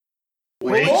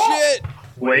Wait. Holy shit!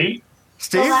 Wait.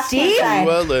 Steve? Steve? Do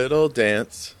a little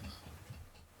dance.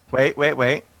 Wait.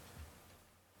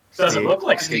 Doesn't look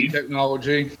like Steve Steve.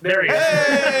 technology. There he is.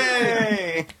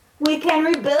 Hey! We can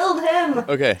rebuild him.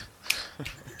 Okay.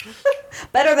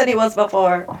 Better than he was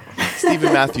before.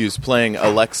 Steven Mathews playing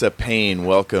Alexa Payne.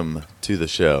 Welcome to the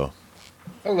show.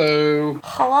 Hello.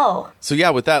 Hello. So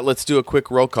yeah, with that, let's do a quick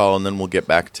roll call, and then we'll get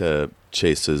back to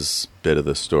Chase's bit of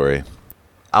the story.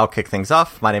 I'll kick things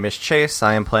off. My name is Chase.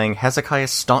 I am playing Hezekiah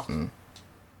Staunton.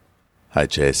 Hi,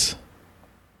 Chase.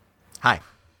 Hi.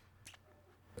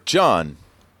 John.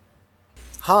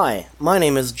 Hi, my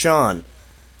name is John.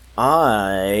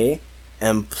 I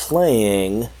am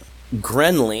playing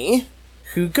Greenlee,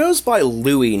 who goes by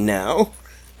Louie now.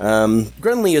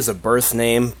 Greenlee is a birth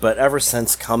name, but ever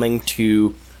since coming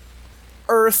to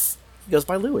Earth, he goes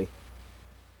by Louie.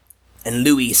 And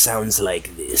Louie sounds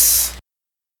like this.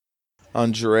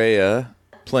 Andrea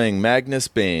playing Magnus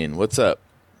Bane. What's up?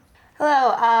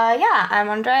 Hello. I'm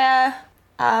Andrea.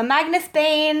 Magnus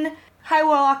Bane, High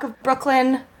Warlock of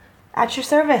Brooklyn, at your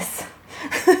service.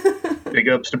 Big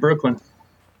ups to Brooklyn.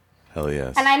 Hell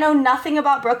yes. And I know nothing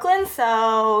about Brooklyn,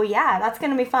 so yeah, that's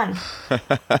gonna be fun.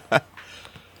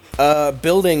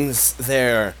 Buildings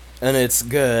there, and it's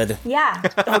good. Yeah.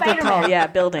 Oh, Spider-Man. yeah,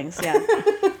 buildings, yeah.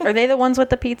 Are they the ones with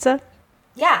the pizza?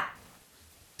 Yeah.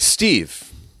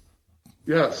 Steve,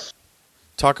 Yes.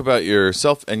 talk about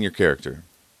yourself and your character.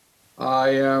 I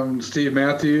am Steve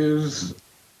Mathews.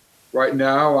 Right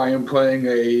now, I am playing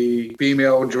a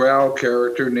female drow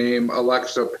character named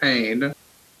Alexa Payne.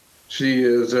 She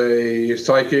is a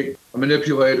psychic, a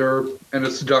manipulator, and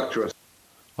a seductress.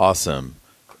 Awesome.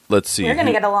 Let's see. You're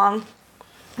gonna get along.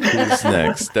 Who's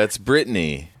next? That's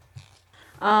Brittany.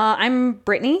 I'm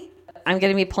Brittany. I'm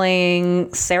going to be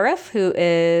playing Seraph, who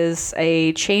is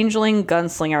a changeling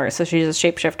gunslinger. So she's a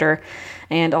shapeshifter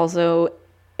and also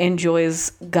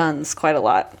enjoys guns quite a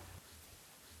lot.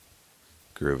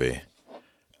 Groovy.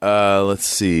 Let's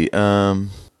see.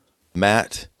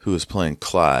 Matt, who is playing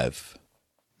Clive.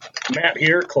 Matt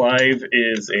here. Clive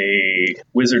is a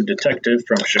wizard detective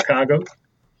from Chicago.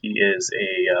 He is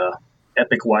a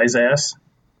epic wise ass,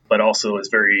 but also is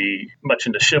very much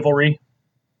into chivalry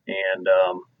and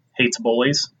hates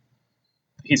bullies.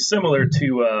 He's similar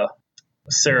to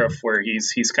Seraph, where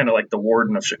he's kind of like the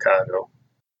warden of Chicago.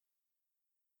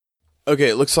 Okay,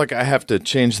 it looks like I have to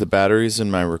change the batteries in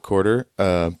my recorder,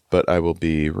 but I will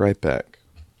be right back.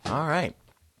 All right.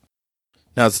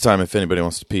 Now's the time if anybody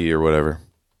wants to pee or whatever.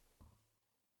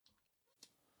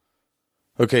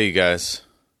 Okay, you guys.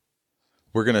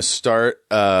 We're going to start.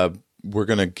 We're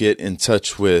going to get in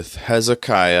touch with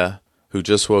Hezekiah, who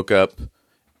just woke up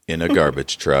in a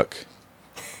garbage truck.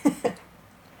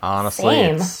 Honestly,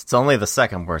 Same. it's only the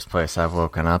second worst place I've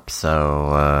woken up,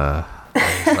 so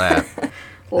there's that.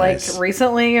 Like Nice.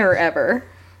 recently or ever?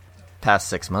 Past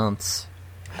 6 months.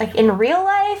 Like in real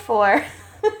life, or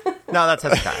No, that's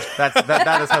Hezekiah.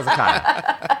 That is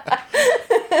Hezekiah.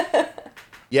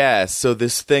 Yeah, so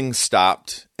this thing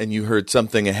stopped, and you heard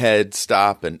something ahead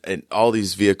stop, and all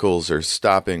these vehicles are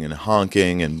stopping and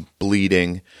honking and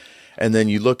bleeding. And then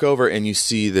you look over, and you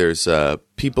see there's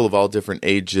people of all different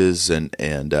ages and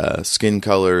skin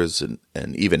colors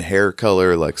and even hair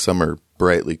color, like some are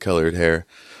brightly colored hair,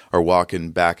 are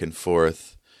walking back and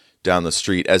forth down the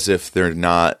street as if they're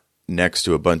not next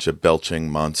to a bunch of belching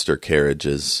monster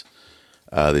carriages.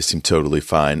 They seem totally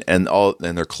fine, and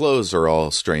their clothes are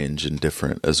all strange and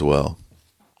different as well.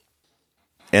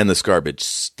 And this garbage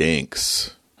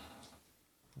stinks.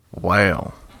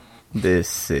 Well,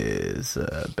 this is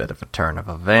a bit of a turn of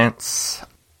events.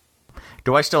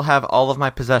 Do I still have all of my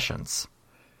possessions?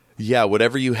 Yeah,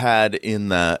 whatever you had in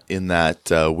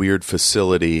that weird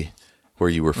facility where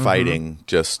you were fighting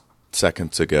just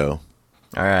seconds ago.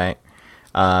 All right.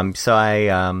 So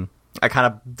I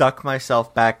kind of duck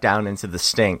myself back down into the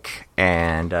stink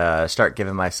and start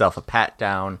giving myself a pat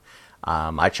down.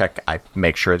 I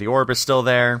make sure the orb is still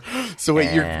there. So wait,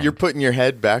 and- you're putting your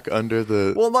head back under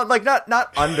the... Well,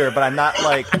 not under, but I'm not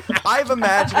like... I'm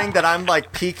imagining that I'm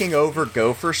like peeking over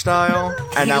Gopher style,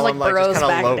 and He now like I'm like burrows just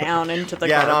kind back of low. down into the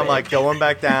Yeah, garbage. no, I'm like going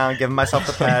back down, giving myself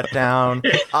the pat down.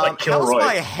 How's Kilroy.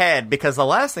 my head? Because the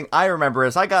last thing I remember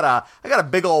is I got a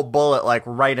big old bullet like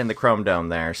right in the chrome dome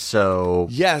there. So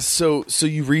Yeah, so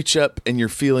you reach up and you're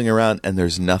feeling around and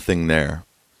there's nothing there.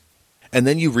 And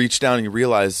then you reach down and you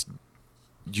realize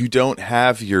you don't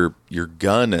have your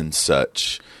gun and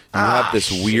such. You have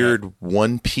this weird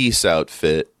one-piece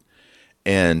outfit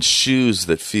and shoes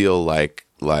that feel like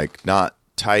not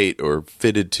tight or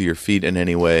fitted to your feet in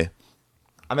any way.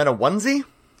 I'm in a onesie.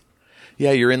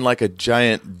 Yeah, you're in like a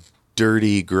giant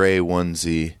dirty gray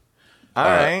onesie. All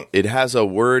right. It has a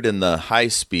word in the high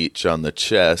speech on the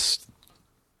chest.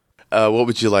 What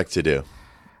would you like to do?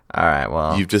 All right,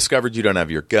 well. You've discovered you don't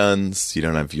have your guns. You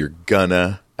don't have your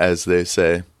gunna, as they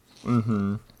say.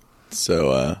 Mm-hmm.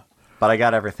 So, but I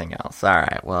got everything else. All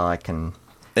right, well, I can...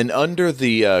 And under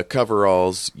the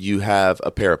coveralls, you have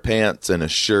a pair of pants and a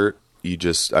shirt. You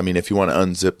just, I mean, if you want to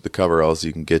unzip the coveralls,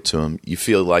 you can get to them. You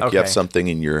feel like you have something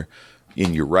in your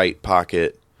right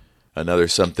pocket, another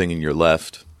something in your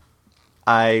left.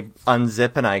 I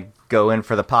unzip and I go in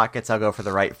for the pockets. I'll go for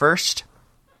the right first.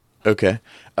 Okay.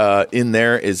 In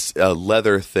there is a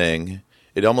leather thing.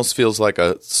 It almost feels like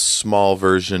a small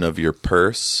version of your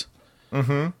purse.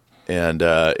 Mm-hmm. And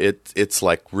it's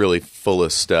like really full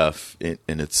of stuff, and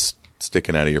it's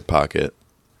sticking out of your pocket.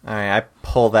 All right, I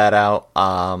pull that out.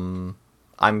 I'm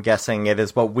guessing it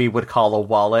is what we would call a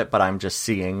wallet, but I'm just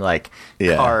seeing like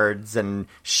cards and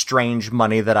strange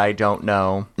money that I don't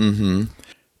know. Mm-hmm.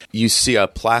 You see a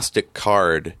plastic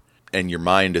card, and your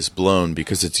mind is blown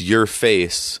because it's your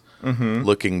face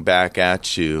looking back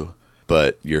at you,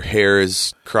 but your hair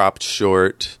is cropped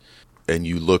short. And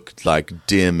you look like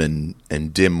dim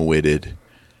and dim-witted,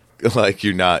 like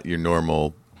you're not your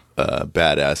normal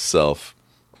badass self.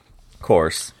 Of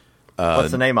course.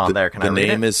 What's the name on there? Can I read it? The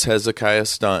name is Hezekiah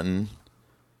Staunton,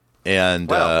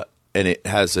 and it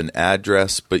has an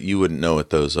address, but you wouldn't know what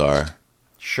those are.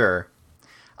 Sure.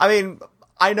 I mean,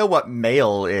 I know what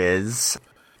mail is.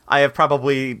 I have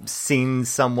probably seen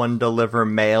someone deliver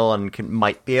mail and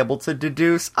might be able to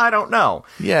deduce. I don't know.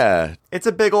 Yeah. It's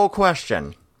a big old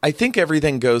question. I think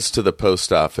everything goes to the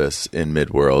post office in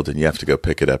Midworld, and you have to go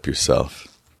pick it up yourself.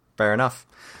 Fair enough.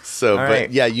 So, all but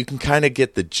right. Yeah, you can kind of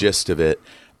get the gist of it.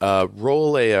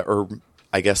 Roll or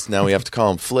I guess now we have to call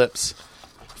them flips.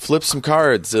 Flip some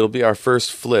cards. It'll be our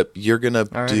first flip. You're going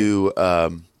to do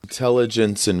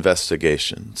intelligence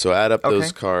investigation. So add up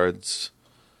those cards,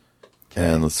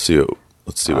 and let's see what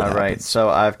happens. All right, so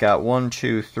I've got 1,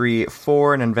 2, 3,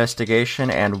 4 in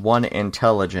investigation and 1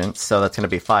 intelligence. So that's going to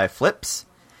be 5 flips.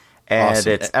 And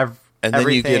awesome. It's and then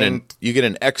everything... you get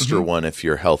an extra one if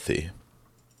you're healthy.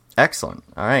 Excellent.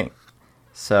 All right.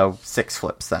 So 6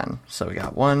 flips then. So we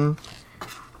got 1,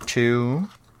 2,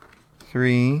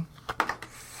 3,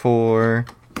 4,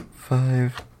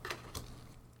 5.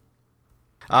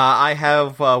 I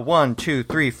have 1, 2,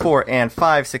 3, 4, and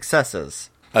 5 successes.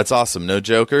 That's awesome. No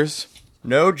jokers?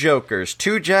 No jokers.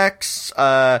 2 jacks,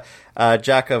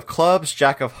 jack of clubs,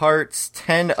 jack of hearts,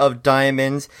 10 of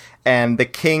diamonds, and the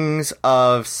kings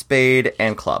of spade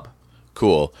and club.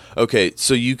 Cool. Okay,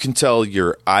 so you can tell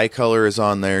your eye color is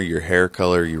on there, your hair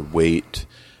color, your weight.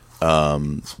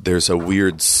 There's a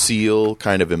weird seal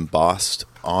kind of embossed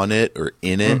on it or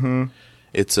in it. Mm-hmm.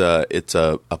 It's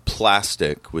a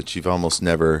plastic, which you've almost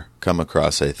never come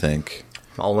across, I think.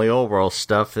 Only old world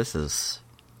stuff. This is...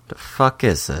 The fuck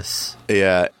is this?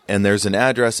 Yeah, and there's an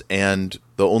address, and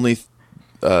the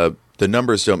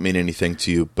numbers don't mean anything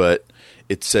to you, but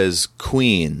it says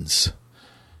Queens,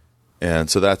 and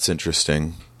so that's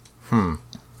interesting. Oh,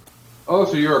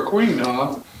 so you're a queen,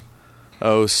 huh?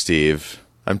 Oh, Steve,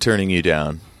 I'm turning you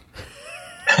down.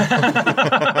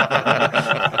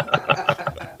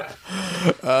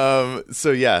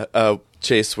 So yeah,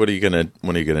 Chase, what are you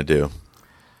gonna do?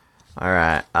 All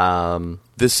right.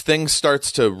 This thing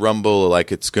starts to rumble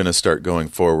like it's going to start going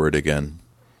forward again.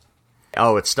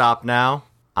 Oh, it stopped now?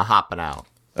 I'm hopping out.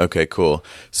 Okay, cool.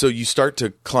 So you start to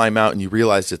climb out and you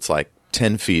realize it's like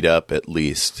 10 feet up at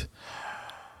least.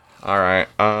 All right.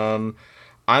 I'm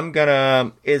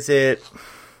gonna... Is it...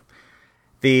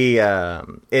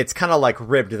 It's kind of like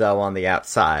ribbed, though, on the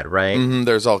outside, right? Mm-hmm,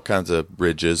 there's all kinds of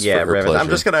ridges for her ribbed. pleasure. I'm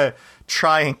just gonna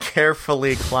try and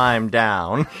carefully climb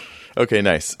down. Okay,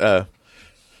 nice.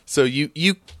 So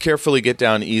you carefully get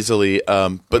down easily,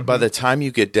 but by the time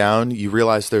you get down, you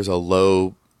realize there's a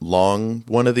low, long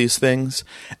one of these things,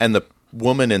 and the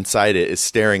woman inside it is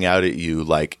staring out at you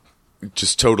like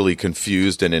just totally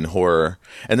confused and in horror.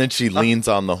 And then she leans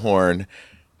on the horn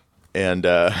and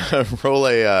roll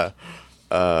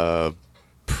a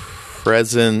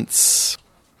presence.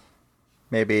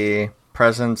 Maybe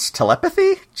presence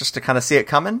telepathy, just to kind of see it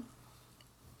coming.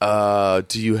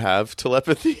 Do you have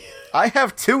telepathy? I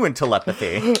have 2 in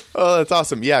telepathy. Oh, that's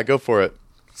awesome. Yeah, go for it.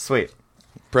 Sweet.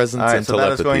 Presence and so telepathy.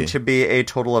 That is going to be a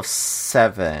total of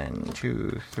 7.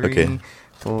 2, 3,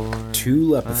 4,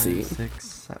 2-lepathy. 5, 6,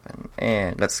 7.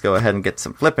 And let's go ahead and get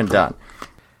some flipping done.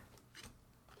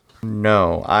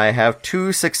 No, I have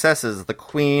 2 successes. The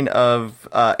queen of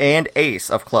and ace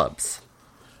of clubs.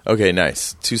 Okay,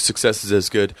 nice. 2 successes is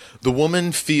good. The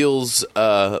woman feels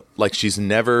like she's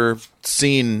never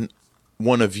seen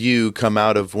one of you come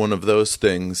out of one of those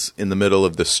things in the middle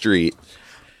of the street.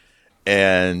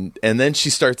 And then she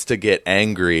starts to get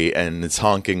angry and is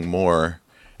honking more.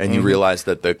 And you realize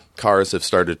that the cars have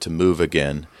started to move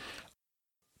again.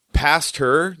 Past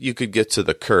her, you could get to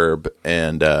the curb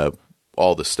and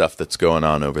all the stuff that's going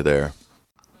on over there.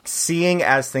 Seeing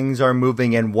as things are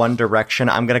moving in one direction,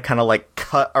 I'm going to kind of like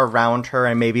cut around her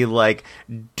and maybe like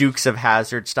Dukes of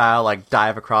Hazzard style, like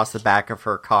dive across the back of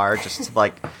her car just to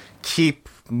like keep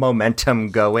momentum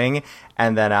going.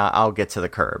 And then I'll get to the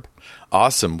curb.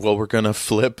 Awesome. Well, we're going to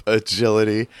flip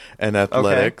agility and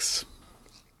athletics. Okay.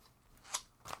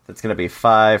 It's going to be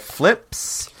 5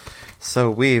 flips. So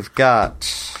we've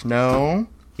got no,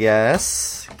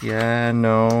 yes, yeah,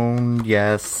 no,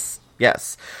 yes,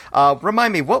 yes.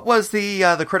 Remind me, what was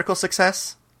the critical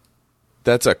success?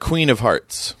 That's a Queen of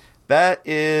Hearts. That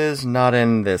is not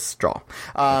in this draw.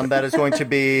 That is going to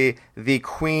be the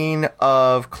Queen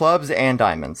of Clubs and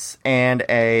Diamonds, and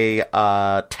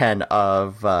a 10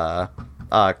 of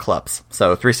clubs.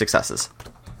 So 3 successes.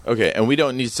 Okay, and we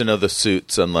don't need to know the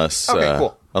suits unless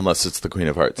cool. Unless it's the Queen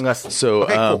of Hearts.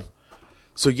 Cool.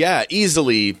 So yeah,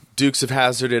 easily Dukes have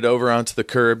hazarded over onto the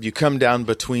curb. You come down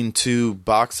between 2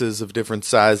 boxes of different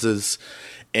sizes,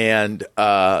 and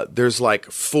there's like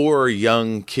 4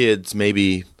 young kids,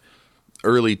 maybe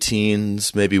early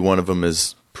teens, maybe one of them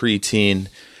is preteen,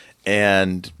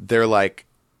 and they're like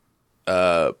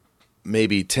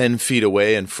maybe 10 feet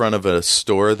away in front of a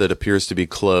store that appears to be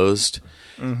closed.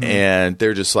 Mm-hmm. And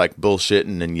they're just like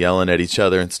bullshitting and yelling at each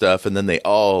other and stuff. And then they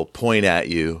all point at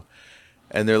you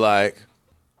and they're like,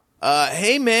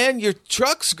 hey man, your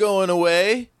truck's going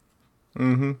away.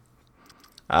 Mm-hmm.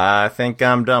 I think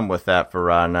I'm done with that for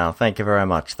right now. Thank you very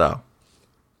much, though.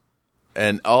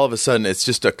 And all of a sudden, it's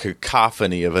just a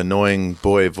cacophony of annoying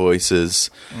boy voices.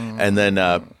 Mm-hmm. And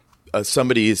then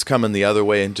somebody is coming the other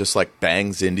way and just like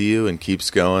bangs into you and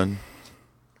keeps going.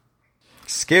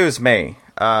 Excuse me.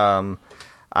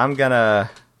 I'm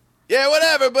gonna... Yeah,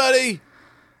 whatever, buddy.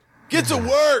 Get to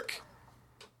work.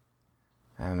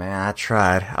 Oh, man, I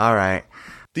tried. All right.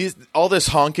 All this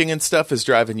honking and stuff is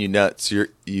driving you nuts.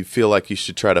 You feel like you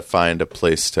should try to find a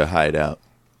place to hide out.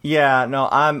 Yeah, no,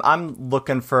 I'm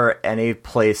looking for any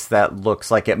place that looks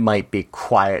like it might be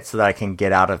quiet so that I can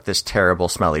get out of this terrible,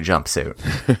 smelly jumpsuit.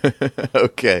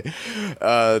 Okay.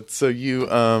 So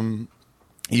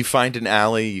you find an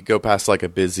alley. You go past like a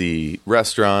busy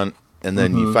restaurant, and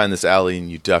then you find this alley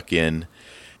and you duck in,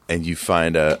 and you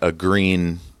find a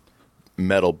green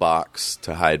metal box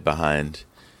to hide behind.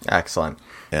 Excellent.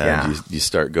 And you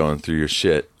start going through your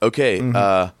shit. Okay,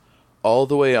 all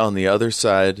the way on the other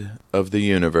side of the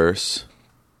universe,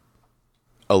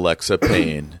 Alexa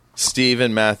Payne.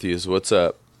 Steven Mathews, what's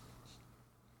up?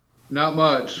 Not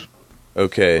much.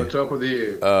 Okay. What's up with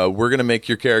you? We're going to make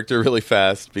your character really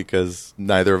fast because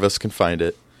neither of us can find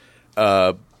it.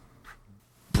 Braun.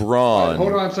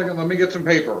 Hold on a second. Let me get some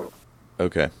paper.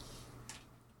 Okay.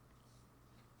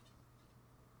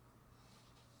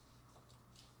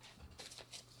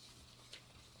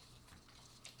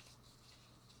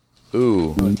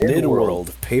 Ooh.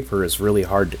 Mid-world, paper is really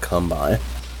hard to come by.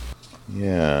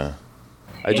 Yeah.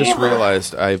 I just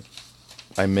realized I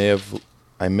may have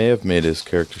made his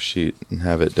character sheet and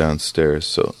have it downstairs,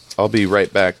 so I'll be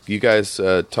right back. You guys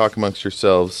talk amongst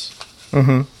yourselves.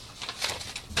 Mm-hmm.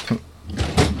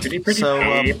 Pretty So,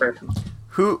 paper.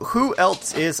 Who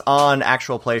else is on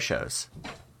actual play shows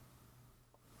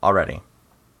already?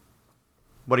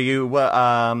 What are you, Brittany, what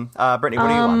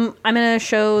are you on? I'm in a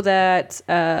show that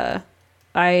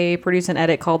I produce and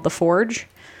edit called The Phorge,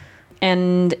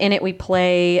 and in it we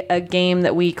play a game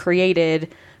that we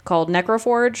created called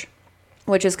Necroforge,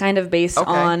 which is kind of based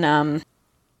on,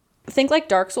 think like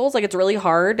Dark Souls, like it's really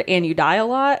hard and you die a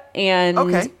lot,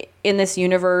 and in this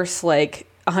universe, like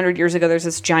 100 years ago, there's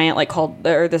this giant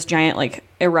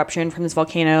eruption from this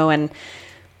volcano, and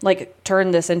like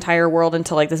turned this entire world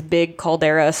into like this big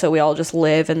caldera, so we all just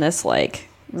live in this like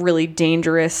really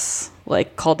dangerous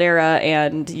like caldera,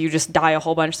 and you just die a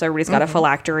whole bunch, so everybody's got a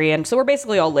phylactery, and so we're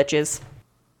basically all liches.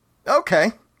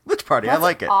 Okay. Lich party, That's I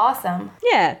like it. Awesome.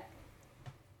 Yeah.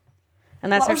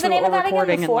 And that's What was the actually name what of we're that again?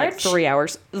 recording The in like Phorge? 3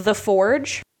 hours. The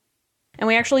Phorge. And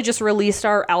we actually just released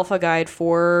our alpha guide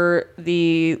for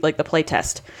the play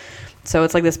test. So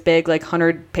it's like this big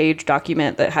 100-page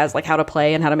document that has like how to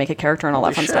play and how to make a character and all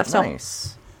that fun stuff. So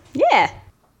Nice. yeah.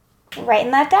 Writing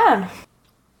that down.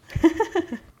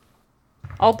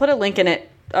 I'll put a link in it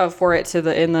for it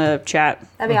in the chat.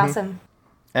 That'd be awesome.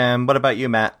 And what about you,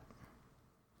 Matt?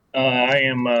 I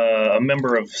am a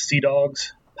member of Sea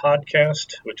Dogs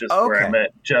podcast, which is where I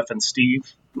met Jeff and Steve.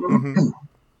 Had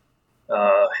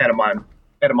them on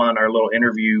had him on our little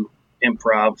interview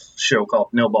improv show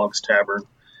called Nilbog's Tavern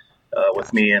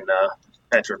with me and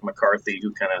Patrick McCarthy,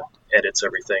 who kind of edits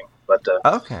everything. But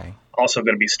Okay. also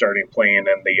going to be starting playing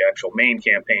in the actual main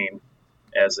campaign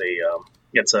as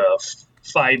it's a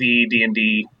 5e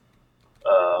D&D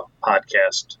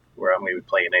podcast where I'm going to be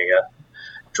playing a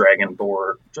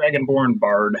Dragonborn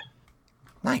Bard.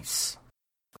 Nice.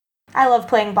 I love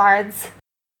playing bards.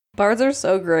 Bards are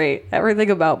so great. Everything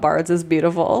about bards is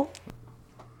beautiful.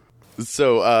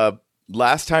 So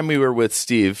last time we were with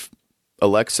Steve,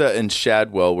 Alexa and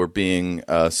Shadwell were being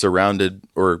surrounded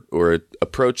or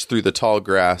approached through the tall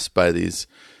grass by these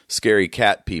scary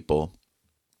cat people.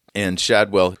 And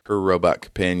Shadwell, her robot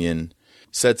companion,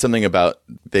 said something about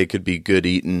they could be good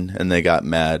eaten, and they got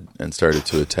mad and started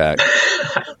to attack.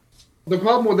 The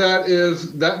problem with that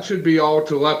is that should be all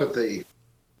telepathy.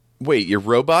 Wait, your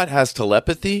robot has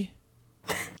telepathy?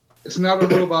 It's not a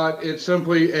robot. It's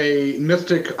simply a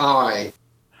mystic eye.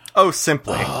 Oh,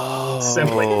 simply.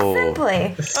 Simply.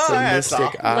 It's a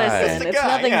mystic eye. Listen, it's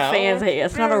nothing fancy.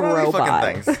 It's not a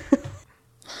robot.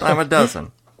 I'm a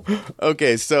dozen.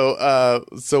 Okay, so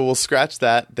we'll scratch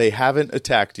that. They haven't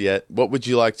attacked yet. What would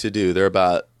you like to do? They're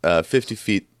about 50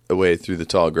 feet away through the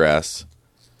tall grass.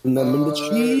 And then the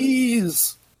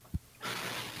cheese.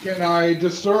 Can I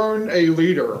discern a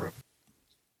leader?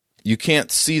 You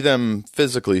can't see them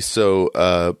physically,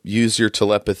 so use your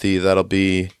telepathy. That'll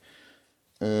be,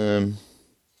 or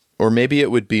maybe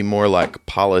it would be more like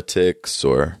politics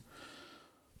or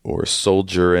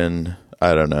soldiering.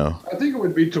 I don't know. I think it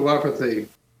would be telepathy.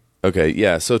 Okay,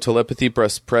 yeah. So telepathy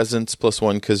plus presence plus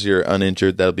 1 because you're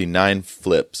uninjured. That'll be 9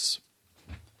 flips.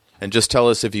 And just tell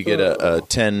us if you get a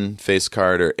 10 face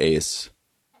card or ace.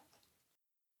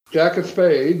 Jack of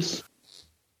spades.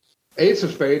 Ace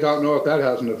of spades, I don't know if that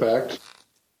has an effect.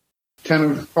 10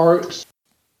 of hearts.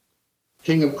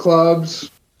 King of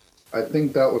clubs. I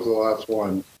think that was the last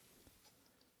one.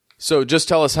 So just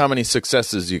tell us how many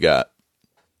successes you got.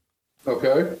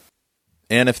 Okay.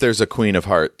 And if there's a queen of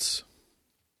hearts.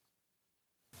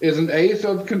 Is an ace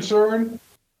of concern?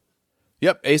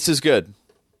 Yep, ace is good.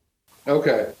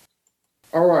 Okay.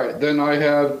 All right, then I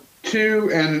have 2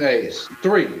 and an ace.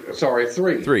 3. Sorry,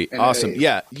 3. 3. Awesome.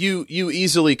 Yeah, you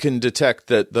easily can detect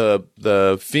that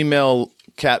the female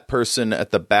cat person at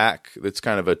the back, that's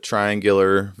kind of a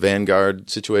triangular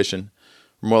vanguard situation,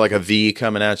 more like a V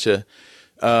coming at you.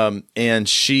 And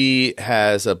she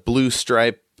has a blue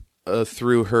stripe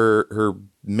through her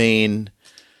mane,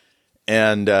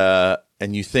 and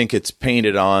you think it's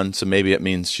painted on, so maybe it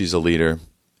means she's a leader.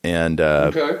 And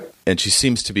Okay. and she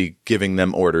seems to be giving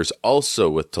them orders also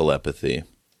with telepathy.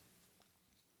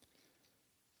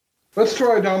 Let's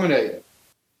try dominate.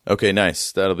 Okay,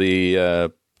 nice. That'll be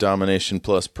domination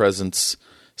plus presence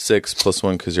 6 plus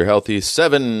 1 because you're healthy.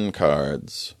 7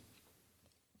 cards.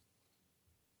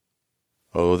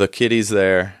 Oh, the kitty's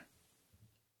there.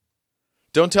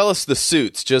 Don't tell us the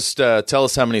suits. Just tell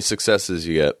us how many successes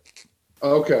you get.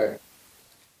 Okay.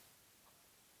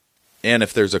 And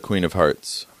if there's a queen of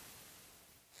hearts.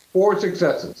 4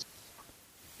 successes.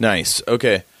 Nice.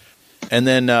 Okay. And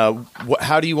then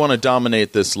how do you want to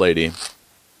dominate this lady?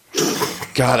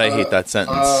 God, I hate that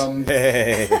sentence.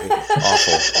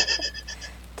 Awful.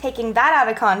 Taking that out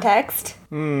of context.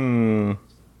 Let me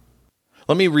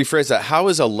rephrase that. How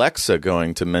is Alexa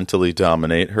going to mentally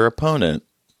dominate her opponent?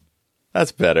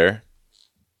 That's better.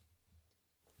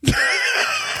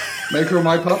 Make her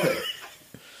my puppet.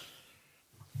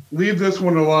 Leave this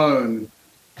one alone.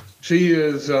 She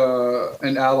is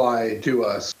an ally to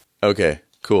us. Okay,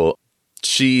 cool.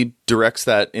 She directs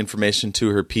that information to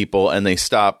her people, and they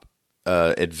stop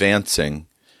advancing.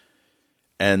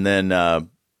 And then all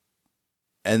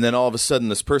of a sudden,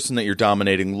 this person that you're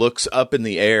dominating looks up in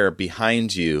the air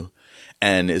behind you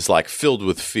and is like filled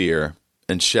with fear.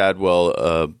 And Shadwell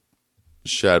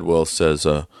says,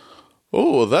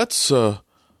 "Oh, that's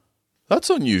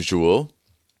unusual."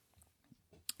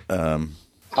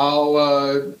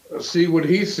 I'll see what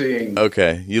he's seeing.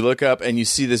 Okay, you look up and you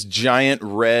see this giant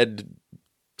red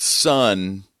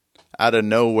sun out of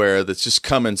nowhere that's just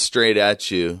coming straight at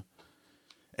you.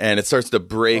 And it starts to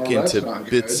break into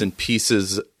bits and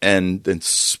pieces and then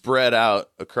spread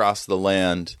out across the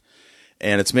land.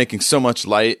 And it's making so much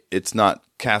light, it's not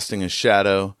casting a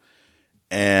shadow.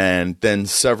 And then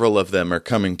several of them are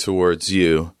coming towards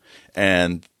you.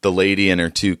 And the lady and her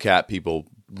 2 cat people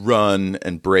run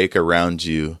and break around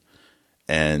you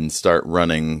and start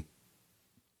running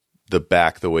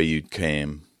the way you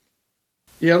came.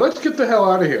 Yeah, let's get the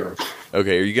hell out of here.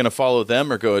 Okay, are you going to follow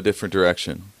them or go a different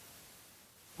direction?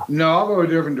 No, I'll go a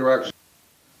different direction.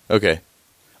 Okay.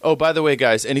 Oh, by the way,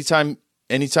 guys, anytime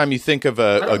anytime you think of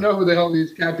I don't know who the hell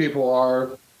these cat people are,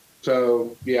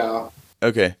 so yeah.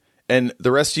 Okay. And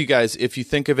the rest of you guys, if you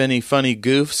think of any funny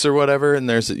goofs or whatever, and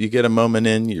you get a moment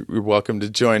in, you're welcome to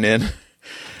join in.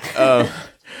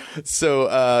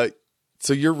 So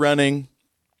you're running,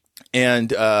 and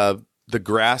the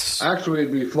grass. Actually,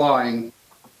 it'd be flying.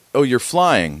 Oh, you're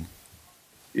flying.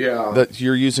 Yeah. That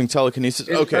you're using telekinesis.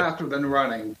 It's okay. faster than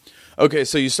running. Okay,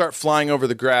 so you start flying over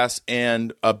the grass,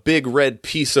 and a big red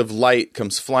piece of light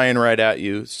comes flying right at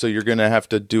you. So you're going to have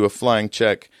to do a flying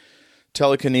check.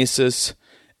 Telekinesis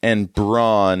and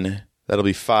brawn. That'll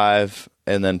be 5,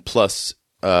 and then plus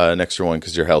an extra 1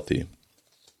 because you're healthy.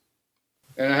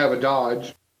 And I have a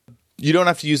dodge. You don't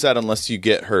have to use that unless you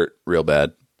get hurt real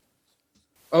bad.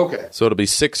 Okay. So it'll be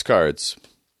 6 cards.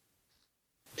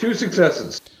 2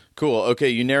 successes. Cool. Okay,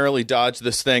 you narrowly dodge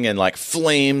this thing, and like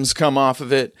flames come off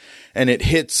of it, and it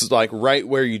hits like right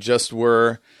where you just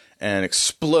were and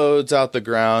explodes out the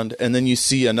ground. And then you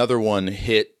see another one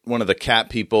hit one of the cat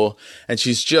people, and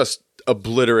she's just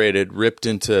obliterated, ripped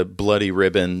into bloody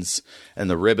ribbons, and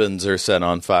the ribbons are set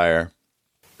on fire.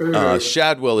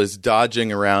 Shadwell is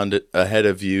dodging around ahead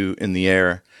of you in the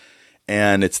air,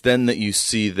 and it's then that you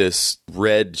see this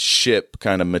red ship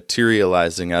kind of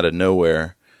materializing out of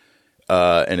nowhere,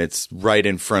 and it's right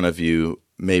in front of you,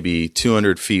 maybe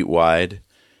 200 feet wide,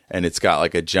 and it's got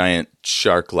like a giant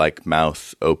shark-like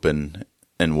mouth open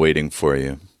and waiting for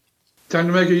you. Time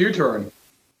to make a U-turn.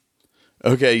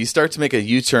 Okay, you start to make a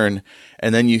U-turn,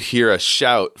 and then you hear a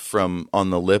shout from on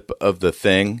the lip of the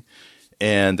thing,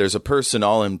 and there's a person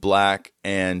all in black,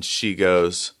 and she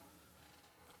goes,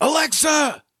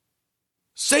 "Alexa!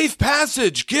 Safe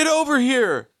passage! Get over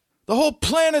here! The whole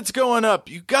planet's going up!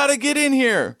 You gotta get in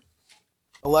here!"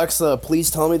 Alexa,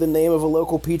 please tell me the name of a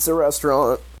local pizza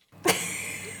restaurant.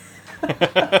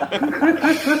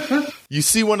 You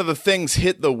see one of the things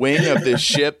hit the wing of this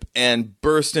ship and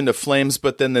burst into flames,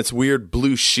 but then this weird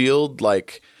blue shield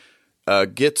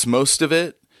gets most of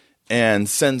it and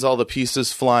sends all the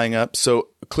pieces flying up. So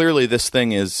clearly this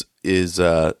thing is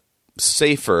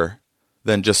safer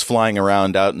than just flying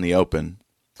around out in the open.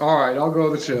 All right, I'll go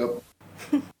to the ship.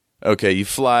 Okay, you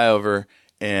fly over,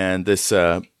 and this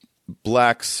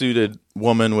black-suited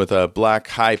woman with a black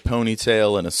high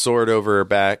ponytail and a sword over her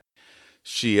back,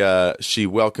 she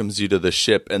welcomes you to the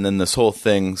ship, and then this whole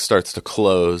thing starts to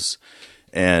close,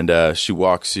 and she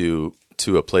walks you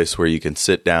to a place where you can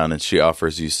sit down, and she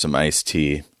offers you some iced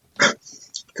tea.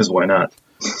 Because why not?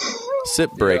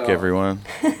 Sip break, everyone.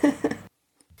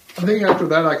 I think after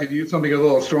that I could use something a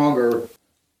little stronger.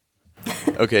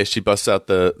 Okay, she busts out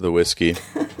the whiskey,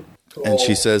 and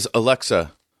she says,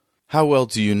 "Alexa, how well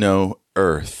do you know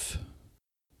Earth?"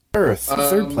 Earth, the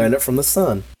third planet from the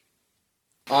sun.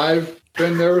 I've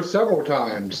been there several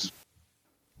times.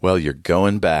 Well, you're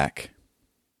going back.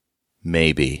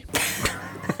 Maybe.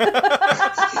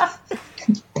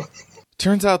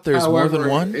 Turns out there's more than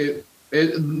one.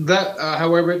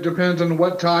 However, it depends on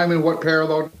what time and what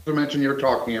parallel dimension you're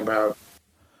talking about.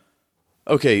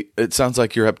 Okay, it sounds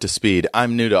like you're up to speed.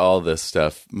 I'm new to all this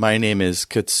stuff. My name is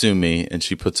Katsumi, and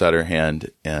she puts out her hand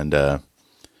and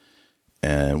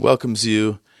welcomes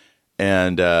you.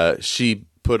 And she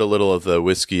put a little of the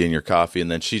whiskey in your coffee,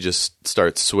 and then she just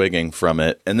starts swigging from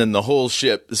it. And then the whole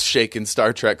ship is shaking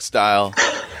Star Trek style,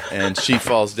 and she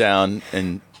falls down,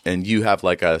 and you have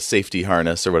like a safety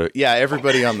harness or whatever. Yeah,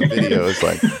 everybody on the video is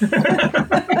like...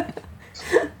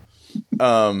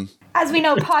 As we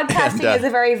know, podcasting is a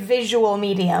very visual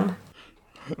medium.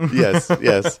 Yes.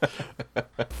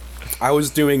 I was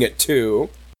doing it too.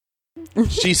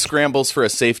 She scrambles for a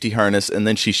safety harness, and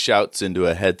then she shouts into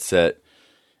a headset,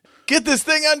 "Get this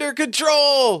thing under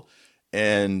control!"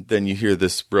 And then you hear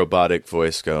this robotic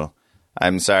voice go,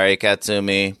 "I'm sorry,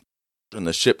 Katsumi." And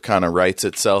the ship kind of rights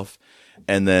itself,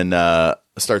 and then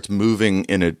starts moving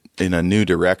in a new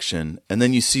direction. And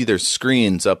then you see there's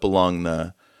screens up along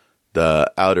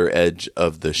the outer edge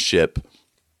of the ship.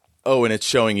 Oh, and it's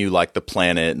showing you like the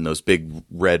planet and those big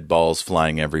red balls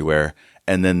flying everywhere.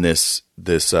 And then this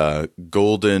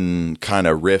golden kind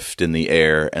of rift in the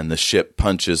air, and the ship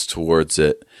punches towards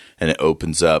it, and it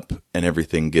opens up, and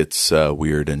everything gets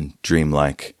weird and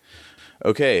dreamlike.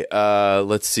 Okay,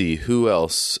 let's see. Who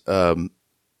else?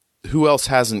 Who else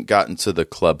hasn't gotten to the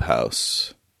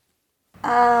clubhouse?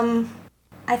 I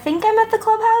think I'm at the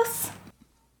clubhouse.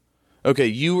 Okay,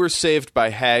 you were saved by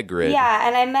Hagrid. Yeah,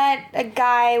 and I met a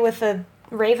guy with a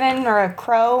raven or a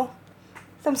crow.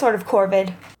 Some sort of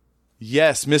corvid.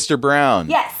 Yes, Mr. Brown.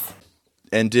 Yes.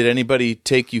 And did anybody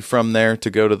take you from there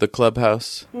to go to the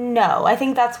clubhouse? No, I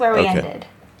think that's where we ended.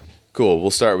 Cool,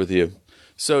 we'll start with you.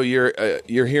 So you're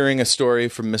hearing a story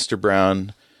from Mr.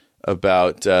 Brown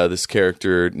about this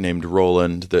character named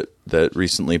Roland that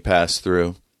recently passed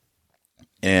through,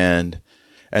 and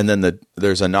then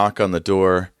there's a knock on the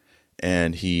door,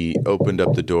 and he opened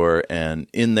up the door, and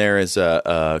in there is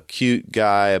a cute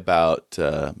guy about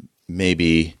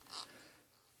maybe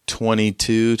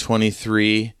 22,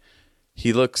 23.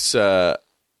 He looks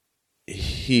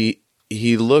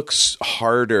he looks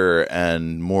harder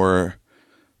and more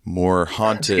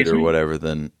haunted or whatever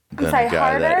than a guy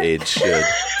harder? that age should.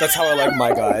 That's how I like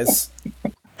my guys.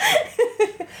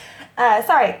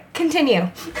 Sorry, continue.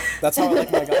 That's how I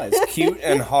like my guys. Cute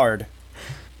and hard.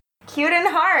 Cute and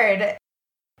hard.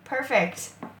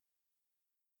 Perfect.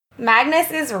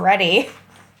 Magnus is ready.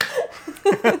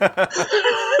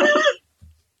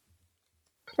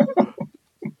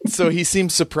 So he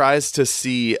seems surprised to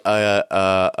see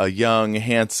a young,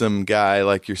 handsome guy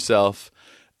like yourself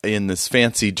in this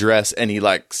fancy dress, and he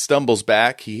like stumbles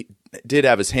back. He did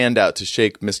have his hand out to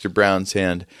shake Mr. Brown's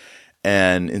hand,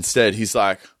 and instead he's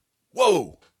like,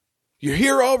 "Whoa, you're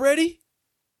here already?"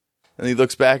 And he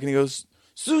looks back and he goes,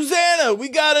 "Susanna, we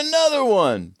got another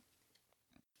one."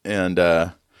 And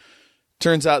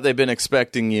turns out they've been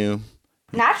expecting you.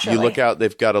 Naturally. You look out,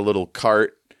 they've got a little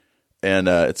cart, and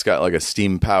it's got like a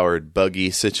steam-powered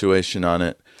buggy situation on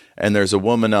it. And there's a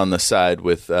woman on the side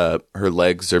with her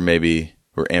legs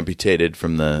were amputated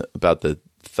from about the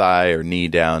thigh or knee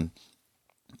down.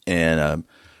 And a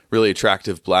really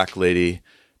attractive black lady,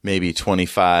 maybe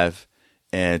 25.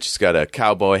 And she's got a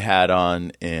cowboy hat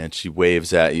on, and she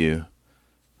waves at you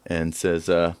and says,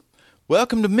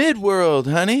 "Welcome to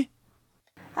Midworld, honey."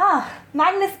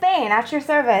 Magnus Bane, at your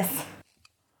service.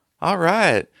 All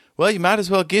right. Well, you might as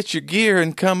well get your gear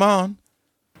and come on.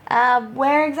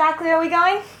 Where exactly are we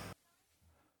going?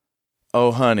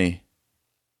 Oh, honey.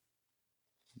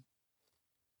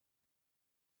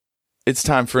 It's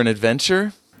time for an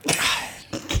adventure.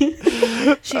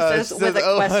 She says with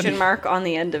a question honey. mark on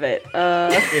the end of it.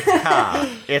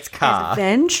 It's Ka.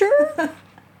 Adventure?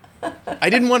 I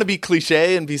didn't want to be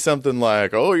cliche and be something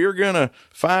like, "Oh, you're going to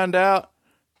find out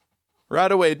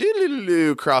right away."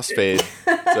 Doodle-doo-doo, crossfade.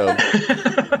 So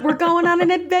We're going on an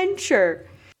adventure.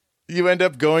 you end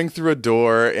up going through a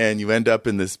door, and you end up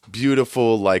in this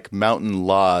beautiful, like, mountain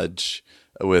lodge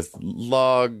with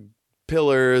log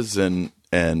pillars and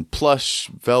plush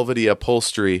velvety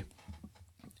upholstery.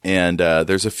 And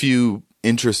there's a few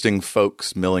interesting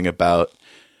folks milling about.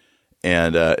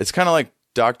 And it's kind of like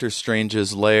Doctor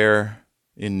Strange's lair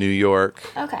in New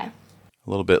York. Okay. A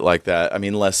little bit like that. I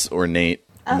mean, less ornate,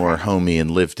 more homey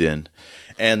and lived in.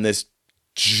 And this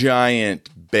giant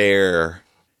bear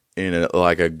in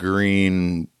a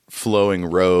green flowing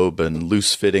robe and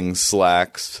loose fitting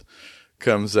slacks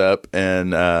comes up,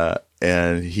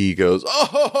 and he goes,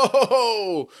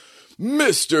 "Oh,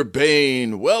 Mr.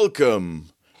 Bane, welcome."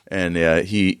 And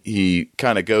he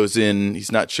kind of goes in.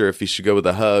 He's not sure if he should go with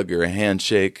a hug or a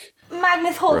handshake.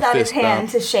 Magnus holds out his fist bump. hand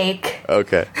to shake.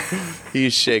 Okay. He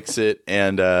shakes it,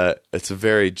 and it's a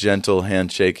very gentle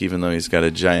handshake, even though he's got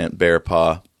a giant bear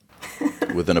paw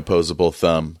with an opposable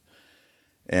thumb.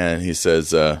 And he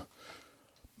says,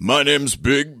 "My name's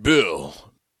Big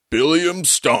Bill. Billiam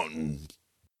Staunton."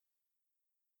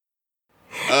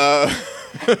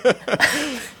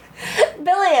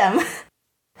 Billiam.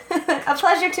 A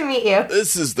pleasure to meet you.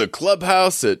 This is the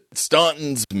clubhouse at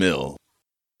Staunton's Mill.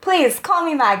 Please, call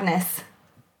me Magnus.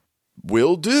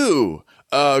 Will do.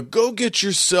 Go get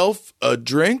yourself a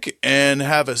drink and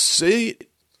have a seat.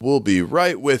 We'll be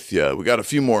right with you. We got a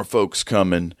few more folks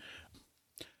coming.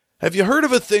 Have you heard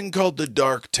of a thing called the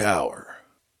Dark Tower?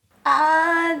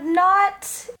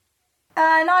 Not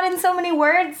in so many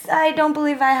words. I don't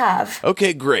believe I have.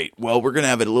 Okay, great. Well, we're going to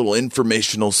have a little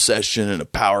informational session and a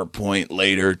PowerPoint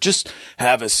later. Just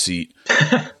have a seat.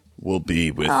 We'll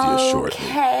be with you shortly.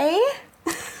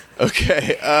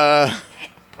 Okay.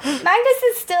 Magnus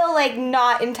is still,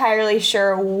 not entirely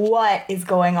sure what is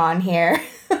going on here.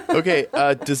 Okay,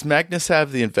 does Magnus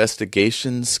have the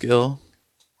investigation skill?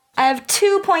 I have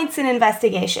 2 points in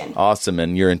investigation. Awesome,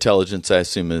 and your intelligence, I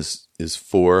assume, is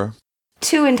 4?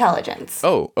 2 intelligence.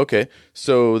 Oh, okay.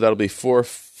 So that'll be 4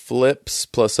 flips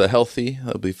plus a healthy.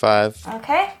 That'll be 5.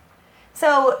 Okay.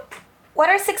 So, what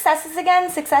are successes again?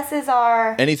 Successes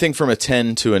are... Anything from a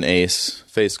 10 to an ace.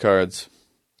 Face cards.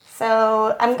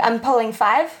 So, I'm pulling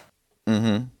 5?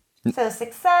 Mm-hmm. So,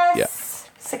 success... Yeah.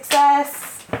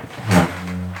 Success...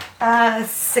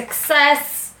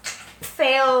 success...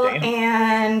 Fail,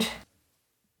 and...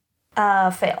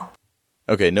 fail.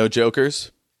 Okay, no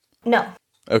jokers? No.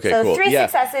 Okay, so cool. 3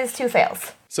 successes, 2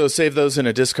 fails. So save those in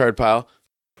a discard pile.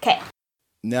 Okay.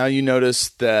 Now you notice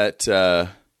that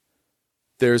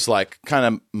There's like kind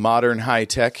of modern high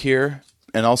tech here,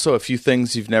 and also a few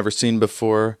things you've never seen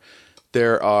before.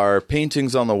 There are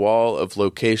paintings on the wall of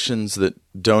locations that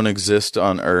don't exist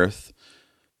on Earth.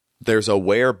 There's a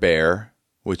werebear,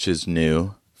 which is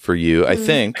new for you, I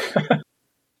think.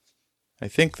 I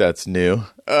think that's new.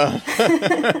 I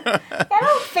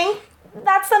don't think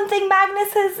that's something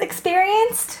Magnus has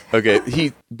experienced.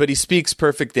 Okay, but he speaks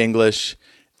perfect English,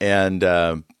 and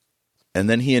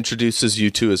then he introduces you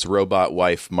to his robot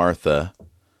wife, Martha.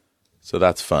 So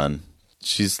that's fun.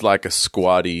 She's like a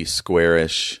squatty,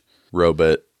 squarish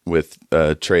robot with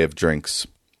a tray of drinks.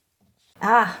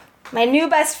 Ah, my new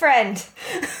best friend.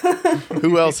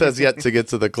 Who else has yet to get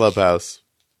to the clubhouse?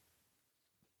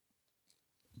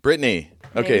 Brittany.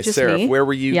 Okay, just Sarah, me? where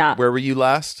were you? Yeah. Where were you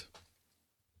last?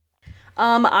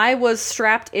 I was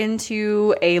strapped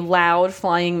into a loud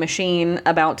flying machine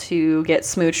about to get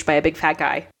smooched by a big fat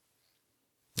guy.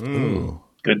 Ooh,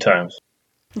 Good times.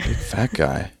 big fat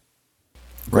guy.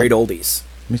 Great oldies.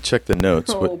 Let me check the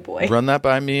notes. Oh, boy. Run that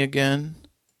by me again.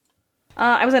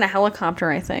 I was in a helicopter,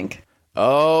 I think.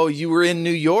 Oh, you were in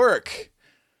New York.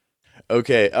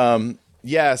 Okay.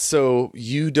 Yeah. So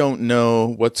you don't know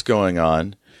what's going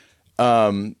on.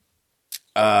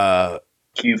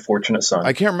 Cue Fortunate Son.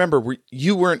 I can't remember.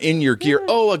 You weren't in your gear.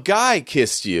 Oh, a guy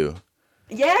kissed you.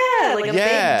 Yeah, like a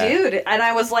Yeah. big dude, and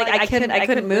I was like, I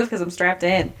couldn't move because I'm strapped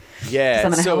in. Yeah. 'Cause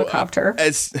I'm in a so, helicopter.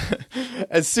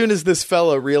 As soon as this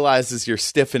fellow realizes you're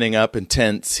stiffening up and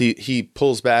tense, he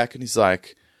pulls back and he's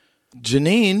like,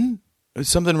 "Janine, is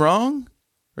something wrong?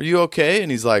 Are you okay?"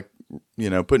 And he's like,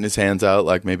 putting his hands out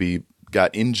like maybe you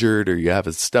got injured or you have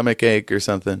a stomach ache or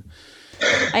something.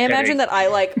 I imagine that I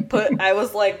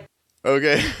was like,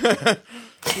 Okay.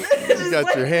 You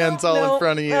got your hands all in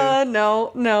front of you.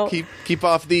 No. Keep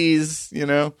off these,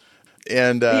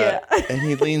 And Yeah. and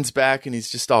he leans back and he's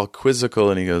just all quizzical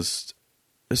and he goes,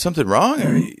 "Is something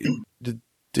wrong?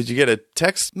 Did you get a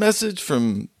text message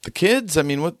from the kids? I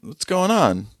mean, what's going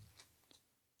on?"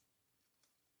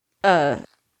 A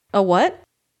what?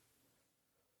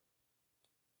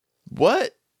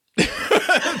 What?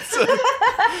 So,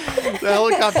 the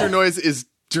helicopter noise is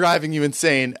driving you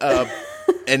insane. But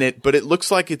it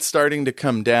looks like it's starting to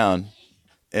come down.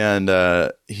 And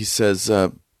he says,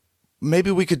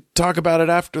 "Maybe we could talk about it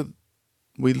after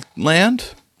we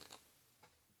land?"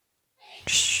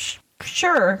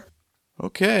 Sure.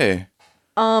 Okay.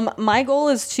 My goal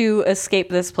is to escape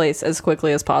this place as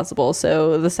quickly as possible.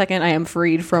 So the second I am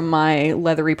freed from my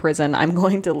leathery prison, I'm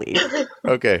going to leave.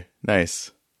 Okay.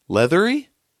 Nice. Leathery?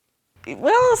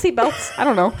 Well, seatbelts. I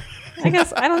don't know. I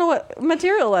guess I don't know what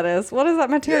material that is. What is that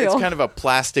Yeah, material? it's kind of a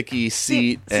plasticky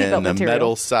seat seatbelt and the material.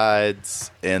 metal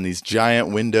sides and these giant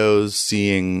windows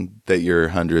seeing that you're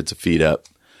hundreds of feet up.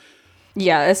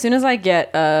 Yeah, as soon as I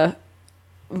get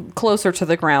closer to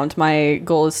the ground, my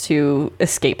goal is to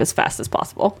escape as fast as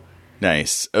possible.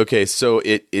 Nice. Okay, so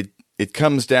it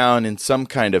comes down in some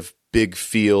kind of big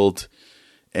field,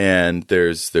 and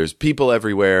there's people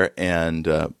everywhere, and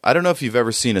I don't know if you've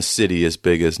ever seen a city as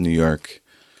big as New York,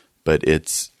 but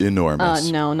it's enormous.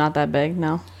 No, not that big,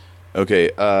 no.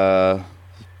 Okay,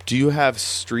 do you have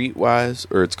Streetwise,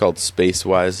 or it's called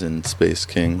Spacewise in Space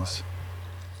Kings?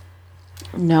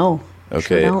 No.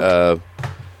 Okay, Sure don't.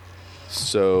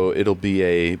 So it'll be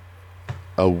a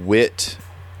wit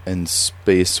and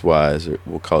Spacewise, or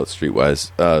we'll call it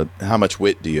Streetwise. How much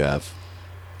wit do you have?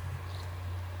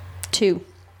 2.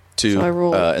 2, So I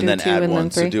roll- and do then 2 add and 1.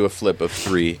 then So 3. do a flip of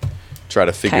 3. Try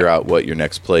to figure Okay. out what your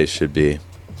next play should be.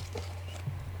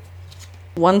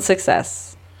 1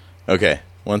 success. Okay,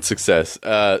 1 success.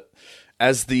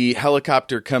 As the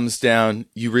helicopter comes down,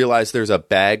 you realize there's a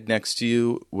bag next to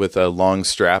you with a long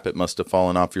strap. It must have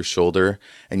fallen off your shoulder,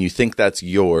 and you think that's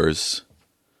yours.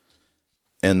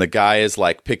 And the guy is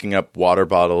like picking up water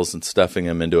bottles and stuffing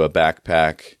them into a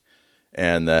backpack.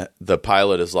 And the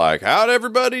pilot is like, "How'd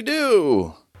everybody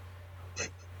do?"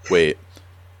 Wait.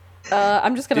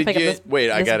 I'm just gonna pick up this. Wait,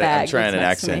 I this got it. I'm bag trying that's an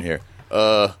next to accent me. here.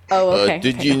 Okay.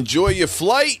 Did okay. you enjoy your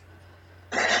flight?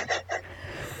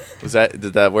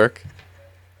 Did that work?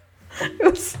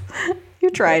 You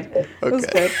tried. It was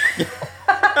Okay. good.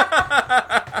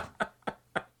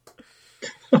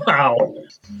 Wow.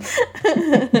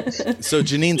 So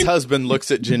Janine's husband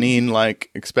looks at Janine like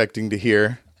expecting to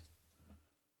hear.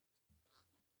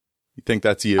 You think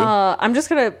that's you? I'm just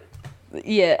gonna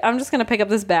pick up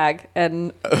this bag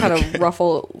and kind of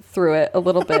ruffle through it a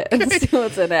little bit and see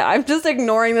what's in it. I'm just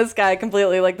ignoring this guy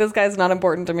completely. Like, this guy's not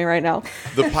important to me right now.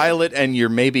 The pilot and your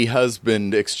maybe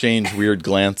husband exchange weird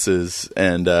glances,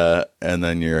 and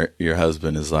then your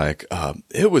husband is like,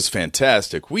 "It was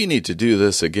fantastic. We need to do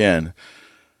this again.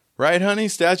 Right, honey?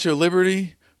 Statue of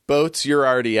Liberty? Boats? You're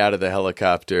already out of the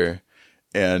helicopter.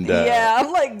 And yeah,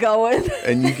 I'm like going.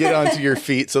 and you get onto your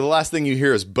feet. So the last thing you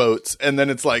hear is boats. And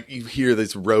then it's like you hear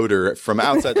this rotor from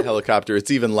outside the helicopter. It's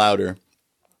even louder.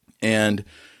 And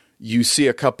you see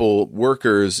a couple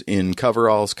workers in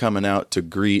coveralls coming out to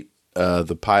greet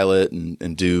the pilot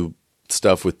and do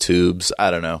stuff with tubes. I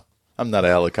don't know. I'm not a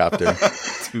helicopter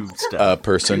Tube stuff.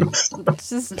 person. It's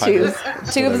just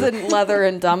tubes and leather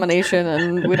and domination,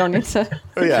 and we don't need to.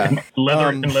 Oh, yeah.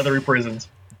 Leathery prisons.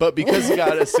 But because you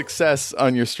got a success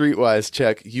on your Streetwise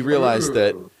check, you realize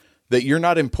that you're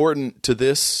not important to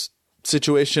this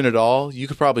situation at all. You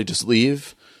could probably just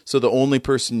leave. So the only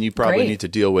person you probably need to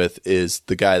deal with is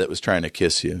the guy that was trying to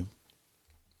kiss you.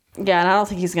 Yeah, and I don't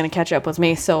think he's going to catch up with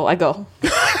me, so I go.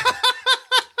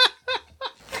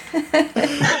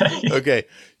 Okay,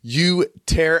 you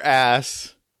tear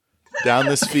ass down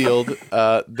this field.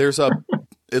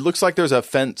 It looks like there's a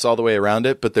fence all the way around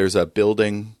it, but there's a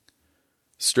building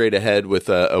straight ahead with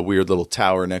a weird little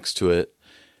tower next to it.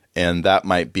 And that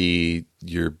might be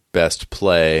your best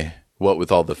play, what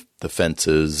with all the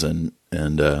fences and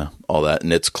all that.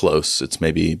 And it's close. It's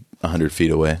maybe 100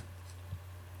 feet away.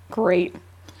 Great.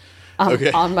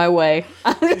 I'm on my way.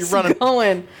 I'm just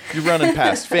going. You're running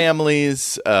past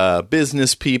families,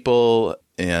 business people,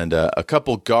 and a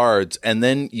couple guards. And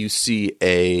then you see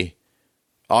a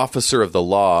officer of the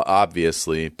law,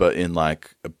 obviously, but in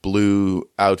like a blue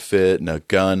outfit and a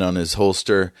gun on his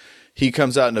holster. He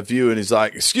comes out into view and he's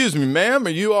like, "Excuse me, ma'am, are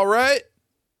you all right?"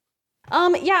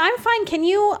 Yeah, I'm fine. Can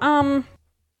you,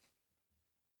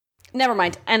 never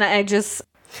mind. And I just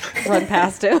run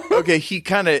past him. Okay, he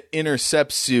kind of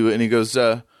intercepts you and he goes,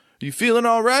 "You feeling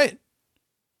all right?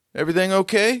 Everything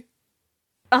okay?"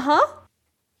 Uh-huh.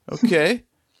 Okay.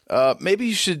 Maybe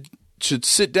you should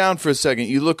sit down for a second.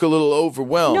 You look a little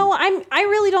overwhelmed. No, I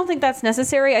really don't think that's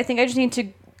necessary. I think I just need to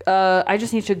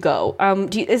go.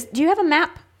 Do you have a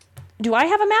map? Do I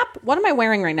have a map? What am I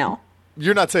wearing right now?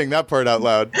 You're not saying that part out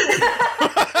loud. Who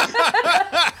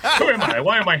am I?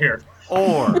 Why am I here?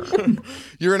 Or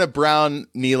You're in a brown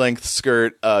knee-length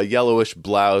skirt, yellowish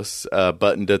blouse,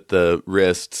 buttoned at the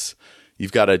wrists.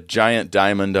 You've got a giant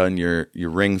diamond on your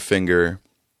ring finger,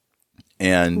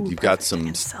 and you've got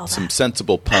some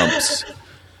sensible pumps.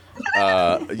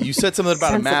 You said something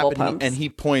about Sensible a map, pumps. and he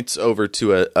points over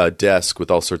to a desk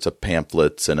with all sorts of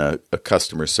pamphlets and a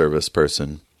customer service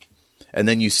person. And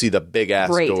then you see the big-ass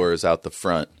doors out the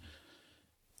front.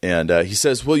 And he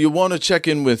says, "Well, you want to check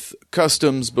in with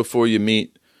customs before you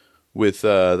meet with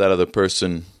that other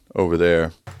person over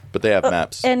there." But they have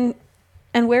maps. And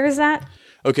where is that?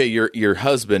 Okay, your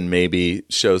husband maybe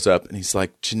shows up, and he's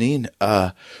like, "Janine,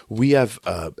 we have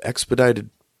expedited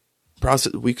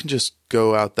process. We can just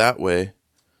go out that way."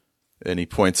 And he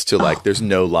points to, like, there's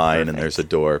no line, and there's a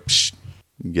door. Psh,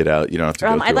 you get out. You don't have to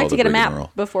go through I'd like all to the get a rigmarole.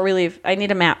 map before we leave. I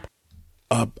need a map.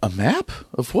 A map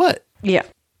of what? Yeah.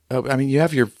 I mean, you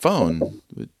have your phone.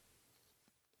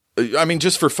 I mean,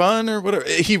 just for fun or whatever.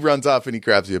 He runs off and he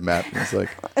grabs you a map. And he's like,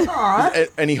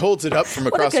 and he holds it up from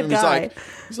across the room.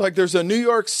 He's like, "There's a New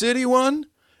York City one,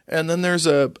 and then there's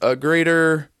a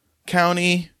greater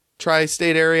county,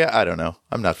 tri-state area." I don't know.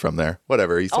 I'm not from there.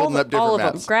 Whatever. He's holding up different all of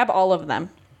maps. them. Grab all of them.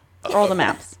 All the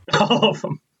maps. All of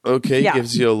them. Okay, Yeah. he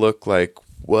gives you a look like,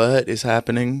 "What is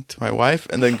happening to my wife?"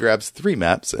 And then grabs 3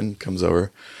 maps and comes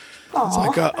over. It's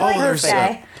like, there's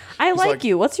guy. I like like-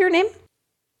 you. What's your name?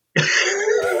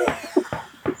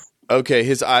 Okay,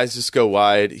 his eyes just go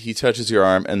wide. He touches your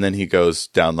arm, and then he goes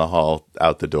down the hall,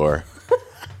 out the door.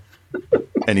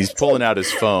 And he's pulling out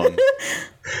his phone.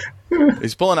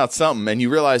 He's pulling out something, and you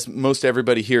realize most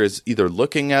everybody here is either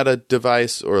looking at a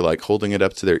device or, like, holding it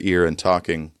up to their ear and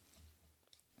talking.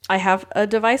 I have a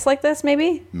device like this,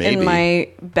 maybe? Maybe. In my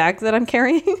bag that I'm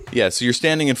carrying? Yeah, so you're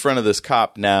standing in front of this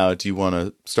cop now. Do you want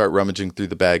to start rummaging through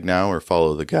the bag now or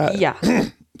follow the guy? Yeah.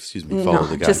 Excuse me, follow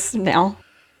the guy. Just now.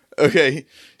 Okay,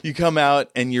 you come out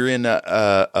and you're in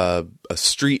a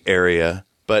street area,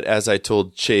 but as I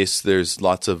told Chase, there's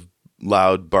lots of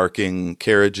loud barking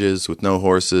carriages with no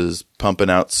horses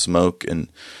pumping out smoke, and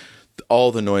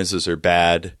all the noises are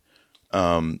bad.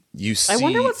 You see, I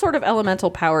wonder what sort of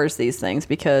elemental powers these things,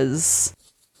 because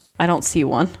I don't see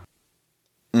one.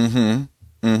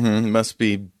 must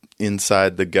be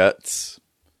inside the guts.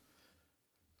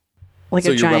 Like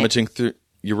So a you're giant.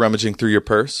 rummaging through your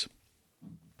purse.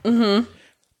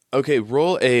 Okay,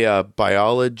 roll a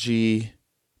biology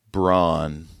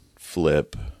brawn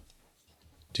flip.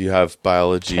 Do you have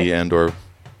biology and or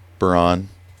brawn?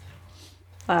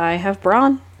 I have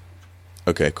brawn.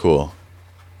 Okay, cool.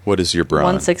 What is your brawn?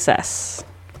 1 success.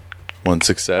 One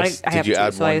success. I have Did you 2,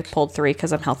 add so one? I pulled 3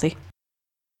 because I'm healthy.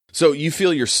 So you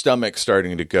feel your stomach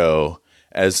starting to go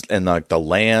and like the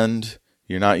land,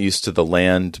 you're not used to the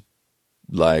land,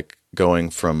 like going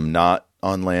from not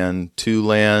on land to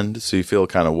land. So you feel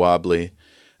kind of wobbly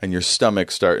and your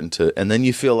stomach starting to, and then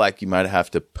you feel like you might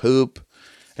have to poop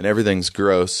and everything's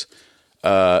gross.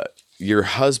 Your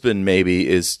husband maybe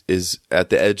is at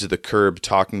the edge of the curb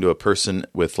talking to a person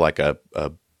with like a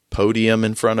podium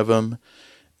in front of him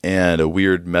and a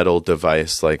weird metal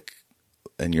device, like,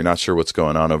 and you're not sure what's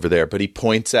going on over there, but he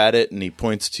points at it and he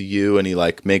points to you and he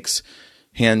like makes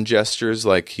hand gestures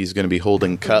like he's going to be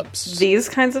holding cups. These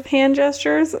kinds of hand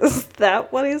gestures? Is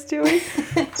that what he's doing?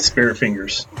 Spare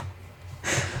fingers.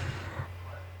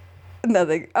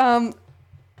 Nothing.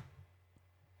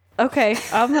 Okay,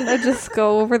 I'm gonna just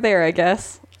go over there, I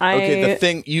guess. Okay, the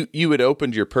thing you had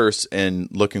opened your purse and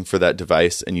looking for that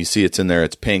device, and you see it's in there.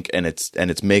 It's pink, and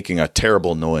it's making a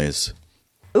terrible noise.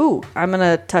 Ooh, I'm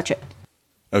gonna touch it.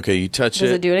 Okay, you touch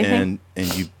Does it do anything?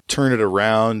 and you turn it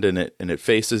around, and it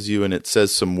faces you, and it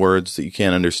says some words that you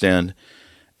can't understand,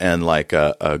 and like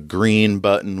a green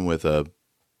button with a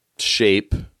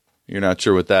shape. You're not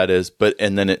sure what that is, but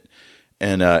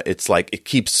it's like it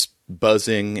keeps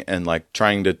buzzing and like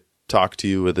trying to talk to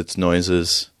you with its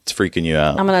noises. It's freaking you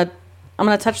out. I'm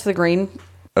gonna touch the green.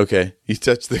 Okay, you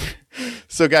touch the.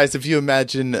 So, guys, if you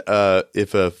imagine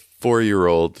if a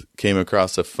 4-year-old came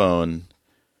across a phone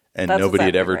and nobody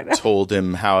had ever told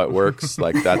him how it works,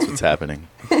 like that's what's happening.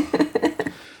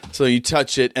 So you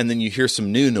touch it, and then you hear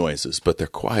some new noises, but they're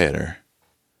quieter.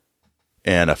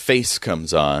 And a face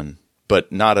comes on,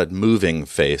 but not a moving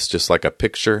face, just like a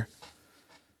picture.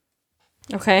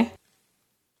 Okay.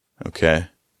 Okay.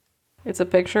 It's a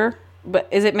picture, but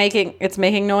it's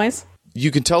making noise? You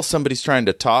can tell somebody's trying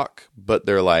to talk, but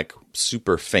they're like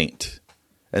super faint.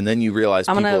 And then you realize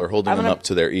people are holding them up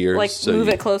to their ears. Like move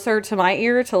it closer to my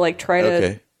ear to like try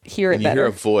to hear it and better. You hear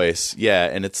a voice. Yeah,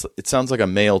 and it sounds like a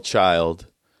male child.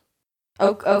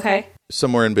 Oh, okay.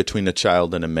 Somewhere in between a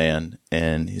child and a man.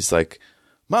 And he's like,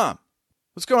 "Mom,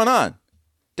 what's going on?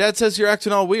 Dad says you're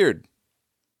acting all weird."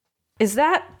 Is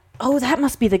that... Oh, that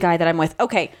must be the guy that I'm with.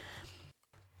 Okay.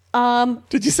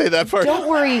 Did you say that part? Don't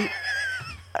worry.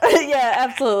 Yeah,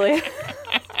 absolutely.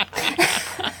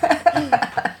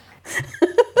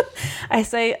 I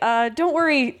say, don't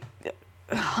worry,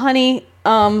 honey.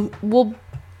 We'll...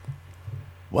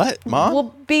 What, Mom?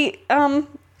 We'll be... And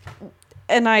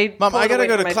I... Mom, I gotta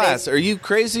go to class. Are you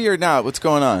crazy or not? What's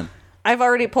going on? I've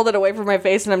already pulled it away from my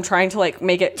face, and I'm trying to, like,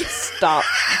 make it stop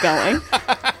going.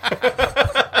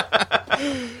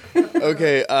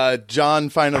 Okay, John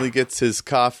finally gets his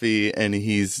coffee, and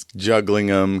he's juggling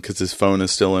them because his phone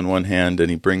is still in one hand, and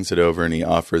he brings it over, and he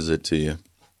offers it to you.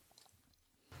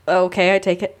 Okay, I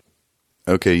take it.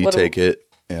 Okay, you take it,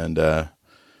 and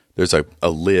there's a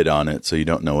lid on it, so you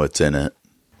don't know what's in it.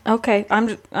 Okay,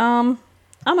 I'm gonna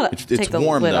take the lid off of it. It's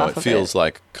warm, though. It feels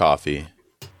like coffee.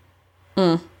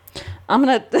 I'm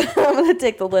gonna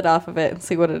take the lid off of it and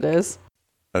see what it is.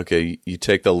 Okay, you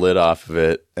take the lid off of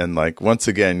it, and like once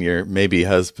again, your maybe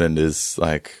husband is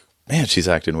like, "Man, she's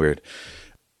acting weird."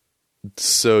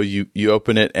 So you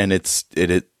open it, and it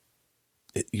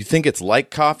you think it's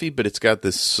like coffee, but it's got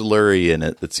this slurry in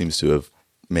it that seems to have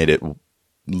made it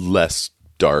less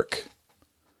dark,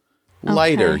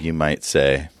 lighter, you might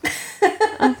say.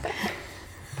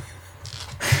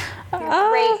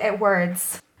 Great at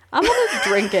words. I'm gonna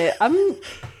drink it. I'm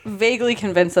vaguely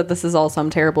convinced that this is all some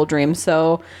terrible dream,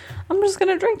 so I'm just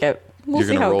gonna drink it. We'll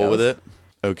see how it goes. You're gonna roll with it?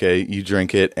 Okay, you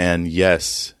drink it, and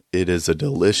yes, it is a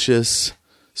delicious,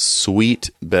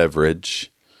 sweet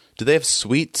beverage. Do they have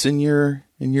sweets in your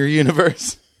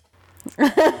universe?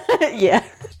 Yeah.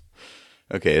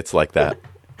 Okay, it's like that.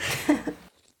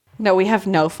 No, we have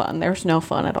no fun. There's no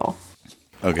fun at all.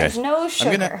 Okay. There's no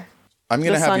sugar. I'm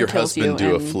gonna The have sun your kills husband you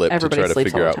do a and flip to everybody try to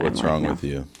sleeps figure all out the what's time wrong right with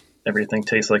you. Everything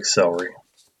tastes like celery.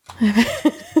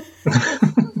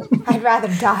 I'd rather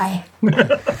die.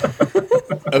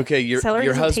 Okay, your Celery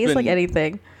doesn't husband taste like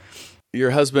anything.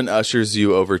 Your husband ushers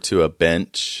you over to a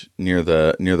bench near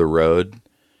the road,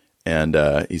 and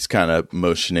he's kind of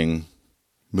moving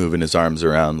his arms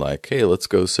around like, "Hey, let's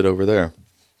go sit over there."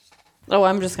 Oh,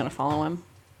 I'm just gonna follow him.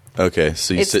 Okay,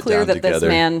 so you sit down together. It's clear that this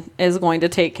man is going to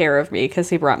take care of me because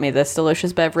he brought me this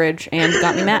delicious beverage and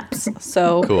got me maps.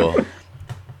 So cool.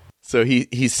 So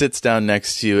he sits down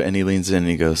next to you and he leans in and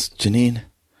he goes, "Janine,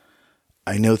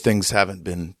 I know things haven't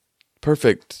been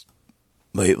perfect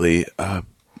lately.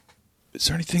 Is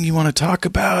there anything you want to talk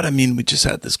about? I mean, we just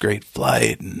had this great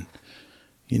flight, and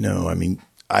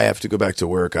I have to go back to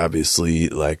work, obviously,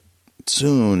 like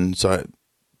soon.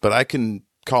 But I can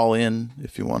call in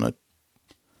if you want to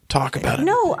talk about it."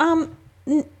 No,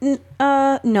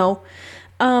 No.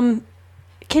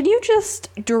 Can you just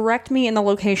direct me in the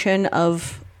location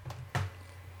of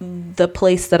the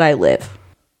place that I live?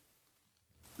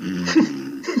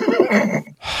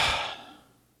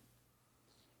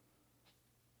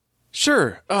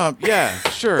 Sure. Yeah,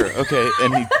 sure. Okay.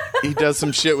 And he does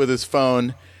some shit with his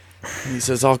phone. And he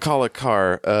says, I'll call a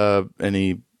car. And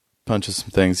he punches some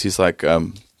things. He's like,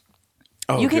 good.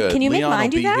 Can you make Leon mine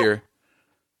will do be that? here.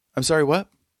 I'm sorry, what?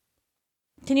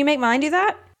 Can you make mine do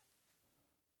that?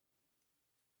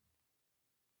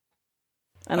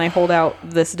 And I hold out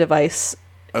this device.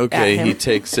 Okay, at him. he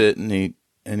takes it and he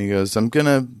goes, I'm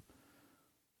gonna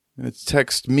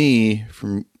text me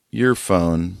from your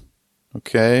phone.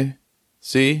 Okay?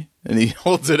 See? And he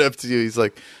holds it up to you. He's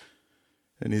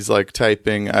like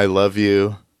typing, I love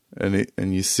you. And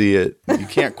you see it. You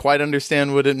can't quite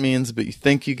understand what it means, but you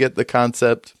think you get the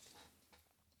concept.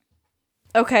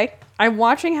 Okay. I'm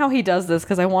watching how he does this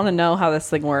because I want to know how this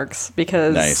thing works.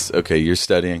 Because Nice. Okay, you're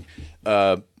studying.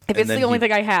 if it's the only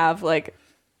thing I have, like...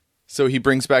 So he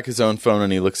brings back his own phone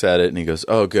and he looks at it and he goes,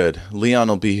 oh, good. Leon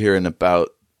will be here in about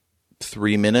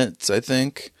 3 minutes, I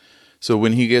think. So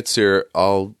when he gets here,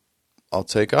 I'll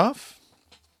take off.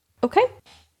 Okay.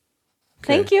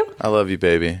 Thank you. I love you,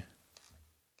 baby.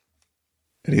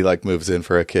 And he moves in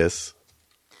for a kiss.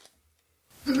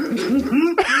 You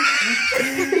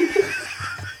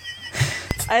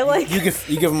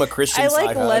give him a Christian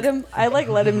side hug. I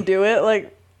let him do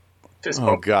it,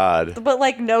 Oh God.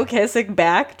 but no kissing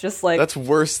back, just That's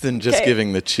worse than just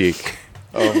giving the cheek.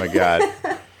 Oh my God.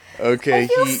 Okay. I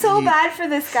feel so bad for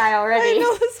this guy already. I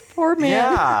know, this poor man.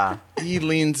 Yeah. He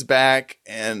leans back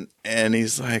and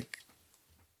he's like,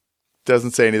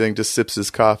 doesn't say anything, just sips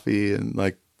his coffee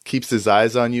and keeps his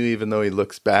eyes on you even though he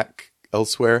looks back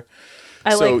elsewhere.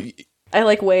 I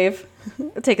wave,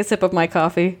 take a sip of my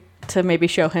coffee to maybe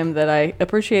show him that I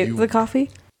appreciate the coffee.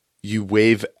 You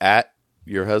wave at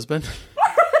your husband?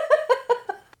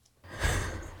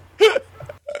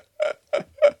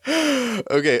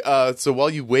 Okay, so while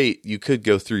you wait, you could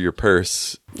go through your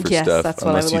purse for stuff. That's what I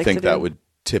unless would you like think to that do. would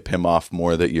tip him off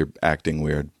more that you're acting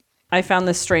weird. I found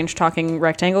this strange talking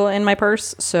rectangle in my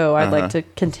purse, so I'd like to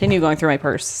continue going through my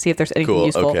purse, see if there's anything Cool,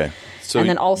 useful. okay. So and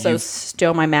then also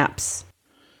stow my maps.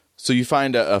 So you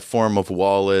find a form of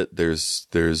wallet. There's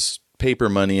paper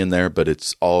money in there, but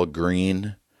it's all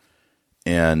green.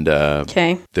 And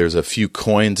there's a few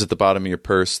coins at the bottom of your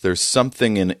purse. There's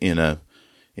something in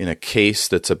a case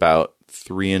that's about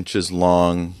 3 inches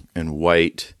long and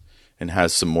white and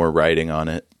has some more writing on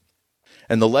it.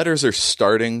 And the letters are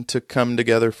starting to come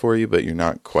together for you, but you're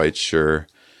not quite sure.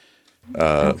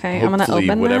 Okay, I'm going to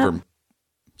open that.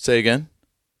 Say again?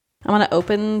 I'm going to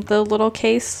open the little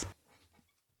case.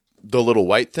 The little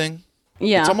white thing?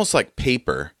 Yeah. It's almost like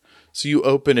paper. So you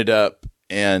open it up,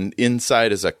 and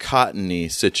inside is a cottony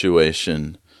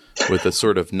situation with a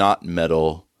sort of not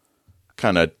metal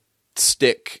kind of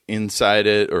stick inside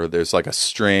it, or there's a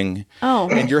string. Oh.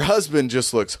 And your husband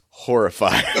just looks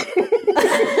horrified.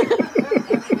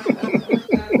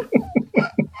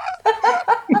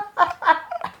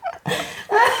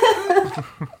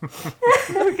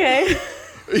 Okay.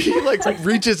 He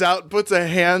reaches out, puts a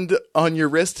hand on your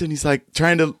wrist, and he's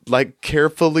trying to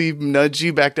carefully nudge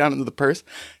you back down into the purse.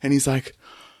 And he's like,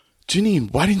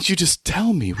 Janine, why didn't you just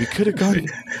tell me? We could have gone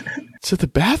to the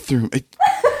bathroom.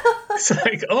 It's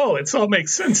it all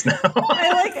makes sense now.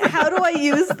 How do I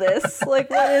use this?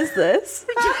 What is this?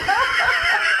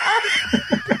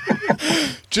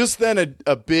 Just then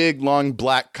a big, long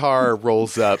black car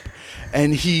rolls up,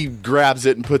 and he grabs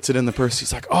it and puts it in the purse.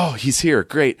 He's like, oh, he's here.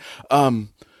 Great.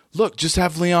 Look, just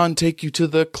have Leon take you to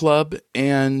the club,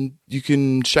 and you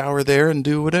can shower there and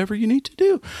do whatever you need to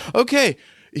do. Okay.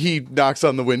 He knocks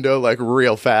on the window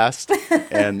real fast,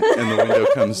 and the window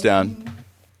comes down,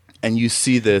 and you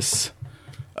see this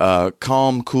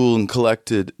calm, cool, and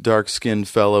collected, dark-skinned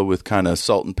fellow with kind of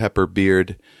salt and pepper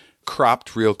beard,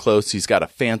 cropped real close. He's got a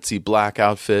fancy black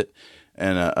outfit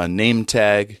and a name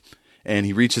tag, and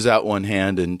he reaches out one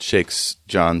hand and shakes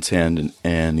John's hand,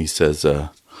 and he says,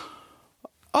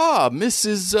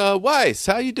 Mrs. Weiss,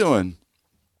 how you doing?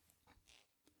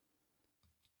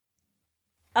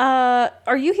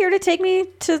 Are you here to take me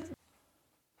to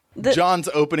John's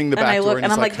opening the back door,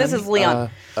 and I'm like, this is Leon.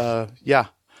 Yeah.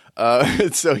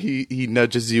 So he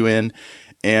nudges you in,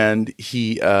 and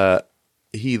he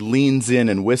leans in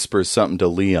and whispers something to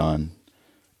Leon.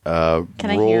 Can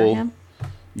I hear him?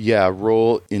 Yeah,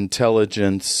 roll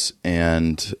intelligence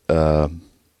and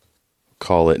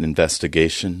call it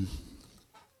investigation.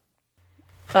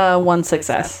 1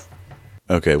 success.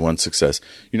 Okay, 1 success.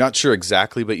 You're not sure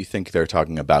exactly, but you think they're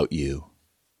talking about you.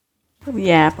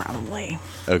 Yeah, probably.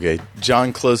 Okay,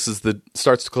 John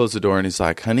starts to close the door, and he's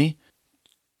like, "Honey,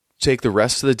 take the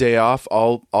rest of the day off.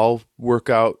 I'll work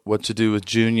out what to do with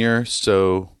Junior,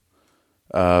 so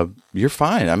you're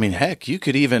fine. I mean, heck, you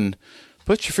could even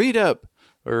put your feet up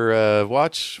or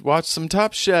watch some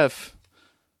Top Chef."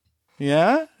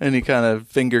 Yeah, and he kind of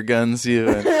finger guns you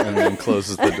and then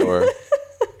closes the door.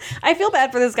 I feel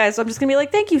bad for this guy, so I'm just gonna be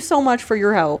like, "Thank you so much for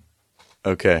your help."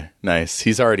 Okay, nice.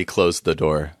 He's already closed the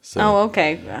door. So. Oh,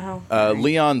 okay. Oh,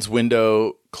 Leon's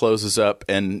window closes up,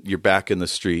 and you're back in the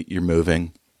street. You're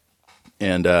moving.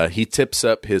 And he tips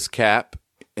up his cap,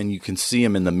 and you can see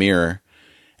him in the mirror,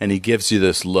 and he gives you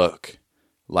this look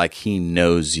like he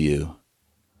knows you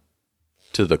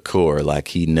to the core, like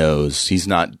he knows. He's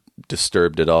not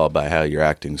disturbed at all by how you're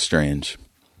acting strange.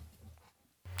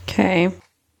 okay.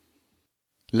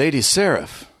 Lady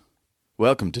Seraph,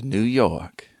 welcome to New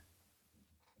York.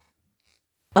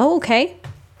 Oh, okay.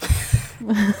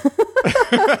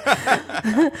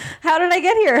 How did I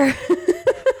get here?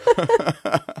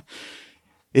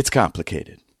 It's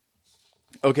complicated.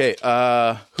 Okay,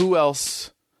 who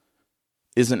else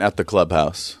isn't at the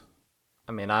clubhouse?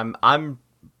 I mean, I'm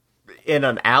in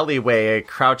an alleyway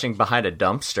crouching behind a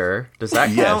dumpster. Does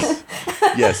that count?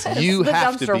 Yes, you The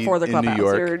have to dumpster be for the in clubhouse. New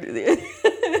York.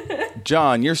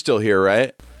 John, you're still here,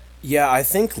 right? Yeah, I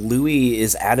think Louis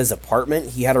is at his apartment.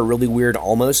 He had a really weird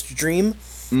almost dream,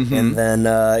 and then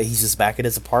he's just back at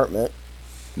his apartment.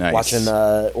 Nice.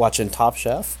 Watching Top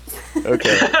Chef.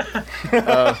 Okay.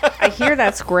 I hear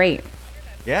that's great.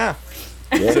 Yeah.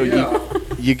 So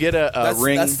you get a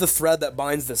ring. That's the thread that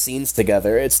binds the scenes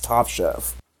together. It's Top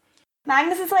Chef.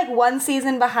 Magnus is like one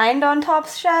season behind on Top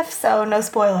Chef, so no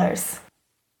spoilers.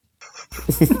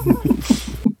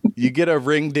 You get a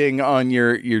ring ding on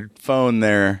your phone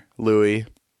there, Louis.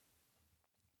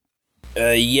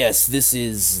 Yes, this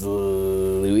is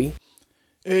Louis.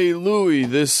 Hey, Louis,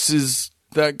 this is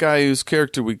that guy whose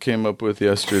character we came up with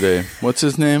yesterday. What's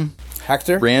his name?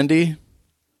 Hector? Randy?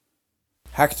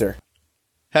 Hector.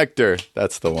 Hector,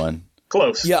 that's the one.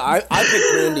 Close. Yeah, I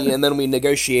picked Randy, and then we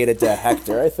negotiated to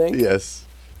Hector, I think. Yes.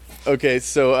 Okay,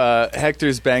 so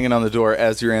Hector's banging on the door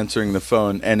as you're answering the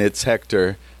phone, and it's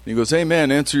Hector. He goes, "Hey,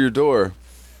 man, answer your door."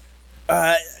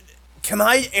 Can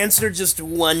I answer just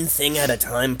one thing at a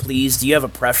time, please? Do you have a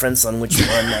preference on which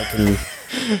one I can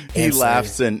He answer?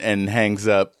 laughs and hangs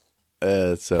up.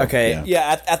 Okay,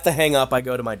 yeah, at the hang up, I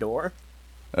go to my door.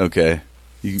 Okay.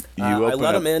 You I open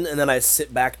let up. him in, and then I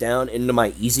sit back down into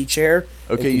my easy chair.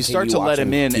 Okay, you start to let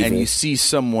him in, TV. and you see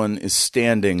someone is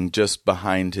standing just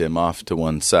behind him off to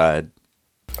one side.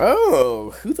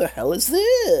 Oh, who the hell is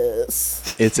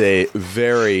this? It's a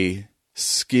very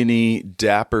skinny,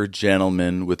 dapper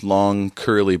gentleman with long,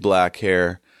 curly black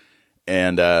hair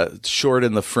and short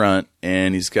in the front,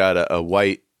 and he's got a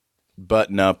white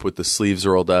button-up with the sleeves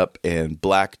rolled up and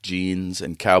black jeans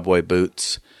and cowboy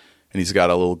boots, and he's got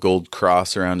a little gold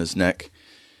cross around his neck.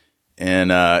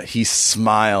 And he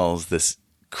smiles this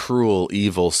cruel,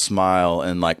 evil smile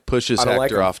and like pushes I don't like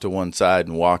Hector him. off to one side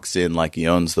and walks in like he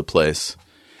owns the place.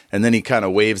 And then he kind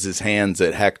of waves his hands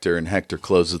at Hector, and Hector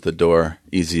closes the door.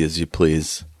 Easy as you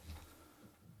please.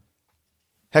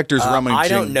 Hector's rummaging. I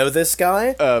don't know this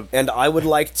guy, and I would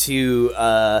like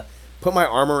to put my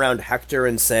arm around Hector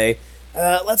and say,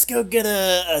 let's go get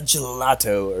a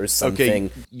gelato or something.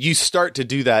 Okay, you start to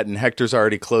do that, and Hector's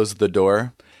already closed the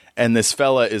door, and this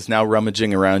fella is now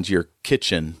rummaging around your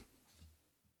kitchen.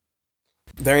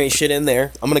 There ain't shit in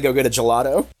there. I'm gonna go get a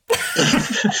gelato.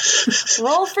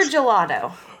 Roll for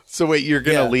gelato. So wait, you're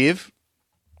going to leave?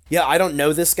 Yeah, I don't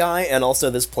know this guy, and also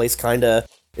this place kinda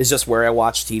is just where I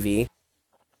watch TV.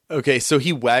 Okay, so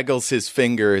he waggles his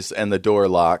fingers, and the door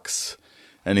locks,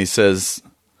 and he says,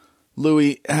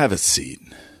 "Louis, have a seat."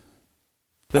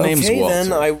 The name's Walter.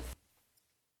 Then I think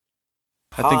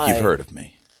Hi. you've heard of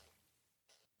me.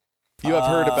 You have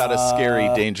heard about a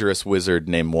scary, dangerous wizard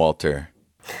named Walter.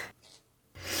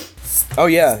 Oh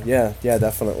yeah,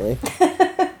 definitely.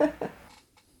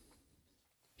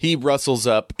 He rustles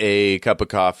up a cup of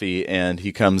coffee, and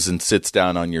he comes and sits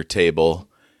down on your table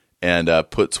and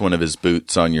puts one of his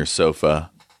boots on your sofa.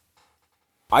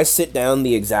 I sit down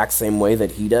the exact same way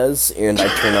that he does, and I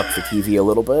turn up the TV a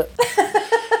little bit.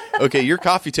 Okay, your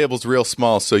coffee table's real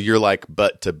small, so you're like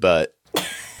butt to butt.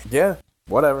 Yeah,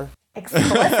 whatever.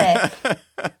 Explicit.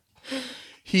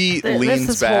 He This leans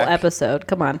is back. whole episode.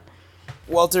 Come on.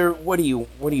 Walter, what do you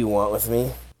want with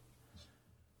me?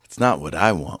 It's not what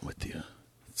I want with you.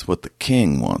 It's what the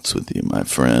king wants with you, my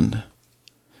friend.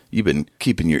 You've been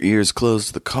keeping your ears closed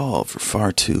to the call for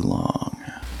far too long.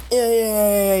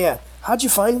 Yeah. How'd you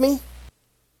find me?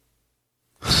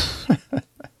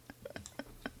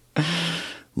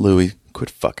 Louis, quit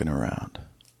fucking around.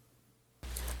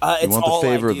 It's you want the all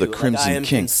favor I of the do. Crimson I am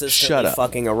King. consistently Shut up.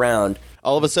 fucking around.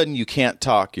 All of a sudden, you can't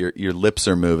talk. Your lips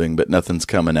are moving, but nothing's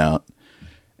coming out.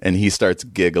 And he starts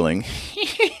giggling.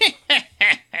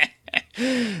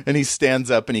 And he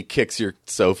stands up and he kicks your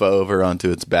sofa over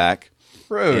onto its back.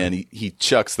 Rude. And he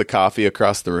chucks the coffee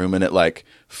across the room, and it like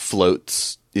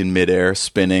floats in midair,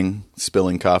 spinning,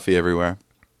 spilling coffee everywhere.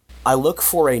 I look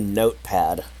for a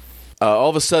notepad. All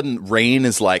of a sudden, rain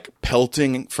is like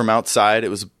pelting from outside. It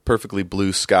was a perfectly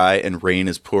blue sky, and rain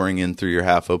is pouring in through your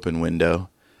half-open window.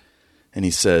 And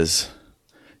he says,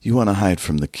 "You want to hide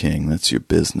from the king. That's your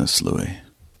business, Louis.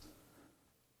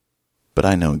 But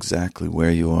I know exactly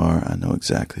where you are. I know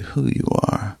exactly who you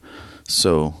are.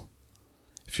 So,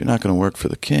 if you're not going to work for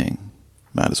the king,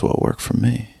 might as well work for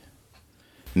me."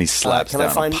 And he slaps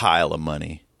down a pile of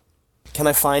money. Can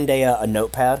I find a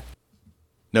notepad?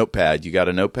 Notepad. You got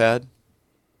a notepad?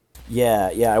 Yeah,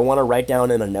 I want to write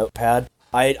down in a notepad.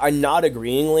 I nod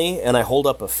agreeingly, and I hold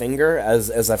up a finger as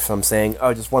if I'm saying,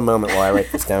 "Oh, just one moment while I write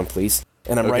this down, please."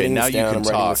 And I'm writing this down. I'm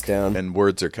writing this down. And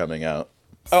words are coming out.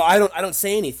 Oh, I don't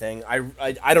say anything.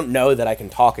 I don't know that I can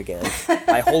talk again.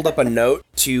 I hold up a note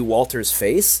to Walter's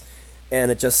face,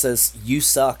 and it just says, "You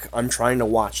suck. I'm trying to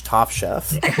watch Top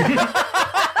Chef."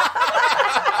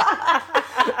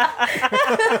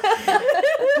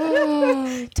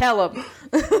 Tell him.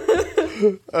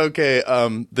 Okay,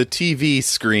 the TV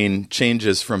screen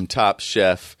changes from Top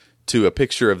Chef to a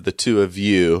picture of the two of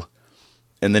you,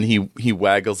 and then he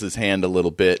waggles his hand a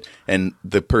little bit, and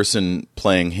the person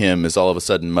playing him is all of a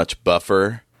sudden much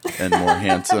buffer and more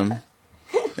handsome,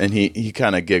 and he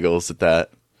kind of giggles at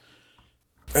that.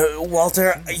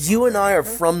 Walter, you and I are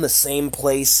from the same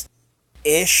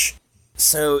place-ish,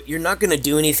 so you're not going to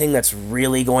do anything that's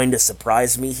really going to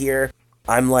surprise me here.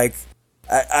 I'm like,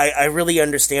 I really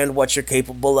understand what you're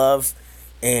capable of,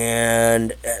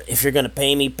 and if you're going to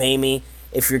pay me.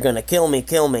 If you're going to kill me,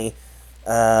 kill me.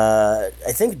 I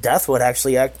think death would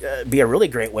actually be a really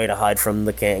great way to hide from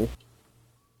the king.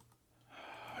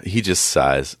 He just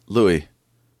sighs. "Louis,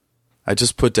 I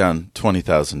just put down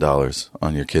 $20,000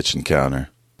 on your kitchen counter."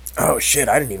 Oh shit,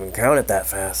 I didn't even count it that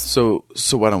fast. So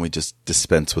why don't we just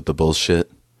dispense with the bullshit?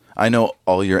 I know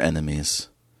all your enemies,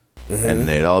 and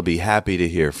they'd all be happy to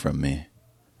hear from me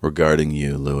regarding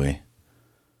you, Louis.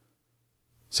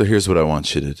 So here's what I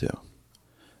want you to do.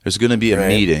 There's going to be a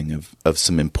meeting of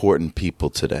some important people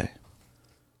today.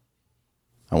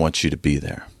 I want you to be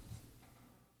there.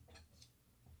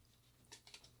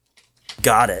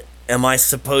 Got it. Am I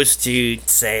supposed to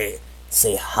say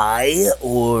hi,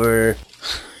 or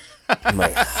am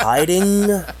I hiding?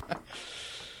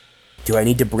 Do I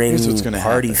need to bring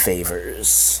party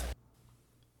favors?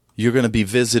 You're going to be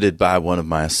visited by one of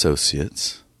my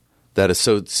associates. That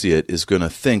associate is going to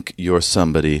think you're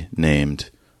somebody named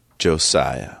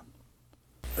Josiah.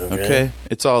 Okay?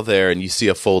 It's all there, and you see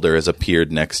a folder has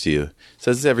appeared next to you. It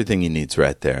says everything he needs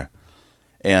right there.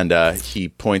 And he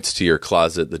points to your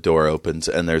closet. The door opens,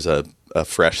 and there's a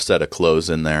fresh set of clothes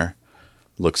in there.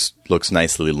 Looks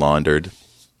nicely laundered.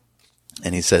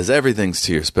 And he says, everything's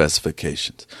to your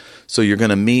specifications. So you're going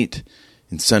to meet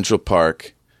in Central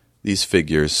Park these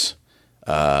figures.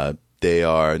 They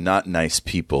are not nice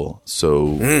people,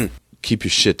 so keep your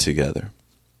shit together.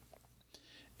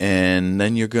 And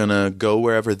then you're going to go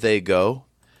wherever they go.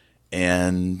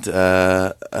 And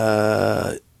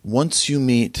once you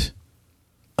meet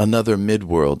another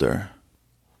midworlder,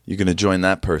 you're going to join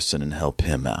that person and help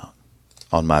him out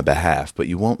on my behalf. But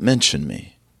you won't mention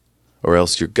me, or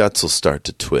else your guts will start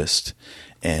to twist,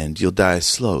 and you'll die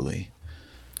slowly.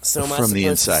 So am I from the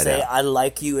supposed to inside say, out. I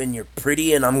like you and you're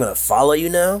pretty and I'm going to follow you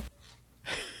now?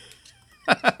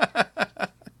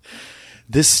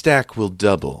 This stack will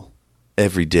double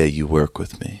every day you work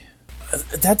with me.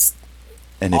 That's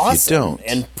And if awesome you don't,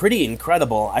 and pretty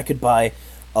incredible. I could buy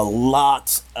a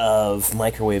lot of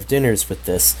microwave dinners with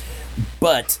this.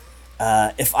 But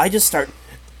if I just start...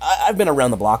 I've been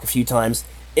around the block a few times.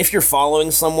 If you're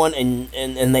following someone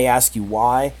and they ask you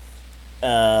why,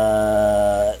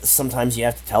 sometimes you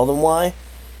have to tell them why.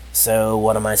 So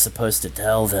what am I supposed to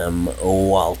tell them,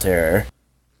 Walter?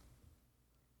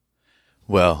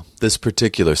 well, this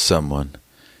particular someone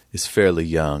is fairly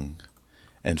young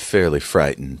and fairly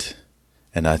frightened,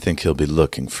 and I think he'll be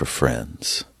looking for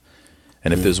friends.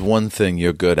 And if there's one thing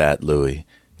you're good at, Louis,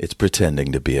 it's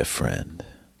pretending to be a friend.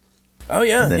 Oh,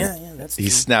 yeah, And then yeah, that's He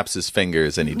true. snaps his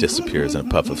fingers and he disappears in a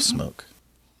puff of smoke.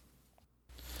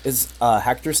 Is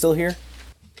Hector still here?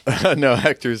 No,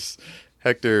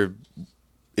 Hector,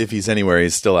 if he's anywhere,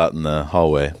 he's still out in the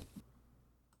hallway.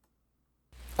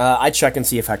 I check and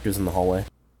see if Hector's in the hallway.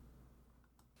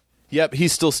 Yep,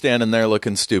 he's still standing there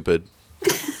looking stupid.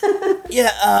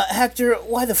 Yeah, Hector,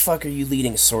 why the fuck are you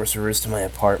leading sorcerers to my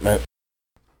apartment?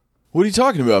 What are you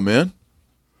talking about, man?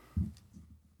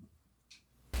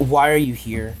 Why are you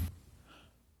here?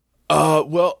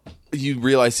 Well, you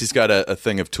realize he's got a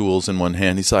thing of tools in one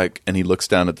hand. He's like, and he looks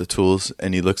down at the tools,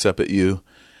 and he looks up at you,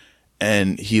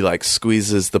 and he like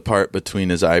squeezes the part between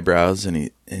his eyebrows,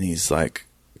 and he's like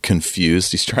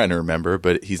confused. He's trying to remember,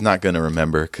 but he's not going to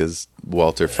remember because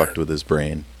Walter fucked with his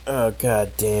brain. Oh,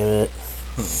 god damn it.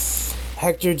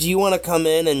 Hector, do you want to come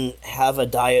in and have a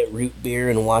diet root beer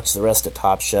and watch the rest of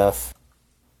Top Chef?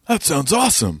 That sounds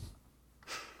awesome.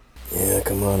 Yeah,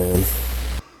 come on in.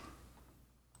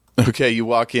 Okay, you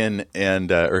walk in,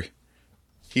 and or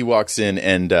he walks in,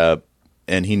 and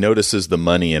he notices the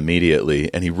money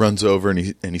immediately, and he runs over and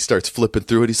he starts flipping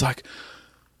through it. He's like,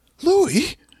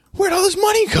 "Louis, where'd all this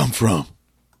money come from?"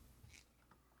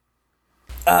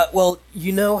 Well,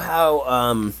 you know how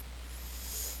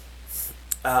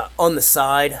on the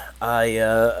side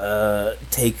I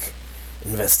take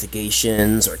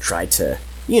investigations or try to,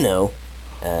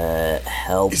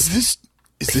 help. Is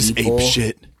this people. ape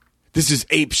shit? This is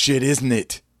ape shit, isn't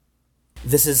it?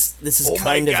 This is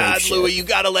kind of Oh my God, ape shit. Louis, you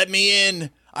gotta let me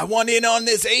in. I want in on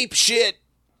this ape shit.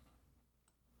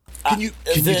 Can you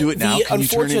do it now? Can you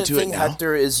turn into it now? The unfortunate thing, now?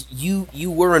 Hector, is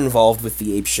you were involved with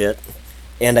the ape shit,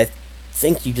 and I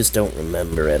think you just don't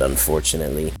remember it,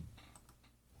 unfortunately.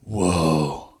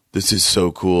 Whoa, this is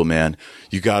so cool, man.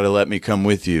 You gotta let me come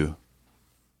with you.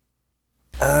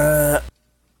 I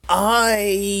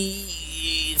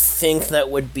think that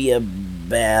would be a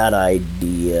bad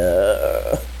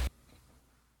idea.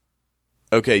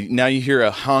 Okay, now you hear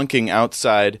a honking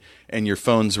outside, and your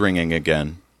phone's ringing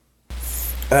again.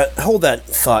 Hold that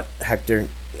thought, Hector,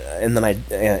 and then I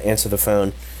answer the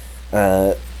phone.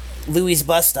 Louis'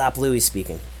 bus stop, Louis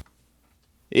speaking.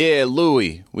 Yeah,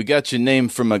 Louis, we got your name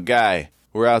from a guy.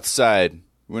 We're outside.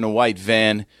 We're in a white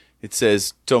van. It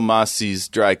says Tomasi's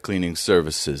Dry Cleaning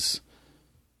Services.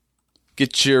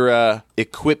 Get your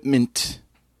equipment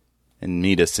and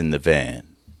meet us in the van.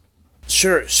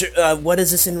 Sure. What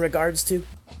is this in regards to?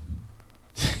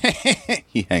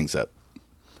 He hangs up.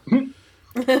 You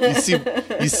see All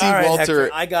right, Walter. Hector,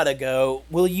 I gotta go.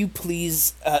 Will you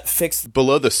please fix...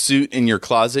 Below the suit in your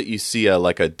closet, you see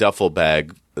like a duffel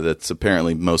bag that's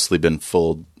apparently mostly been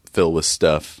filled with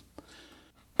stuff.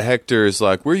 Hector is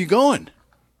like, "Where are you going?"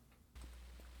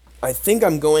 I think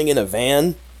I'm going in a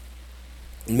van.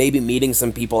 Maybe meeting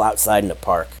some people outside in a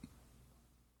park.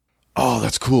 Oh,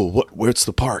 that's cool. Where's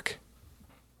the park?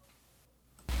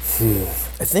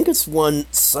 I think it's one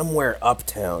somewhere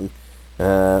uptown.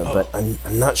 But I'm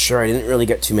not sure. I didn't really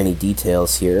get too many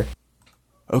details here.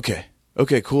 Okay,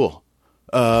 cool.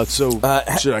 So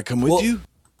should I come with you?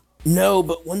 No,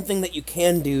 but one thing that you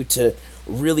can do to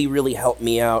really, really help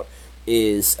me out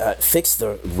is fix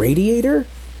the radiator,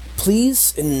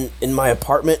 please. In my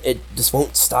apartment, it just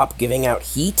won't stop giving out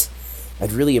heat.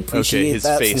 I'd really appreciate his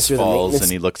that. face falls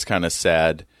and he looks kind of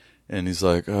sad, and he's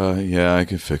like, yeah, I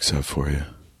can fix that for you."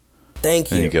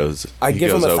 Thank you. And he goes. I give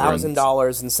him over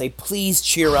 $1,000 and say, "Please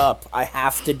cheer up. I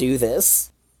have to do this."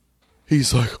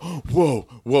 He's like,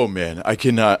 whoa, man, I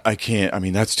can't. I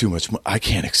mean, that's too much. I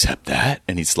can't accept that.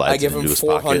 And he slides I give it him into his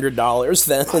pocket. $400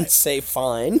 then and say,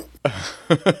 "Fine."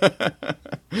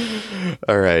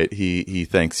 All right. He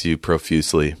thanks you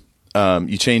profusely.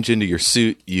 You change into your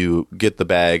suit, you get the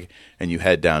bag, and you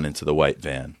head down into the white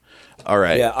van. All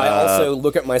right. Yeah, I also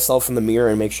look at myself in the mirror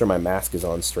and make sure my mask is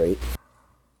on straight.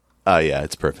 Yeah,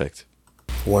 it's perfect.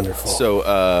 Wonderful.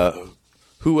 So,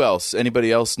 who else?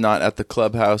 Anybody else not at the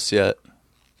clubhouse yet?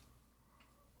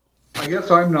 I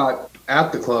guess I'm not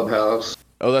at the clubhouse.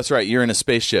 Oh, that's right. You're in a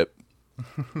spaceship.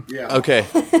 Yeah. Okay.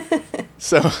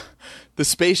 So, the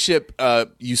spaceship,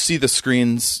 you see the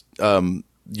screens.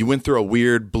 You went through a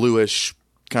weird bluish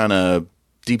kind of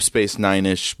Deep Space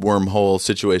Nine-ish wormhole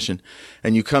situation,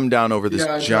 and you come down over this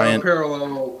giant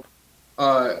parallel.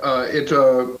 It's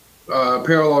a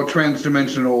parallel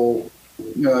transdimensional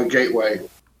gateway.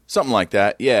 Something like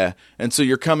that, yeah. And so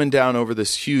you're coming down over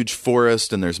this huge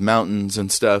forest, and there's mountains and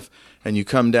stuff, and you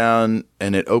come down,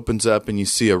 and it opens up, and you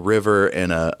see a river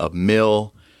and a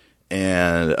mill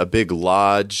and a big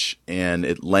lodge, and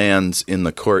it lands in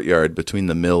the courtyard between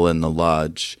the mill and the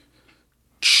lodge.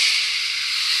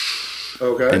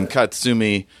 Okay. And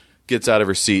Katsumi gets out of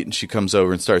her seat, and she comes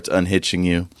over and starts unhitching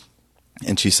you.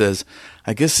 And she says,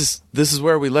 "I guess this is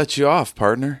where we let you off,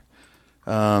 partner.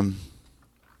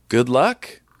 Good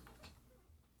luck."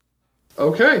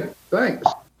 Okay, thanks.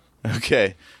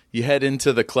 Okay. You head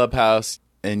into the clubhouse,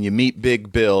 and you meet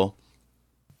Big Bill.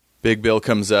 Big Bill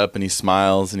comes up and he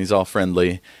smiles and he's all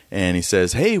friendly and he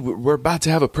says, "Hey, we're about to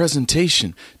have a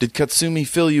presentation. Did Katsumi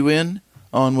fill you in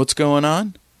on what's going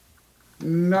on?"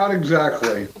 Not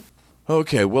exactly.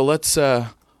 Okay, well I'll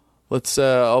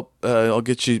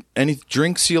get you any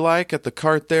drinks you like at the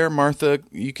cart there. Martha,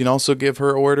 you can also give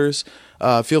her orders.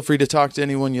 Feel free to talk to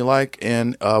anyone you like,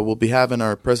 and we'll be having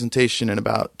our presentation in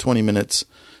about 20 minutes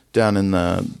down in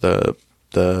the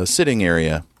sitting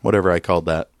area, whatever I called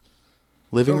that.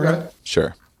 Living room?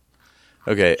 Sure.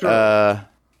 Okay, Sure. I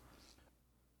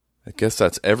guess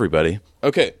that's everybody.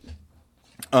 Okay.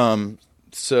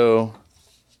 So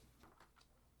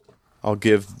I'll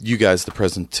give you guys the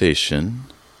presentation.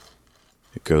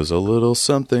 It goes a little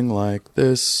something like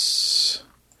this.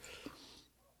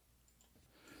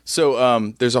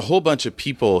 So there's a whole bunch of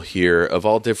people here of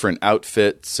all different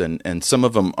outfits, and some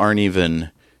of them aren't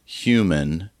even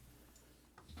human.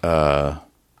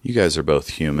 You guys are both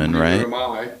human, right? Neither am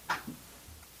I.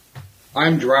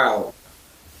 I'm Drow.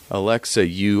 Alexa,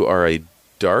 you are a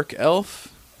dark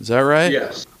elf? Is that right?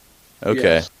 Yes.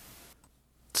 Okay. Yes.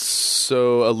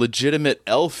 So a legitimate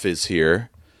elf is here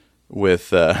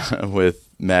with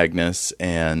Magnus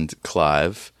and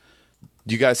Clive.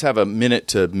 You guys have a minute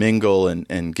to mingle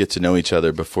and get to know each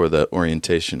other before the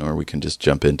orientation, or we can just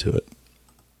jump into it.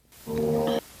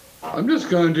 I'm just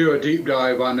going to do a deep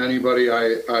dive on anybody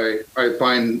I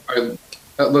find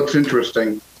that looks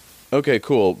interesting. Okay,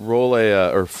 cool. Roll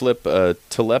or flip a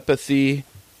telepathy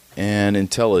and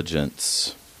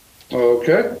intelligence.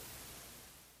 Okay.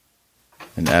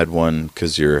 And add 1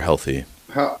 because you're healthy.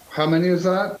 How many is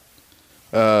that?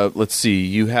 Let's see.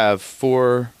 You have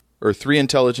 3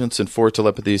 intelligence and 4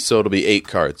 telepathy, so it'll be 8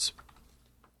 cards.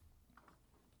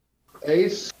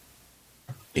 Ace.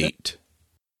 8.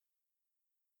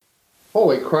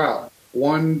 Holy crap.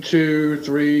 1, 2,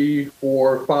 3,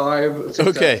 4, 5.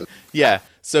 Successes. Okay, yeah.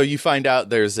 So you find out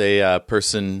there's a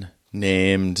person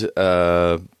named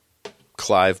Clive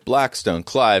Blackstone.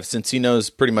 Clive, since he knows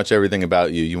pretty much everything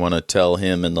about you, you want to tell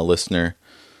him and the listener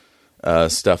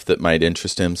stuff that might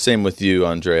interest him. Same with you,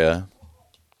 Andrea.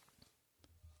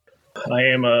 I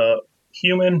am a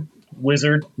human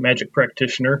wizard magic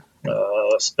practitioner,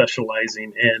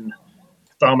 specializing in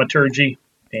thaumaturgy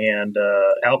and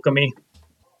alchemy.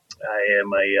 I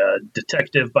am a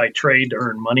detective by trade to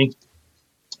earn money,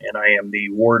 and I am the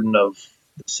warden of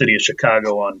the city of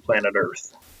Chicago on planet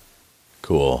Earth.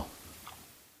 Cool.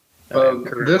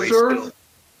 This Earth?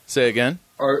 Say again?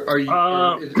 Are you?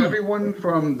 Is everyone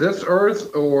from this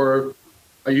Earth, or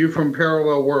are you from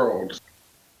parallel worlds?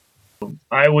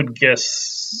 I would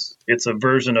guess it's a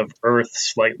version of Earth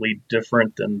slightly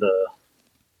different than the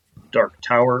Dark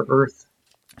Tower Earth.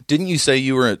 Didn't you say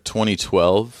you were at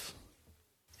 2012?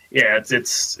 Yeah,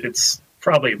 it's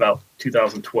probably about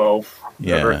 2012,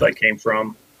 the Earth I came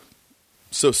from.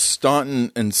 So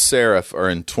Staunton and Seraph are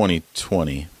in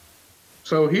 2020.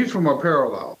 So he's from a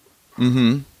parallel.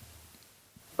 Mm-hmm.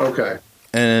 Okay.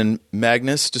 And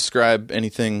Magnus, describe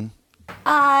anything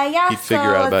Yeah, he'd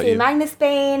figure out about you. Magnus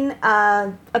Bane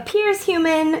appears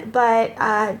human, but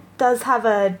does have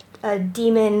a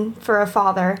demon for a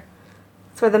father.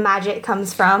 That's where the magic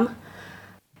comes from.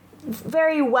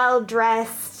 Very well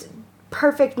dressed,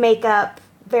 perfect makeup,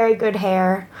 very good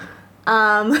hair.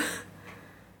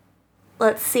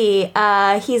 Let's see.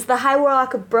 He's the High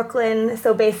Warlock of Brooklyn,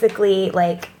 so basically,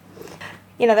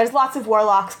 there's lots of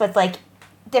warlocks, but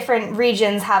different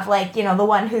regions have the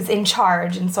one who's in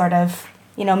charge and sort of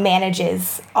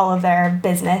manages all of their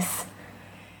business.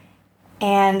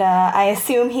 And I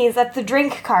assume he's at the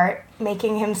drink cart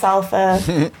making himself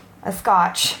a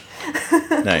scotch.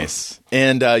 Nice.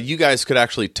 And you guys could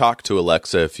actually talk to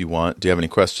Alexa if you want. Do you have any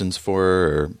questions for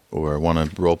her or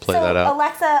want to role play that out?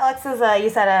 Alexa's you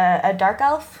said a dark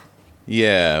elf?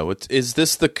 Yeah. Is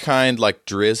this the kind like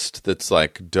Drist that's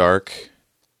dark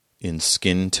in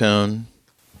skin tone?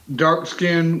 Dark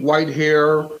skin, white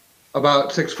hair,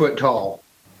 about 6 foot tall.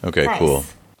 Okay, Nice. cool.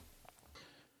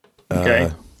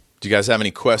 Okay. Do you guys have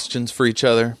any questions for each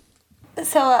other?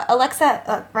 So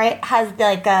Alexa, right, has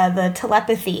the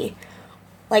telepathy.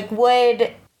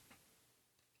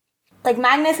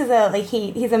 Magnus is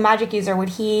he's a magic user. Would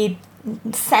he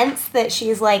sense that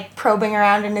she's probing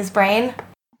around in his brain?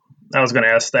 I was going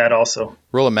to ask that also.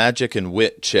 Roll a magic and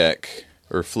wit check,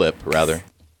 or flip, rather.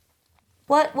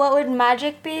 What would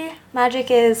magic be?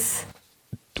 Magic is...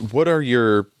 What are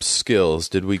your skills?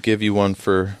 Did we give you one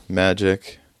for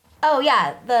magic? Oh,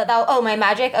 yeah. My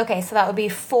magic? Okay, so that would be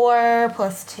 4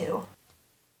 plus 2.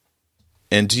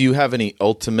 And do you have any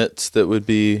ultimates that would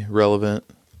be relevant?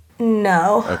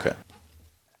 No. Okay.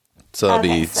 So that'll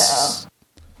be...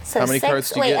 So How many 6. cards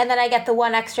do you Wait, get? and then I get the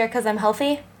 1 extra because I'm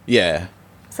healthy? Yeah.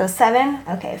 So 7.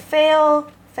 Okay,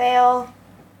 fail, fail,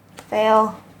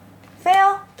 fail,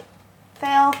 fail,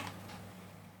 fail,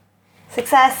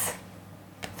 success,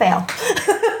 fail.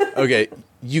 Okay,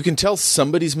 you can tell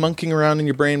somebody's monkeying around in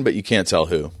your brain, but you can't tell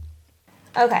who.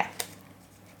 Okay.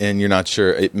 And you're not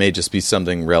sure. It may just be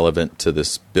something relevant to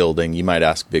this building. You might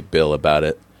ask Big Bill about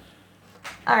it.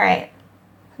 All right.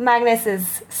 Magnus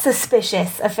is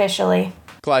suspicious officially.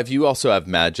 Clive, you also have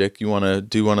magic. You want to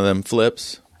do one of them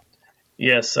flips?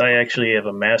 Yes, I actually have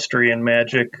a mastery in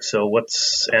magic. So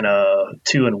what's and a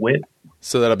 2 in wit?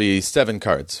 So that'll be 7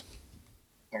 cards.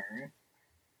 All right.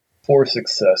 4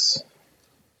 success.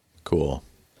 Cool.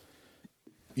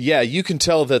 Yeah, you can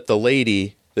tell that the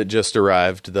lady that just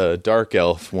arrived, the dark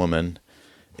elf woman,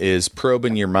 is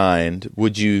probing your mind.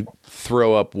 Would you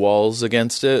throw up walls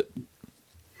against it?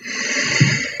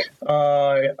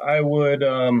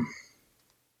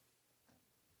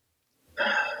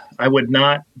 I would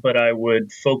not, but I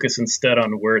would focus instead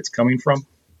on where it's coming from.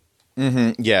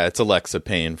 Mm-hmm. Yeah, it's Alexa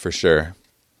Payne for sure.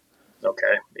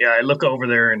 Okay. Yeah, I look over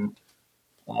there and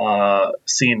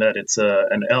seeing that it's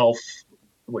an elf,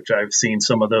 which I've seen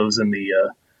some of those in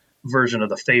the version of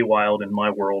the Feywild in my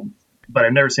world, but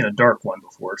I've never seen a dark one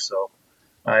before, so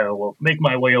I will make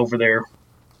my way over there.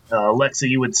 Alexa,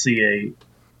 you would see a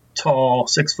tall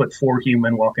 6'4"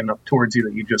 human walking up towards you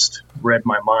that you just read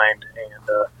my mind,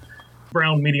 and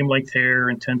brown medium-length hair,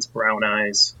 intense brown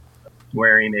eyes,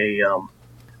 wearing a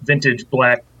vintage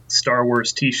black Star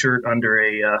Wars t-shirt under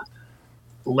a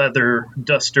leather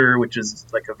duster, which is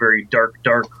like a very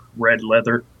dark red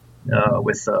leather,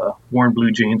 with worn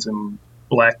blue jeans and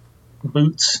black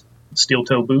boots,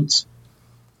 steel-toe boots.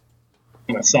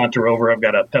 And I saunter over. I've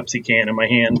got a Pepsi can in my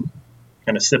hand,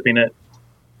 kind of sipping it.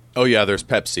 Oh, yeah, there's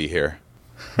Pepsi here.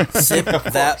 Sip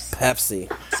that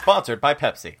Pepsi. Sponsored by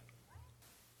Pepsi.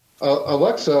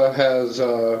 Alexa has,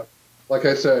 like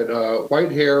I said,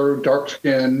 white hair, dark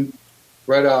skin,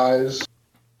 red eyes.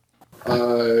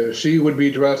 She would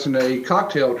be dressed in a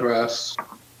cocktail dress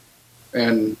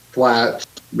and flats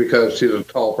because she's a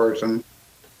tall person,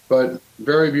 but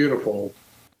very beautiful.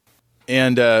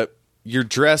 And your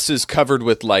dress is covered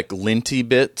with like linty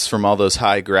bits from all those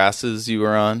high grasses you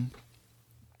were in.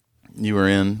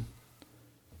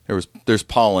 There's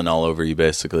pollen all over you,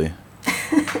 basically.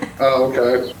 Oh,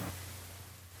 okay.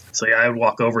 So yeah, I would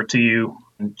walk over to you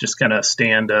and just kind of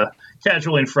stand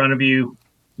casually in front of you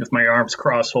with my arms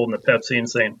crossed, holding the Pepsi and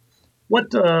saying,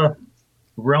 "What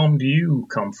realm do you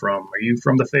come from? Are you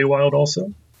from the Feywild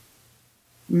also?"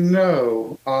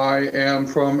 No, I am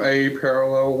from a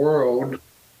parallel world.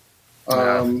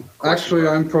 Actually,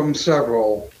 I'm from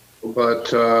several,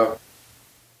 but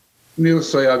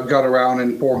needless to say, I've got around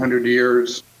in 400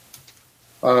 years.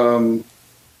 I'm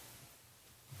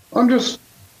just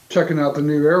checking out the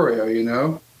new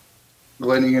area,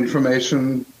 gleaning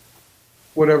information,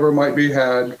 whatever might be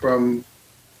had from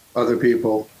other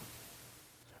people.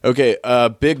 Okay,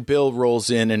 Big Bill rolls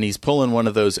in, and he's pulling one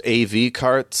of those AV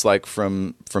carts, like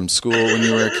from school when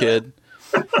you were a kid.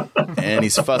 And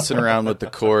he's fussing around with the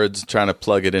cords, trying to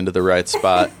plug it into the right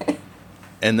spot.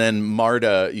 And then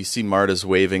you see Marta's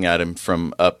waving at him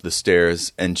from up the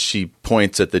stairs, and she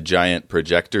points at the giant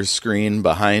projector screen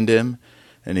behind him,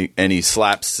 and he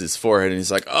slaps his forehead, and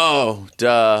he's like, "Oh,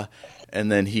 duh."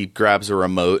 And then he grabs a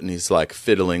remote, and he's like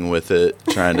fiddling with it,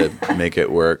 trying to make it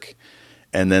work.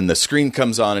 And then the screen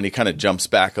comes on, and he kind of jumps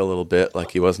back a little bit,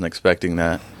 like he wasn't expecting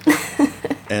that.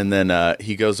 And then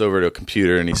he goes over to a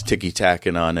computer, and he's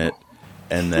ticky-tacking on it.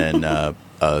 And then a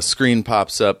screen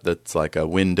pops up that's like a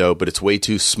window, but it's way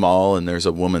too small, and there's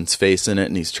a woman's face in it,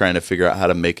 and he's trying to figure out how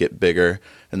to make it bigger.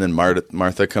 And then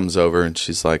Martha comes over, and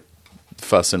she's like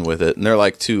fussing with it. And they're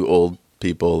like two old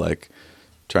people, like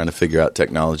trying to figure out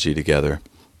technology together.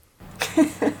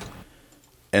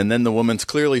 And then the woman's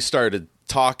clearly started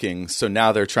talking, so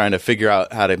now they're trying to figure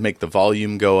out how to make the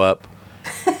volume go up.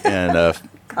 And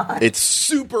it's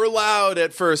super loud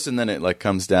at first, and then it like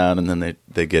comes down, and then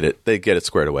they get it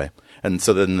squared away. And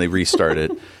so then they restart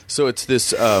it. So it's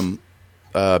this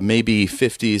maybe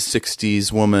 50s,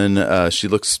 60s woman. She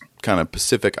looks kind of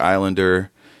Pacific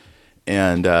Islander,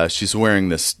 and she's wearing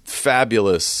this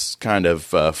fabulous kind of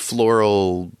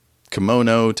floral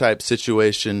kimono type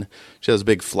situation. She has a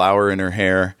big flower in her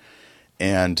hair,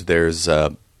 and there's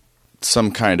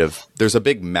there's a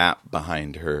big map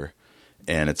behind her,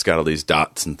 and it's got all these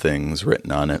dots and things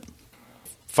written on it.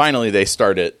 Finally, they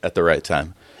start it at the right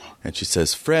time. And she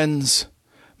says, "Friends,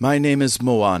 my name is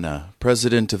Moana,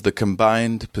 President of the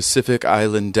Combined Pacific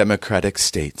Island Democratic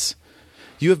States.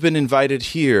 You have been invited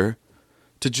here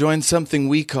to join something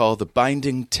we call the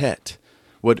Binding Tet,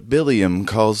 what Billiam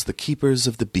calls the Keepers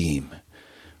of the Beam.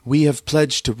 We have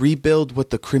pledged to rebuild what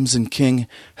the Crimson King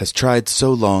has tried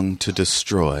so long to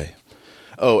destroy.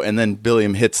 Oh, and then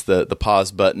Billiam hits the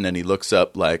pause button and he looks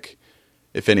up like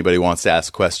if anybody wants to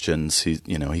ask questions, he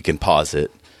can pause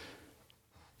it.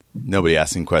 Nobody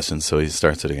asking questions, so he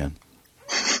starts it again.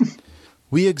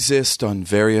 We exist on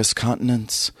various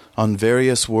continents, on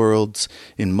various worlds,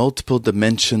 in multiple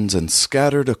dimensions and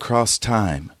scattered across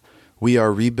time. We are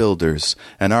rebuilders,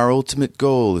 and our ultimate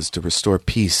goal is to restore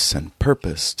peace and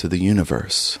purpose to the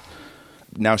universe.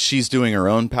 Now she's doing her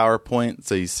own PowerPoint,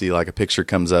 so you see like a picture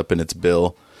comes up and it's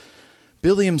Bill.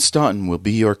 Billiam Staunton will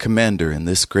be your commander in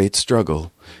this great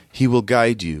struggle. He will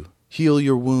guide you, heal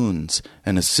your wounds,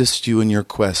 and assist you in your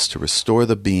quest to restore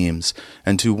the beams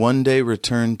and to one day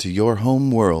return to your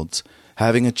home worlds,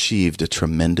 having achieved a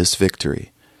tremendous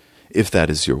victory. If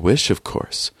that is your wish, of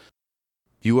course.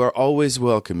 You are always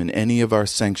welcome in any of our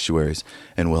sanctuaries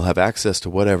and will have access to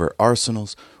whatever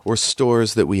arsenals or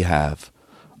stores that we have.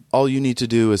 All you need to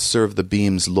do is serve the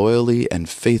beams loyally and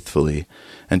faithfully,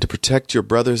 and to protect your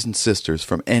brothers and sisters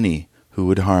from any who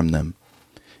would harm them.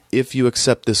 If you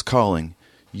accept this calling,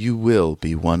 you will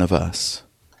be one of us.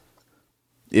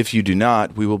 If you do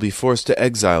not, we will be forced to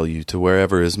exile you to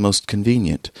wherever is most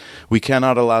convenient. We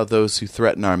cannot allow those who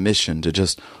threaten our mission to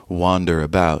just wander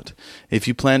about. If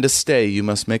you plan to stay, you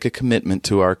must make a commitment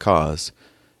to our cause.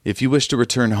 If you wish to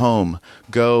return home,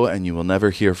 go and you will never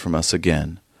hear from us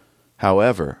again.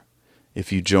 However,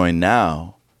 if you join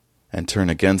now and turn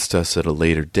against us at a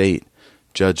later date,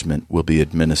 judgment will be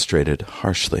administered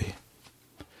harshly.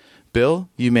 Bill,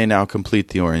 you may now complete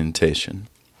the orientation.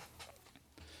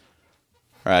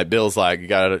 All right, Bill's like,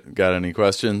 got any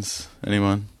questions?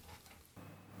 Anyone?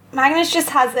 Magnus just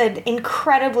has an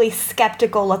incredibly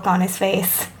skeptical look on his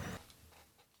face.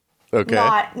 Okay.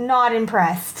 Not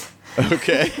impressed.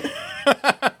 Okay.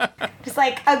 Just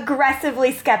like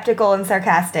aggressively skeptical and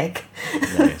sarcastic.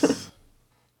 Nice.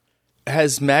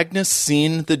 Has Magnus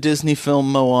seen the Disney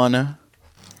film Moana?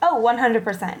 Oh,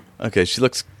 100%. Okay, she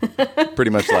looks pretty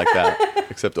much like that,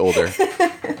 except older.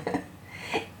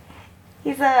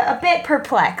 He's a bit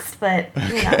perplexed, but,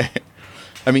 you know.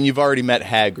 I mean, you've already met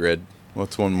Hagrid.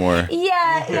 What's one more?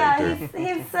 Yeah,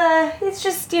 he's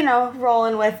just,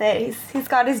 rolling with it. He's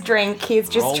got his drink. He's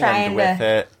just Rolling trying with to...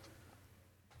 it.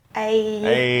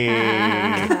 Hey.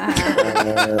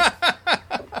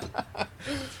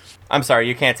 I'm sorry,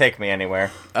 you can't take me anywhere.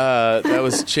 That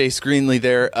was Chase Greenlee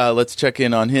there. Let's check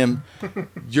in on him.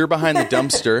 You're behind the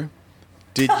dumpster.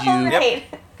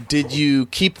 Did you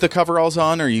keep the coveralls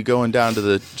on, or are you going down to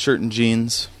the shirt and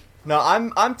jeans? No,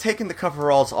 I'm taking the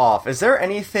coveralls off. Is there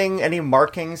any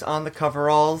markings on the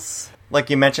coveralls? Like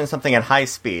you mentioned something in high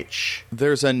speech.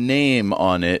 There's a name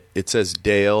on it. It says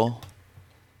Dale.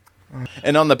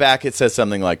 And on the back it says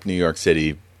something like New York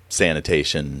City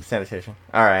Sanitation. Sanitation.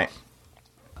 All right.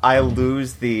 I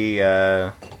lose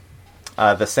the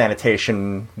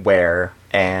sanitation wear,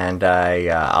 and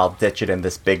I'll ditch it in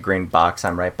this big green box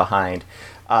I'm right behind.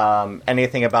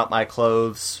 Anything about my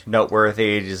clothes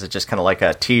noteworthy? Is it just kind of like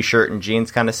a t-shirt and jeans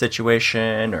kind of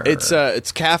situation? Or?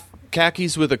 It's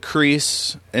khakis with a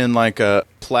crease and like a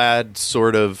plaid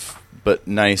sort of, but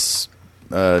nice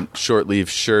short-sleeve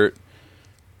shirt.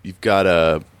 You've got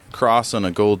a cross on a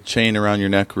gold chain around your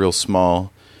neck, real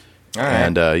small. All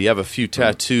right. And you have a few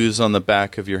tattoos on the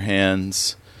back of your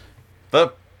hands.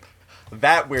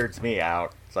 That weirds me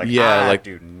out. It's like,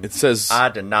 it says... I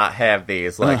did not have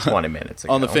these like 20 minutes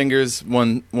ago. On the fingers,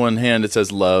 one hand it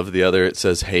says love, the other it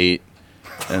says hate.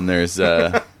 And there's,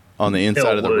 on the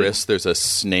inside of the wrist, there's a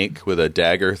snake with a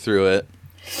dagger through it.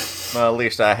 Well, at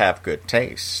least I have good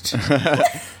taste.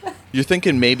 You're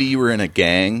thinking maybe you were in a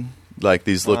gang? Like,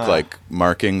 these look like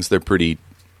markings. They're pretty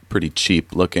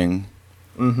cheap looking.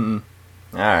 Mm-hmm.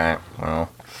 All right.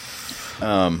 Well,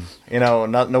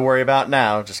 nothing to worry about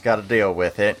now. Just got to deal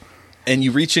with it. And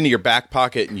you reach into your back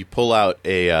pocket and you pull out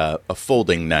a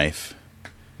folding knife.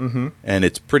 Mm-hmm. And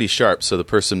it's pretty sharp, so the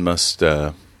person must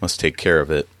take care of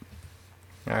it.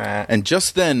 All right. And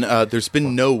just then, there's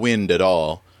been no wind at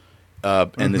all.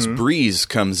 And this breeze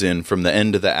comes in from the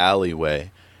end of the alleyway.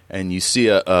 And you see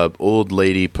a old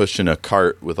lady pushing a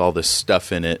cart with all this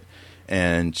stuff in it.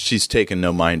 And she's taken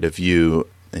no mind of you.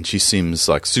 And she seems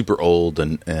like super old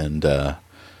and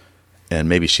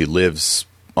maybe she lives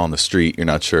on the street. You're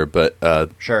not sure. But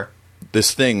sure.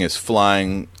 This thing is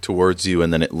flying towards you,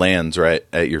 and then it lands right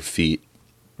at your feet.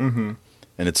 Mm-hmm.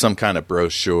 And it's some kind of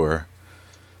brochure,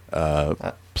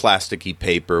 plasticky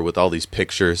paper with all these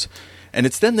pictures. And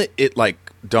it's then that it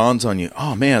like dawns on you,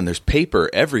 oh man, there's paper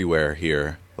everywhere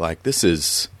here. Like, this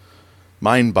is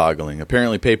mind-boggling.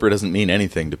 Apparently paper doesn't mean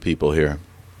anything to people here.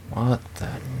 What the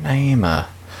name of...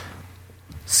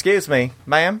 Excuse me,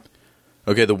 ma'am?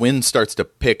 Okay, the wind starts to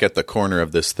pick at the corner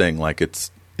of this thing like it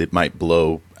might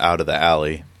blow out of the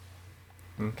alley.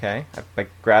 Okay, I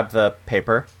grab the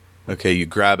paper. Okay, you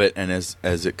grab it, and as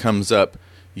it comes up,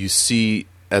 you see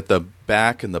at the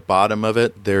back and the bottom of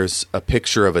it, there's a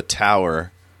picture of a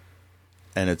tower,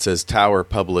 and it says Tower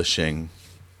Publishing,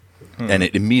 and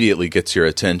it immediately gets your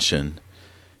attention,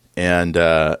 and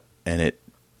it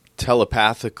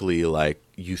telepathically, like,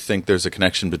 you think there's a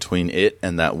connection between it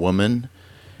and that woman,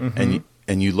 and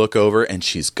you look over, and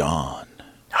she's gone.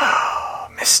 Oh,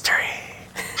 mystery.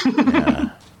 Yeah.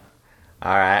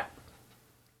 All right.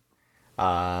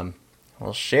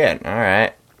 Well, shit. All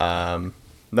right.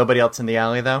 Nobody else in the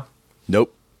alley, though?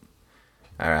 Nope.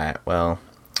 All right. Well,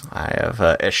 I have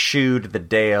eschewed the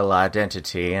Dale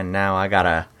identity, and now I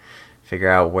gotta figure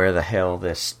out where the hell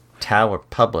this Tower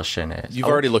Publishing is. You've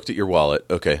already looked at your wallet.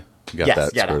 Okay. You got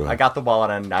that. Yes, I got the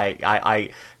wallet, and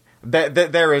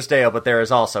there is Dale, but there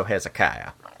is also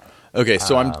Hezekiah. Okay,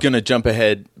 so I'm going to jump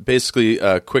ahead. Basically,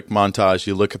 a quick montage.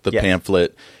 You look at the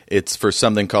pamphlet. It's for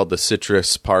something called the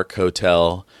Citrus Park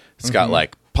Hotel. It's got,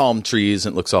 like, palm trees,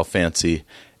 and it looks all fancy.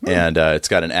 And it's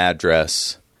got an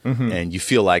address. And you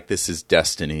feel like this is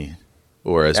destiny,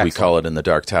 or as we call it in the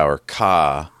Dark Tower,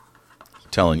 Ka,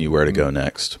 telling you where to go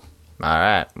next. All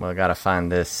right. Well, I got to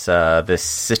find this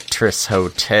Citrus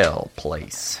Hotel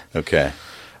place. Okay.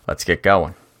 Let's get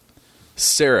going.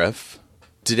 Seraph,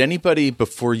 did anybody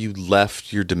before you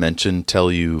left your dimension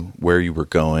tell you where you were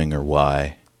going or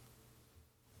why?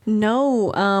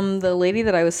 No, the lady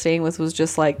that I was staying with was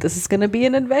just like, this is going to be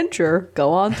an adventure.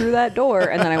 Go on through that door.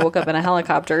 And then I woke up in a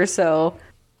helicopter, so...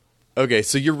 Okay,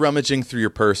 so you're rummaging through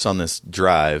your purse on this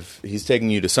drive. He's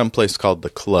taking you to some place called the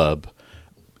Club.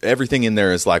 Everything in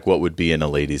there is like what would be in a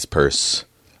lady's purse.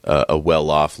 A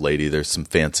well-off lady. There's some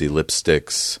fancy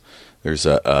lipsticks. There's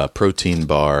a protein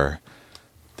bar.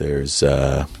 There's,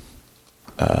 I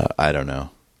don't know.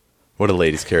 What do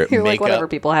ladies carry? You're Makeup. like whatever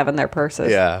people have in their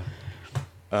purses. Yeah.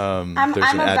 I'm a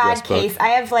bad case. I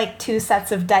have like 2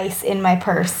 sets of dice in my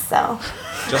purse, so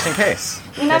Just in case.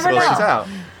 You never know. Out.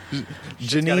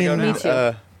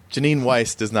 Janine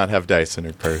Weiss does not have dice in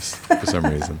her purse for some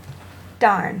reason.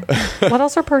 Darn. What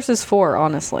else are purses for,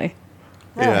 honestly?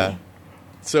 Really? Yeah.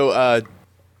 So,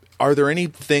 are there any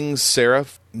things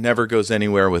Seraph never goes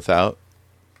anywhere without?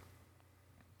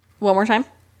 One more time?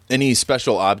 Any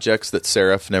special objects that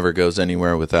Seraph never goes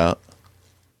anywhere without?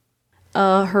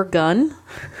 Her gun.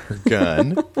 Her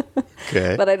gun.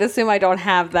 Okay. But I'd assume I don't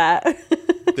have that.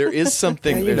 There is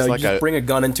something. You There's know, like you just bring a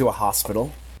gun into a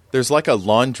hospital. There's like a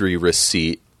laundry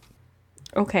receipt,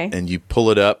 Okay. and you pull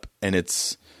it up, and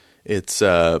it's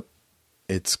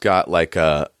got like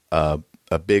a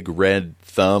big red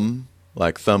thumb,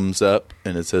 like thumbs up,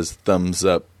 and it says thumbs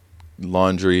up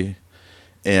laundry,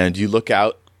 and you look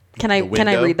out. Can I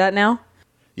read that now?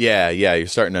 Yeah, you're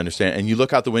starting to understand. And you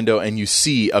look out the window and you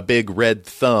see a big red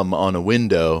thumb on a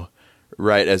window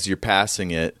right as you're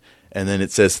passing it, and then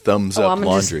it says thumbs up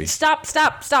laundry. Stop.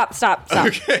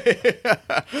 Okay.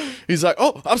 He's like,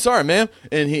 "Oh, I'm sorry, ma'am."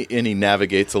 And he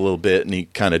navigates a little bit and he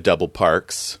kind of double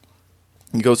parks.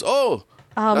 He goes, "Oh,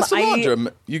 that's the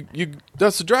laundry. You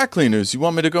that's the dry cleaners. You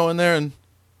want me to go in there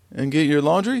and get your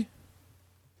laundry?"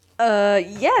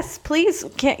 Yes, please.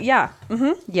 Yeah.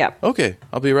 Yeah. Okay,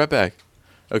 I'll be right back.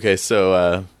 Okay,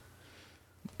 so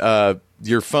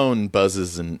your phone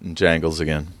buzzes and jangles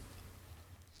again.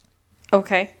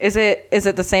 Okay. Is it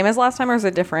the same as last time or is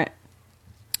it different?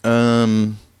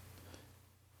 The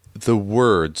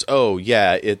words. Oh,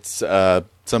 yeah, it's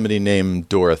somebody named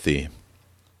Dorothy.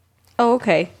 Oh,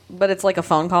 okay. But it's like a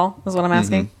phone call is what I'm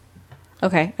asking?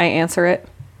 Okay, I answer it.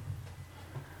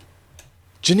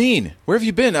 Janine, where have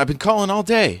you been? I've been calling all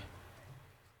day.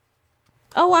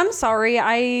 Oh, I'm sorry.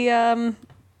 I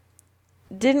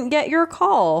didn't get your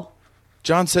call.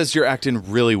 John says you're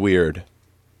acting really weird.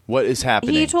 What is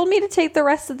happening? He told me to take the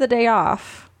rest of the day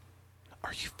off.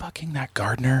 Are you fucking that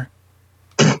gardener?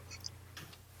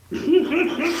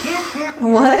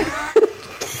 What?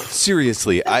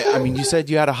 Seriously, I mean, you said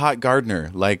you had a hot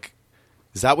gardener. Like,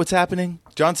 is that what's happening?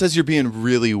 John says you're being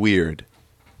really weird.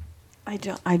 I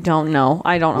don't know.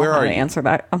 I don't know Where how are to you? answer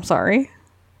that. I'm sorry.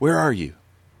 Where are you?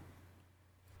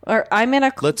 Or I'm in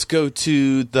a. Let's go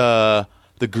to the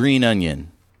Green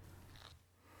Onion.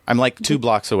 I'm like 2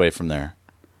 blocks away from there.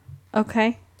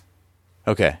 Okay.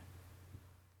 Okay.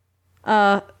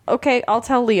 Okay. I'll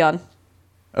tell Leon.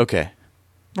 Okay.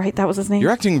 Right, that was his name.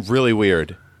 You're acting really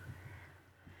weird.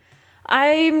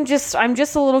 I'm just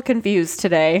a little confused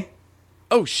today.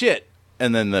 Oh shit!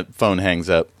 And then the phone hangs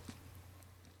up.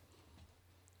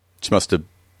 She must have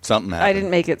Something happened. I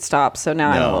didn't make it stop, so now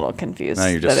I'm No. a little confused. Now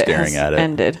you're just that staring at it.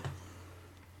 Ended.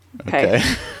 Okay.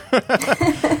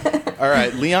 All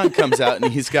right, Leon comes out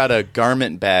and he's got a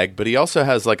garment bag, but he also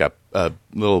has like a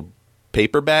little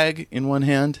paper bag in one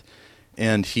hand.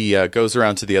 And he goes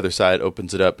around to the other side,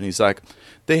 opens it up, and he's like,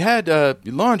 they had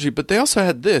laundry, but they also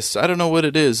had this. I don't know what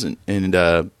it is.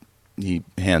 And he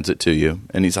hands it to you.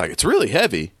 And he's like, it's really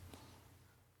heavy.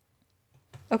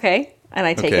 Okay. And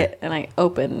I take Okay. it and I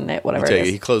open it, whatever You it take is.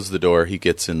 it. He closes the door. He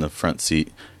gets in the front seat.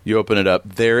 You open it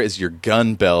up. There is your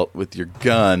gun belt with your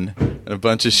gun and a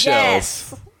bunch of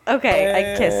shells. Yes. Okay,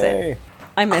 I kiss it.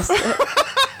 I missed it.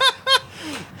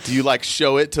 Do you like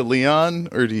show it to Leon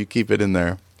or do you keep it in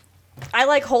there? I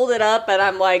like hold it up and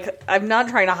I'm like, I'm not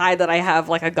trying to hide that I have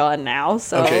like a gun now.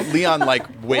 So Okay, Leon like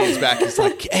waves back. He's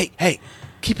like, hey,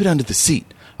 keep it under the seat.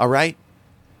 All right?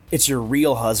 It's your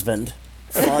real husband.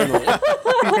 Finally.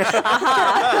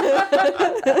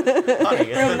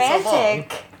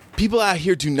 Romantic. People out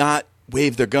here do not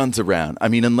wave their guns around. I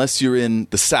mean, unless you're in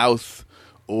the South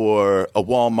or a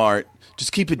Walmart,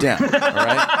 just keep it down. All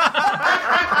right?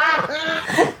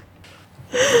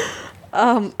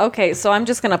 okay, so I'm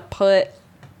just gonna put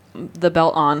the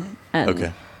belt on and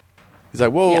Okay. He's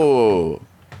like, whoa.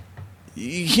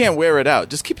 You can't wear it out.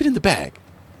 Just keep it in the bag.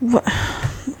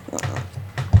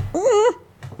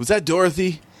 Was that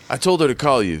Dorothy? I told her to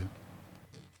call you.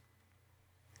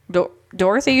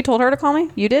 Dorothy, you told her to call me?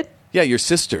 You did? Yeah, your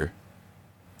sister.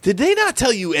 Did they not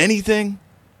tell you anything?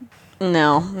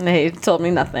 No, they told me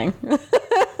nothing. All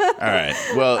right.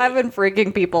 Well, I've been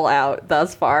freaking people out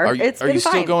thus far. are you Fine.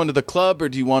 still going to the club or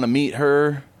do you want to meet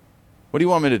her? What do you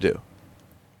want me to do?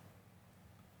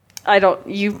 I don't.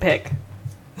 You pick.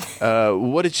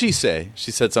 What did she say?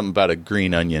 She said something about a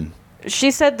green onion.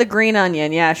 She said the Green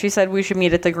Onion. Yeah, she said we should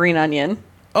meet at the Green Onion.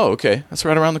 Oh, okay. That's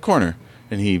right around the corner.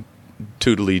 And he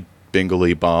tootly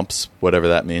bingly bomps, whatever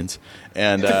that means,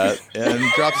 and drops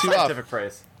you off. Scientific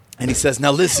phrase. And he says,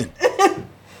 now listen,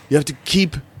 you have to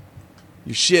keep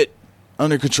your shit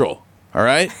under control, all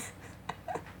right?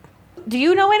 Do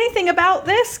you know anything about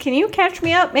this? Can you catch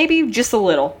me up? Maybe just a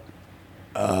little.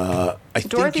 I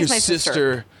Dorothy's my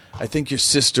sister. I think your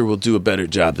sister will do a better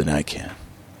job than I can.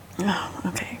 Oh,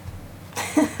 okay.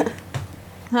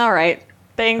 All right.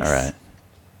 Thanks. All right.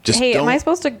 Just Hey, don't, am I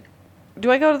supposed to...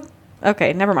 Do I go to...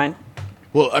 Okay, never mind.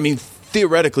 Well, I mean,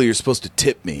 theoretically, you're supposed to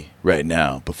tip me right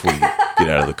now before you get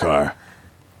out of the car.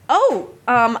 Oh,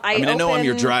 I know I'm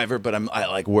your driver, but I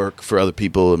like work for other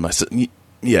people and my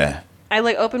yeah. I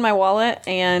like open my wallet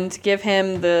and give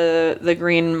him the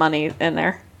green money in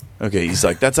there. Okay, he's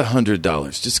like, that's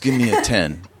 $100. Just give me a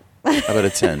 10. How about a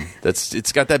 10?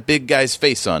 It's got that big guy's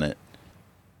face on it.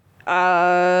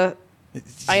 I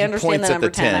He understand points the at number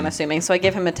 10, I'm assuming, so I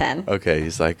give him a 10. Okay,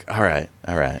 he's like, all right.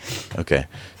 Okay.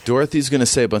 Dorothy's going to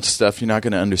say a bunch of stuff. You're not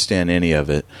going to understand any of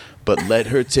it. But let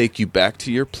her take you back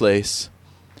to your place.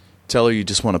 Tell her you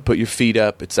just want to put your feet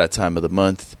up. It's that time of the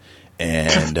month.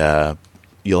 And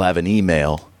you'll have an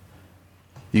email.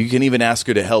 You can even ask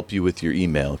her to help you with your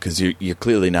email because you're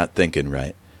clearly not thinking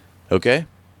right. Okay?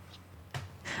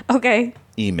 Okay.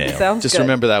 Email. Sounds just good.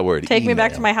 remember that word. Take me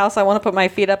back email. to my house. I want to put my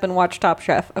feet up and watch Top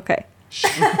Chef. Okay.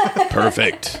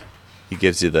 Perfect. He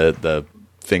gives you the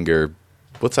finger.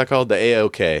 What's that called? The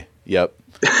AOK. Yep.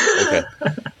 Okay.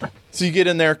 So you get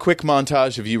in there. Quick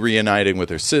montage of you reuniting with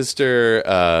her sister.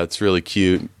 It's really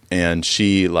cute, and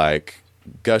she like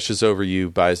gushes over you,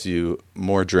 buys you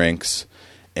more drinks,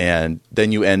 and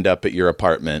then you end up at your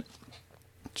apartment.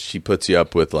 She puts you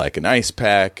up with like an ice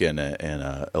pack and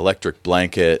a electric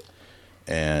blanket,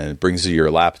 and brings you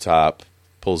your laptop,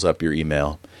 pulls up your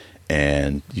email,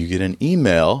 and you get an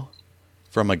email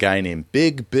from a guy named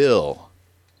Big Bill.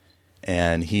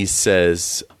 And he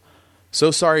says,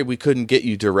 so sorry we couldn't get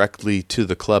you directly to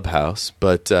the clubhouse,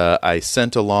 but I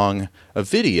sent along a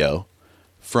video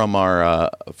from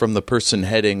from the person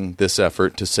heading this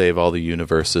effort to save all the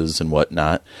universes and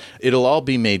whatnot. It'll all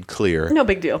be made clear. No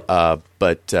big deal.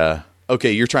 But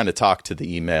okay, you're trying to talk to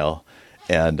the email,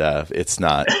 and it's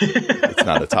not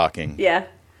a talking. Yeah.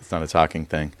 It's not a talking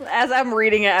thing. As I'm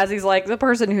reading it, as he's like, the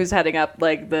person who's heading up,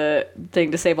 like, the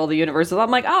thing to save all the universes,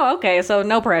 I'm like, oh, okay, so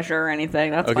no pressure or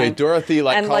anything. That's Okay, fine. Dorothy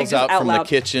And, calls just out from the loud.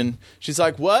 kitchen. She's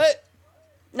like, what?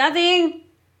 Nothing.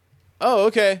 Oh,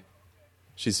 okay.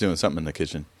 She's doing something in the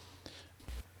kitchen.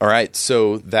 All right,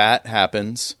 so that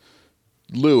happens.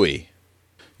 Louie,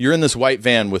 you're in this white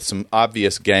van with some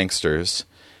obvious gangsters,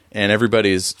 and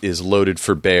everybody is loaded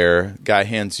for bear. Guy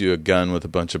hands you a gun with a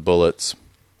bunch of bullets.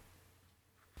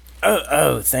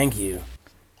 Oh, thank you.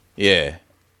 Yeah.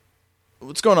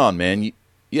 What's going on, man?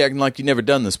 You acting like you never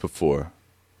done this before.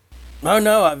 Oh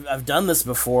no, I've done this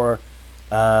before.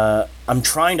 I'm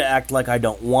trying to act like I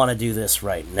don't want to do this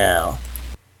right now.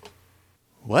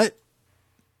 What?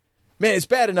 Man, it's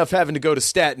bad enough having to go to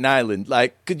Staten Island.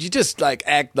 Like, could you just, like,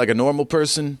 act like a normal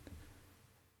person?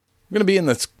 I'm going to be in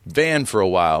this van for a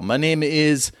while. My name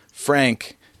is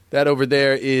Frank. That over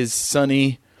there is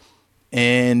Sonny.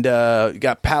 And you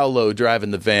got Paolo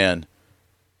driving the van.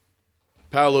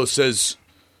 Paolo says,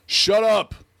 "Shut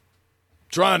up. I'm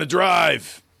trying to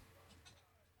drive."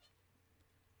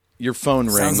 Your phone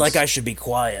rings. Sounds like I should be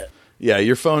quiet. Yeah,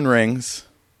 your phone rings.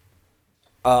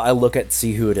 I look at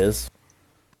see who it is.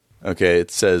 Okay,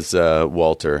 it says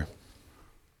Walter.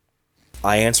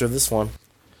 I answer this one.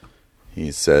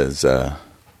 He says,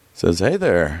 "Hey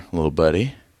there, little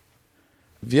buddy.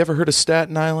 Have you ever heard of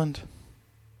Staten Island?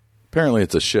 Apparently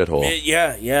it's a shithole."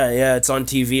 Yeah. It's on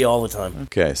TV all the time.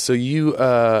 Okay, so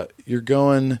you're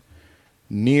going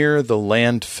near the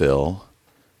landfill.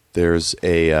 There's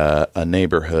a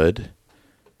neighborhood,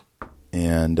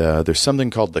 and there's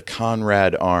something called the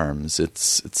Conrad Arms.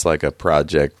 It's like a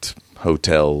project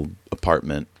hotel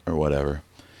apartment or whatever.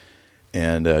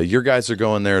 And your guys are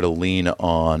going there to lean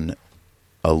on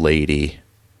a lady.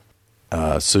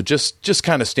 So just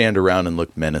kind of stand around and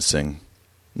look menacing.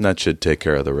 And that should take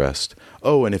care of the rest.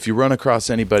 Oh, and if you run across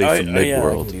anybody from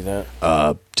Midworld, I can do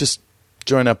that. just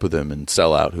join up with them and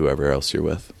sell out whoever else you're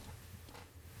with.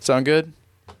 Sound good?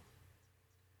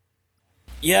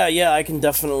 Yeah, I can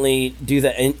definitely do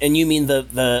that. And you mean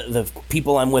the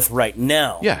people I'm with right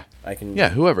now? Yeah. I can. Yeah,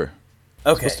 whoever.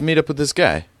 Okay. Supposed to meet up with this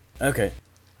guy. Okay.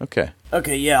 Okay.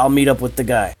 Okay, yeah, I'll meet up with the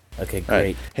guy. Okay, great.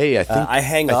 Right. Hey, I think I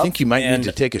hang up. I think you might and- need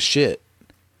to take a shit.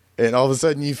 And all of a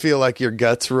sudden you feel like your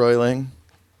guts roiling.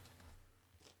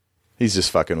 He's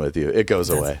just fucking with you. It goes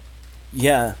away.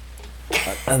 Yeah.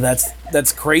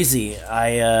 That's crazy.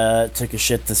 I took a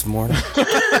shit this morning. What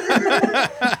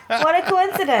a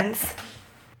coincidence.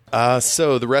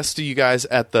 So the rest of you guys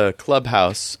at the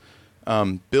clubhouse,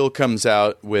 Bill comes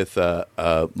out with he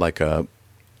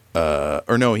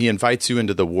invites you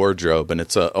into the wardrobe, and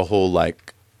it's a whole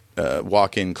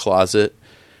walk-in closet,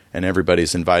 and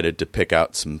everybody's invited to pick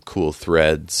out some cool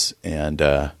threads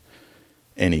and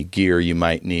any gear you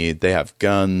might need. They have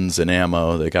guns and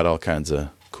ammo. They got all kinds of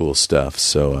cool stuff.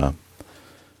 So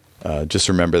just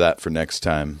remember that for next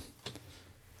time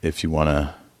if you want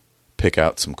to pick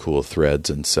out some cool threads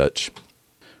and such.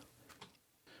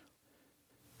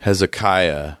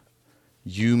 Hezekiah,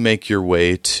 you make your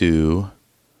way to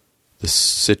the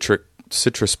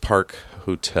Citrus Park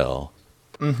Hotel.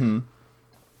 Mm-hmm.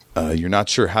 You're not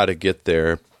sure how to get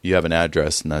there. You have an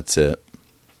address, and that's it.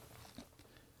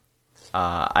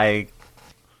 I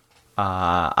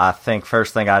think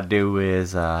first thing I'd do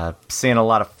is seeing a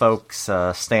lot of folks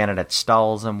standing at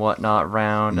stalls and whatnot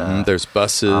around. There's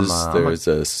buses. There's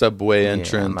a subway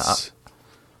entrance.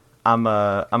 I'm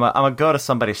gonna go to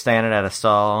somebody standing at a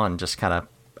stall and just kind of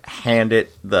hand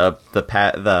it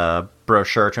the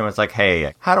brochure to him. It's like,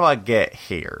 hey, how do I get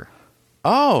here?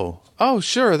 Oh,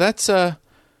 sure. That's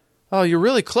you're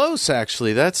really close.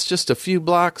 Actually, that's just a few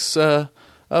blocks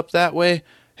up that way.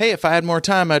 Hey, if I had more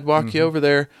time, I'd walk you over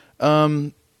there.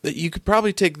 You could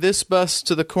probably take this bus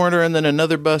to the corner and then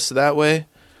another bus that way,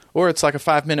 or it's like a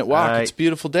 5-minute walk. It's a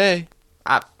beautiful day.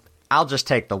 I'll just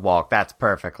take the walk. That's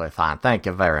perfectly fine. Thank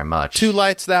you very much. 2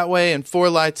 lights that way and 4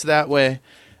 lights that way.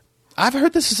 I've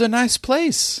heard this is a nice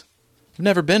place. I've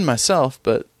never been myself,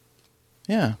 but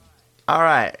yeah. All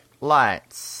right,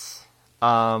 lights.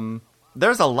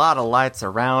 There's a lot of lights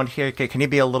around here. Can you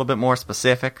be a little bit more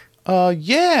specific?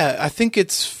 Yeah. I think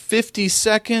it's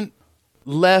 52nd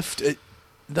left.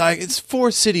 It's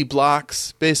 4 city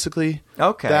blocks, basically.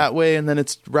 Okay. That way, and then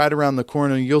it's right around the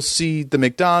corner. You'll see the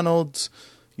McDonald's.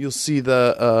 You'll see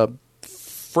the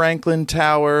Franklin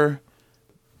Tower.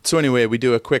 So anyway, we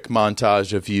do a quick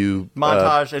montage of you.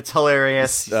 It's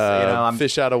hilarious.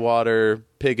 Fish out of water,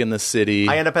 pig in the city.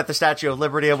 I end up at the Statue of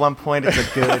Liberty at one point. It's a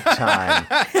good time.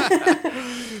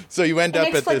 So you end up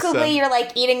at this. Inexplicably, you're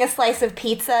like eating a slice of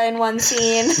pizza in one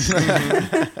scene,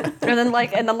 and then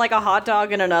like a hot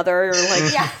dog in another. Or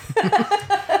like, yeah.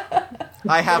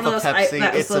 I have a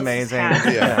Pepsi. It's amazing.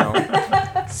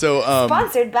 Yeah. So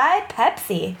Sponsored by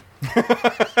Pepsi.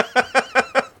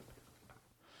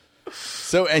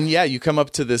 So, and yeah, you come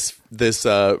up to this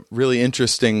really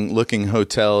interesting looking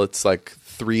hotel. It's like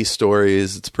 3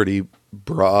 stories. It's pretty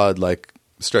broad, like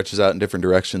stretches out in different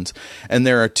directions. And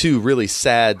there are 2 really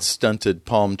sad, stunted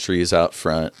palm trees out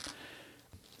front.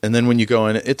 And then when you go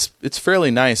in, it's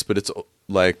fairly nice, but it's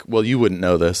like, well, you wouldn't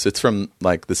know this. It's from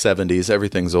like the 70s.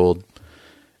 Everything's old.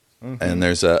 Mm-hmm. And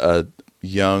there's a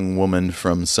young woman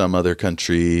from some other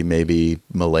country, maybe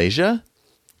Malaysia.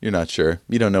 You're not sure.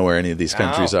 You don't know where any of these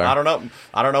countries are. I don't know.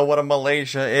 I don't know what a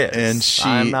Malaysia is. And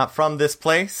I'm not from this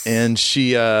place. And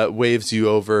she waves you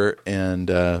over and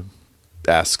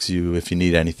asks you if you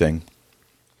need anything.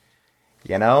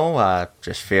 You know, I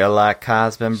just feel like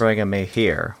Kai's been bringing me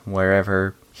here,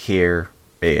 wherever here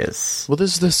is. Well,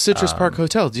 this is the Citrus Park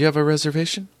Hotel. Do you have a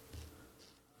reservation?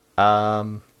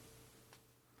 Well,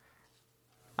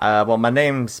 my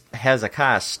name's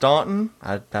Hezekiah Staunton.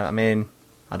 I mean,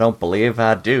 I don't believe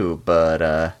I do,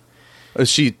 but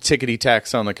She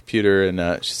tickety-tacks on the computer,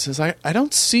 and she says, I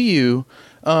don't see you.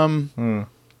 Hold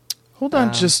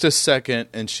on just a second.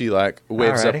 And she, like,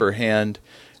 waves up her hand,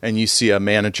 and you see a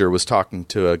manager was talking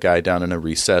to a guy down in a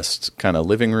recessed kind of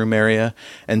living room area.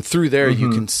 And through there, you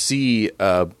can see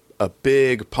a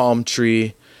big palm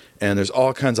tree, and there's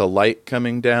all kinds of light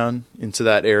coming down into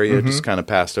that area, just kind of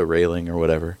past a railing or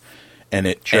whatever.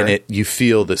 And you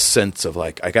feel this sense of,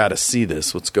 like, I got to see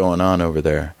this. What's going on over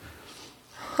there?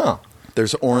 Huh.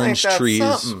 There's orange trees.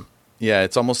 Something. Yeah,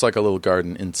 it's almost like a little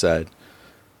garden inside.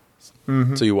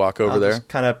 So you walk over there.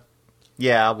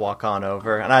 I walk on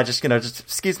over, and I just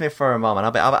excuse me for a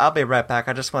moment. I'll be right back.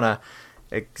 I just want to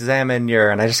examine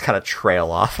and I just kind of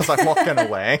trail off as I'm walking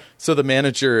away. So the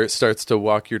manager starts to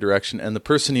walk your direction, and the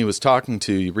person he was talking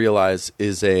to, you realize,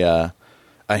 is a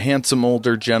handsome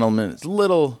older gentleman. It's a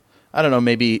little, I don't know,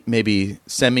 maybe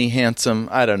semi-handsome.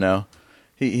 I don't know.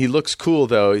 He looks cool,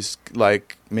 though. He's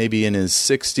like maybe in his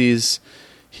 60s.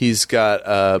 He's got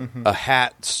a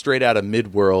hat straight out of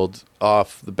Midworld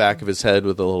off the back of his head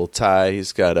with a little tie.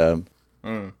 He's got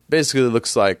basically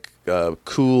looks like a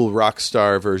cool rock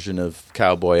star version of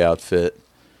cowboy outfit,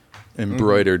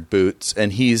 embroidered boots.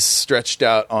 And he's stretched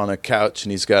out on a couch,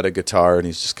 and he's got a guitar, and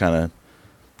he's just kind of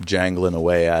jangling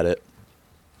away at it.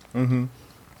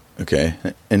 Okay.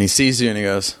 And he sees you, and he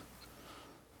goes,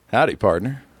 "Howdy,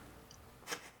 partner.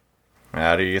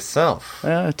 Howdy yourself.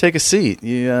 Take a seat.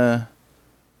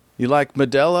 You like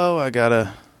Modelo? I got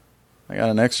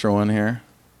an extra one here."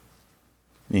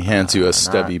 And he hands you a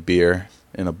stubby beer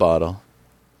in a bottle.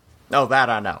 Oh, that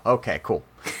I know. Okay, cool.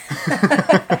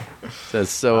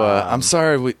 Says, I'm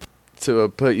sorry to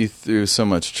put you through so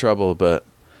much trouble, but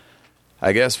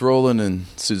I guess Roland and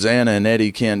Susanna and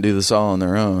Eddie can't do this all on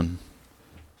their own.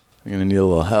 They're going to need a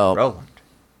little help. Roland.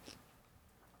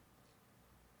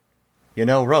 You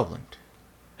know Roland.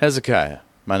 Hezekiah,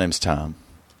 my name's Tom.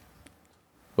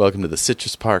 Welcome to the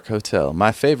Citrus Park Hotel,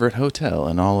 my favorite hotel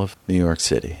in all of New York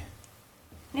City.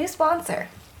 New sponsor.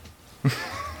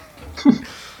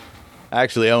 I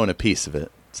actually own a piece of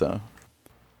it, so.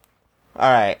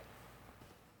 All right.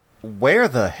 Where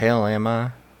the hell am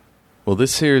I? Well,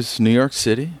 this here's New York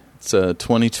City. It's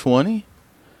 2020.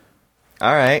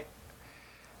 All right.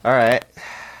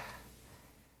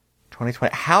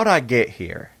 2020. How'd I get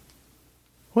here?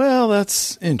 Well,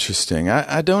 that's interesting.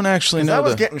 I don't actually know. I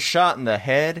was getting shot in the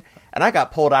head, and I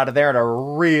got pulled out of there at a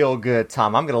real good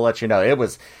time. I'm going to let you know. It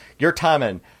was your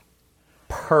timing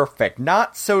perfect.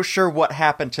 Not so sure what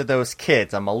happened to those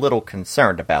kids. I'm a little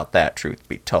concerned about that, truth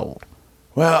be told.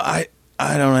 Well, I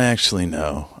don't actually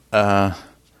know.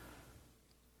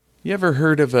 You ever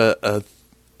heard of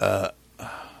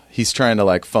he's trying to,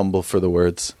 like, fumble for the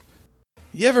words.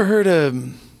 You ever heard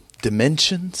of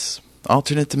dimensions?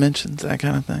 Alternate dimensions, that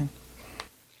kind of thing?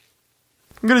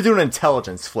 I'm going to do an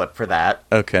intelligence flip for that.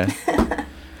 Okay.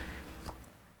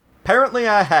 Apparently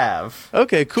I have.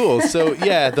 Okay, cool. So,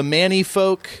 yeah, the Manny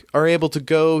folk are able to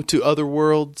go to other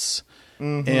worlds,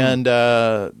 and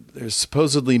there's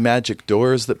supposedly magic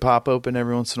doors that pop open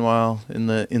every once in a while in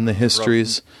the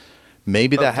histories.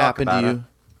 Maybe that happened to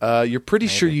you. You're pretty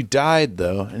sure you died,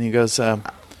 though. And he goes,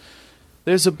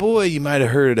 there's a boy you might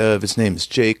have heard of. His name is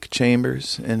Jake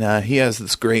Chambers, and he has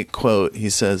this great quote.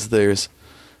 He says, there's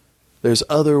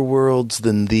other worlds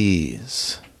than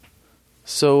these.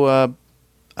 So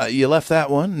you left that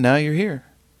one, now you're here.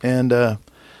 And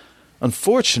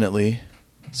unfortunately,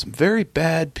 some very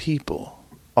bad people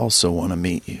also want to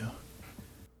meet you.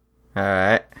 All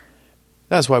right.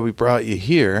 That's why we brought you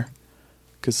here,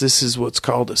 because this is what's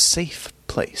called a safe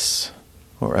place,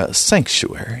 or a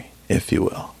sanctuary, if you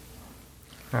will.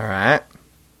 All right.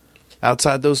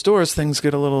 Outside those doors, things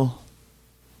get a little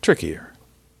trickier.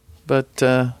 But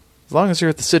as long as you're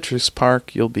at the Citrus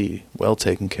Park, you'll be well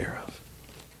taken care of.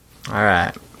 All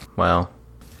right. Well,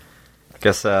 I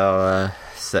guess I'll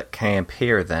set camp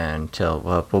here then till...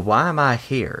 Well, why am I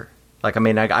here? Like, I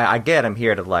mean, I get I'm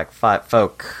here to, like, fight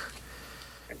folk.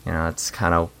 You know, it's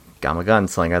kind of... I'm a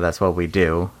gunslinger. That's what we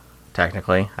do,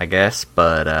 technically, I guess.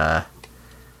 But, I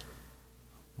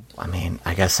mean,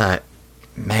 I guess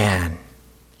Man,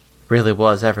 really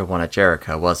was everyone at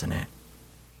Jericho, wasn't it?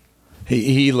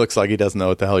 He looks like he doesn't know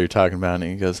what the hell you're talking about, and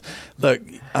he goes, "Look,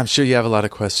 I'm sure you have a lot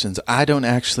of questions. I don't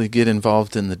actually get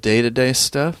involved in the day-to-day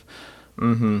stuff.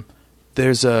 Mm-hmm.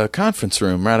 There's a conference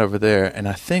room right over there, and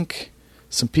I think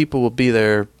some people will be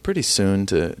there pretty soon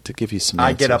to give you some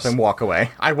answers." I get up and walk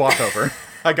away. I walk over.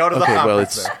 I go to the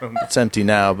conference room. It's empty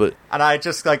now, but... And I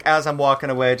just, like, as I'm walking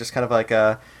away, just kind of like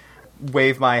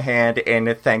wave my hand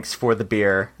in thanks for the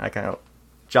beer. I kind of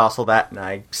jostle that, and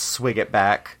I swig it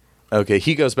back. Okay,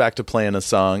 he goes back to playing a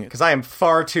song. Because I am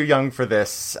far too young for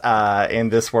this in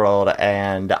this world,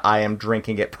 and I am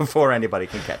drinking it before anybody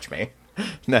can catch me.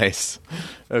 Nice.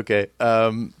 Okay.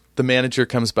 The manager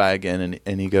comes by again,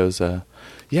 and he goes,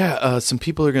 some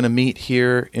people are going to meet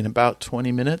here in about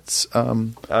 20 minutes.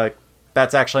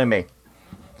 That's actually me.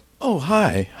 Oh,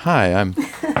 hi.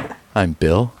 I'm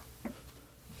Bill.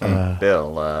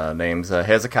 Bill, name's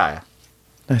Hezekiah.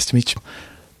 Nice to meet you.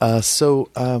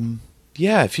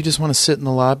 If you just want to sit in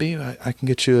the lobby, I can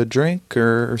get you a drink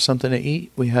or something to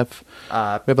eat. We have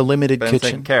a limited kitchen.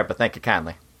 Taken care of, but thank you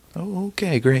kindly. Oh,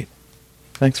 okay, great.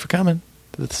 Thanks for coming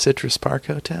to the Citrus Park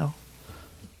Hotel.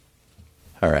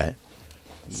 All right.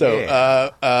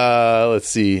 So, let's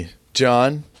see.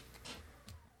 John?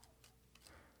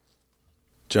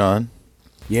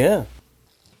 Yeah.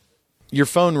 Your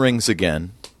phone rings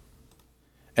again,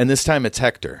 and this time it's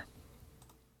Hector.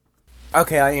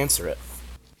 Okay, I answer it.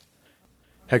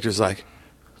 Hector's like,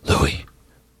 Louie,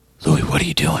 what are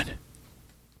you doing?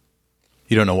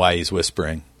 You don't know why he's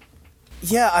whispering.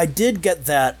 Yeah, I did get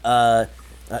that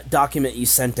document you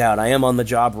sent out. I am on the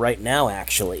job right now,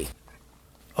 actually.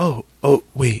 Oh,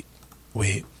 wait,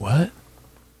 what?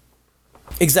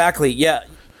 Exactly, yeah.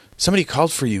 Somebody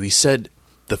called for you. He said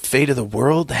the fate of the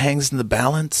world hangs in the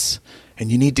balance,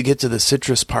 and you need to get to the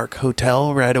Citrus Park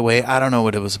Hotel right away. I don't know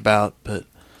what it was about, but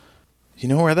you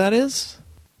know where that is?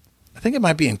 I think it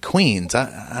might be in Queens.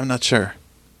 I'm not sure.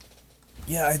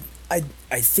 Yeah, I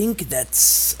think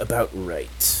that's about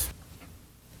right.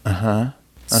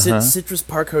 Citrus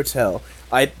Park Hotel.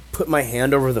 I put my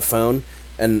hand over the phone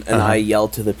and I yell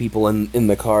to the people in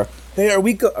the car, "Hey, are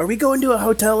we going to a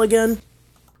hotel again?"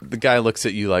 The guy looks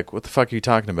at you like, "What the fuck are you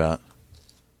talking about?"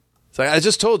 It's like, "I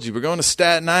just told you, we're going to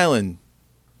Staten Island."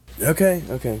 Okay.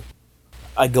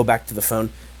 I go back to the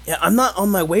phone. Yeah, I'm not on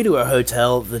my way to a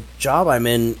hotel. The job I'm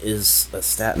in is a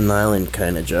Staten Island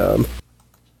kind of job.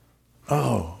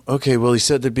 Oh, okay. Well, he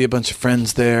said there'd be a bunch of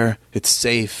friends there. It's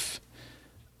safe.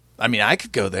 I mean, I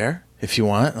could go there if you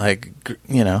want. Like,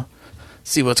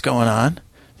 see what's going on.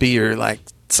 Be your,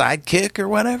 sidekick or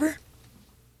whatever.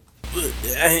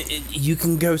 You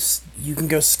can go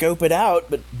scope it out,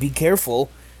 but be careful.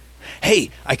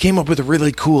 Hey, I came up with a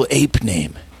really cool ape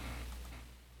name.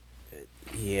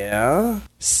 Yeah?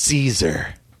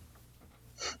 Caesar.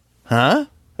 Huh?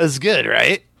 That's good,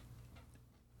 right?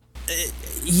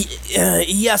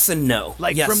 Yes and no.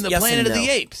 Yes, from the Planet of the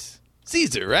Apes.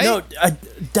 Caesar, right? No,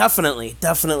 definitely.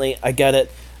 I get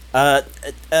it.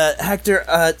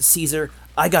 Hector, Caesar,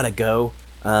 I gotta go.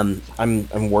 I'm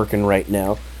working right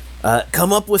now.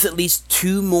 Come up with at least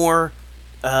 2 more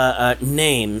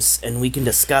names, and we can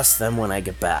discuss them when I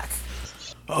get back.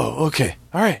 Oh, okay.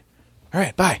 All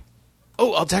right, bye.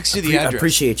 Oh, I'll text you the address. I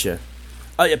appreciate you.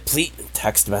 Yeah, please.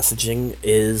 Text messaging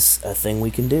is a thing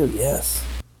we can do, yes.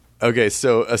 Okay,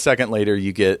 so a second later,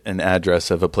 you get an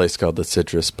address of a place called the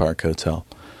Citrus Park Hotel.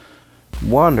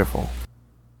 Wonderful.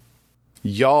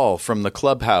 Y'all from the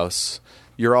clubhouse,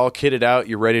 you're all kitted out,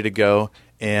 you're ready to go,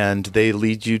 and they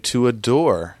lead you to a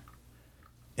door.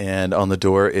 And on the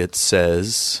door, it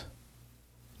says,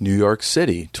 New York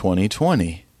City,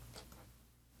 2020.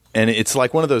 And it's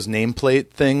like one of those nameplate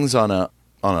things on an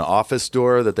office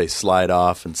door that they slide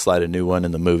off and slide a new one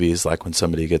in the movies, like when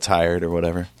somebody gets hired or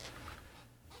whatever.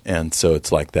 And so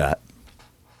it's like that.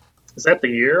 Is that the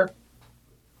year?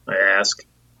 I ask.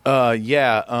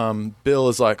 Bill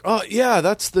is like, "Oh, yeah,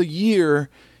 that's the year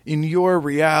in your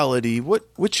reality.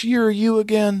 Which year are you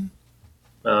again?"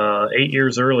 8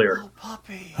 years earlier. Oh,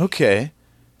 puppy. Okay.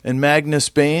 And Magnus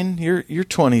Bane, you're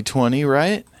 2020,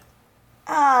 right?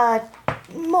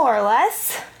 More or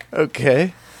less.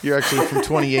 Okay. You're actually from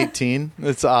 2018.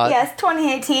 That's odd. Yes,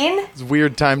 2018. It's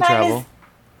weird time travel.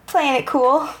 Playing it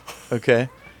cool. Okay.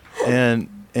 And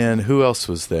who else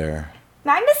was there?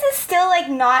 Magnus is still,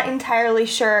 not entirely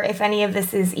sure if any of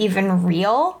this is even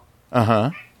real.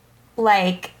 Uh-huh.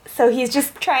 So he's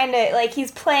just trying to,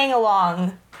 he's playing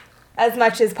along as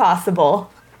much as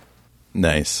possible.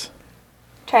 Nice.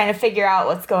 Trying to figure out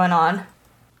what's going on.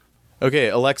 Okay,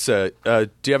 Alexa, do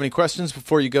you have any questions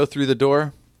before you go through the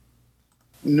door?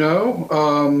 No.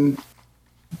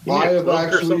 I have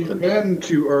actually been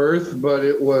to Earth, but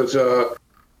it was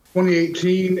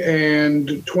 2018 and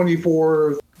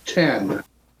 2410.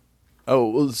 Oh,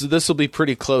 well, so this will be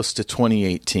pretty close to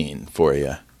 2018 for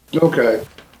you. Okay.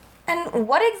 And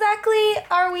what exactly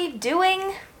are we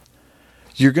doing?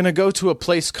 You're going to go to a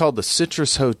place called the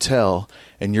Citrus Hotel,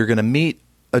 and you're going to meet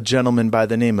a gentleman by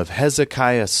the name of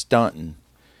Hezekiah Staunton.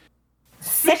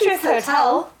 Citrus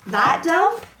Hotel? That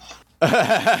dump?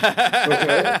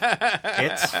 Okay.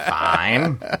 It's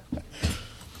fine.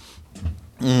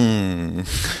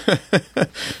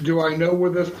 Do I know where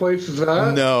this place is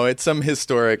at? No, it's some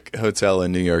historic hotel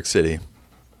in New York City.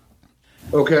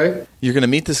 Okay. You're going to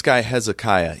meet this guy,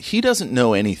 Hezekiah. He doesn't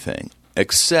know anything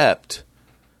except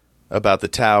about the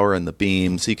tower and the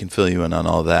beams. He can fill you in on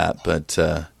all that, but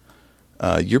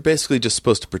you're basically just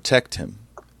supposed to protect him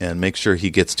and make sure he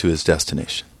gets to his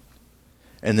destination.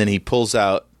 And then he pulls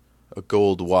out a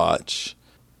gold watch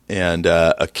and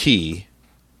a key,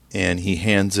 and he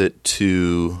hands it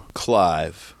to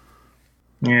Clive.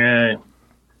 Yeah,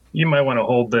 you might want to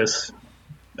hold this.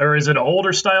 Or is it an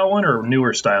older style one or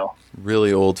newer style?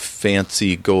 Really old,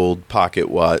 fancy gold pocket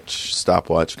watch,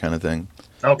 stopwatch kind of thing.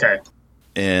 Okay.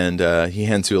 And he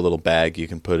hands you a little bag you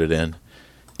can put it in.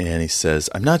 And he says,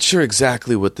 I'm not sure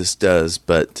exactly what this does,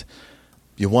 but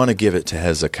you want to give it to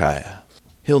Hezekiah.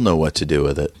 He'll know what to do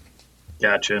with it.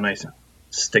 Gotcha. And I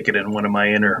stick it in one of my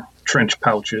inner trench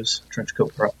pouches, trench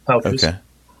coat pouches. Okay.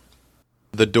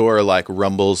 The door like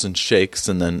rumbles and shakes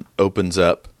and then opens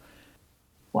up.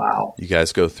 Wow. You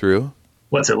guys go through.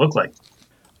 What's it look like?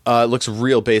 It looks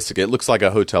real basic. It looks like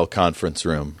a hotel conference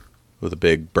room with a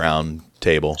big brown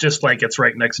table. Just like it's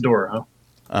right next door,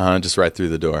 huh? Just right through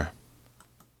the door.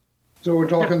 So we're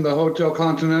talking the Hotel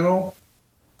Continental?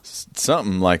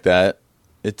 Something like that.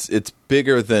 It's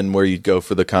bigger than where you'd go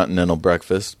for the continental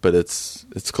breakfast, but it's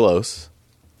close.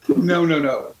 No.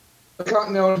 The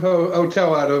Continental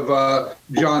Hotel out of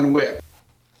John Wick.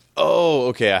 Oh,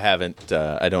 okay.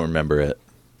 I don't remember it.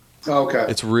 Okay.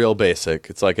 It's real basic.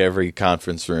 It's like every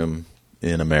conference room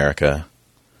in America,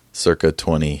 circa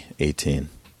 2018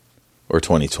 or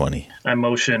 2020. I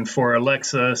motion for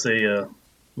Alexa, say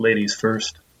ladies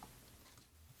first.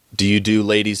 Do you do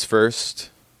ladies first?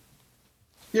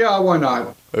 Yeah, why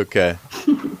not? Okay.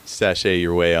 Sashay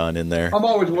your way on in there. I'm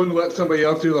always willing to let somebody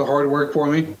else do the hard work for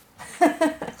me.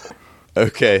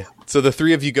 Okay. So the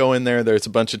three of you go in there. There's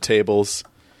a bunch of tables.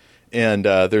 And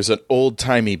there's an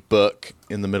old-timey book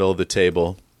in the middle of the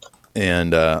table.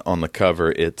 And on the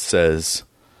cover, it says,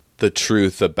 The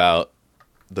Truth About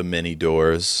the Many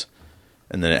Doors.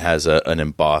 And then it has an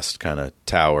embossed kind of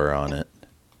tower on it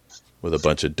with a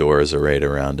bunch of doors arrayed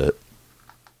around it.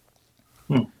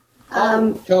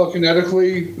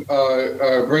 Telekinetically,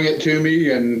 bring it to me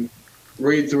and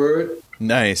read through it.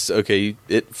 Nice. Okay,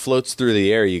 it floats through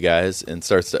the air, you guys, and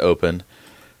starts to open.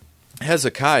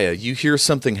 Hezekiah, you hear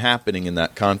something happening in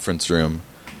that conference room,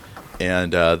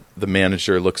 and the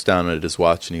manager looks down at his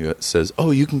watch and he says,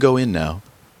 "Oh, you can go in now."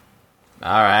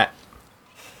 All right.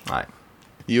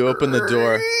 You open the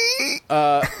door.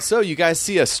 So you guys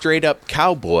see a straight-up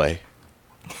cowboy.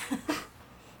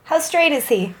 How straight is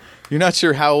he? You're not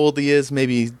sure how old he is,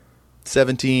 maybe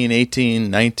 17, 18,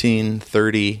 19,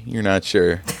 30. You're not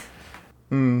sure.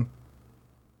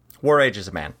 War age is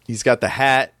a man. He's got the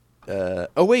hat.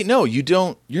 Oh, wait, no, you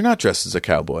don't. You're not dressed as a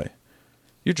cowboy.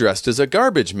 You're dressed as a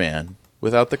garbage man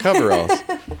without the coveralls.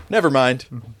 Never mind.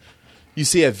 You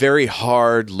see a very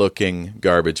hard-looking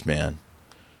garbage man.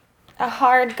 A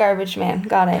hard garbage man.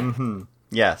 Got it. Mm-hmm.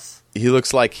 Yes. He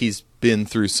looks like he's been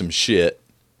through some shit.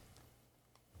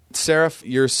 Seraph,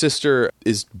 your sister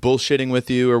is bullshitting with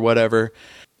you or whatever,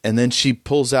 and then she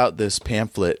pulls out this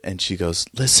pamphlet and she goes,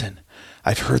 "Listen,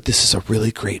 I've heard this is a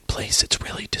really great place. It's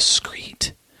really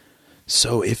discreet.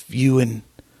 So if you and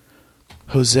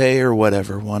Jose or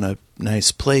whatever want a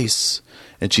nice place,"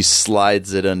 and she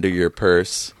slides it under your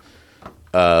purse,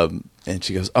 and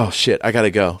she goes, "Oh shit, I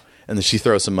gotta go." And then she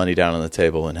throws some money down on the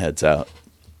table and heads out.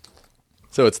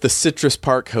 So it's the Citrus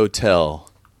Park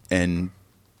Hotel, and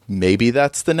maybe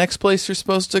that's the next place you're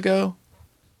supposed to go?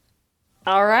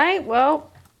 All right, well,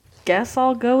 guess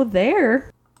I'll go there.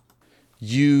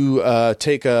 You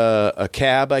take a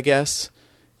cab, I guess,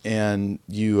 and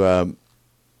you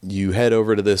head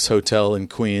over to this hotel in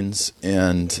Queens,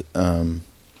 and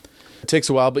it takes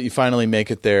a while, but you finally make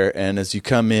it there, and as you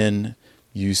come in,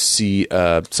 you see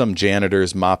some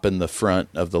janitors mopping the front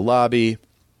of the lobby,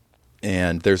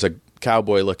 and there's a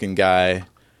cowboy-looking guy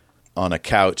on a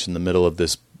couch in the middle of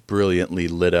this brilliantly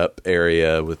lit up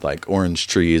area with like orange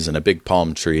trees and a big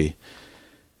palm tree.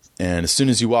 And as soon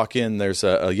as you walk in, there's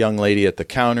a young lady at the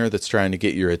counter that's trying to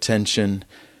get your attention,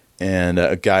 and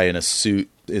a guy in a suit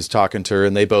is talking to her,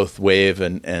 and they both wave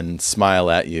and smile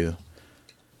at you.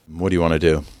 What do you want to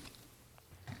do?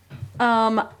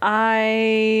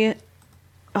 I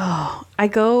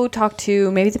go talk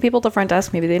to maybe the people at the front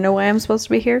desk. Maybe they know why I'm supposed to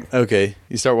be here. Okay.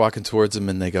 You start walking towards them,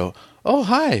 and they go, "Oh,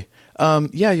 hi.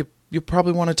 Yeah, you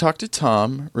probably want to talk to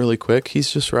Tom really quick.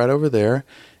 He's just right over there,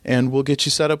 and we'll get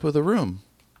you set up with a room."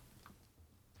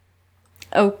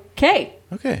 Okay.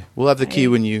 Okay. We'll have the key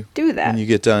when you do that. when you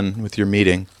get done with your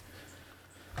meeting.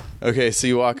 Okay, so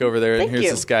you walk over there, and Thank here's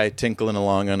you. this guy tinkling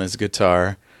along on his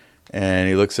guitar, and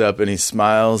he looks up and he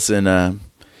smiles, and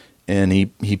he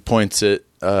points it.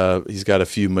 He's got a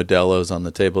few Modelo's on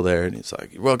the table there, and he's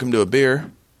like, "You're welcome to a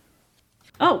beer."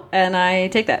 Oh, and I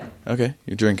take that. Okay,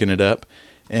 you're drinking it up.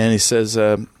 And he says,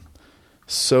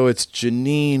 so it's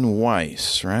Janine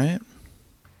Weiss, right?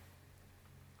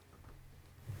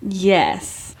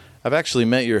 Yes. I've actually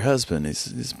met your husband.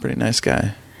 He's a pretty nice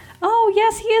guy. Oh,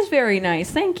 yes, he is very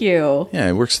nice. Thank you. Yeah,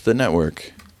 he works at the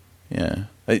network. Yeah.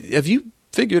 Have you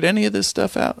figured any of this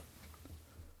stuff out?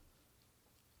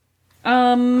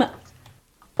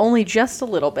 Only just a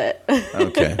little bit.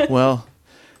 Okay. Well,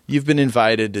 you've been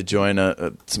invited to join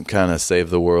some kind of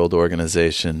Save the World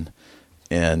organization.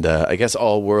 And I guess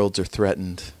all worlds are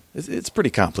threatened. It's pretty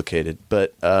complicated,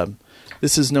 but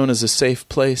this is known as a safe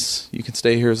place. You can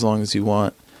stay here as long as you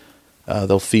want.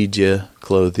 They'll feed you,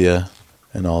 clothe you,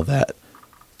 and all that.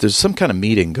 There's some kind of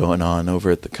meeting going on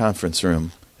over at the conference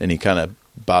room, and he kind of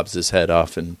bobs his head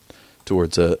off and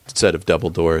towards a set of double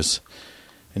doors.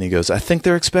 And he goes, "I think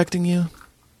they're expecting you."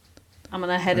 I'm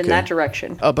going to head in that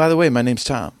direction. Oh, by the way, my name's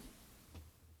Tom.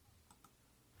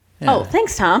 Yeah. Oh,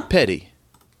 thanks, Tom. Petty.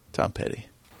 Tom Petty.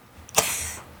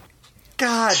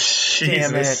 God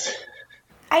damn Jesus. it.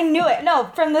 I knew it.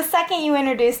 No, from the second you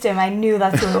introduced him, I knew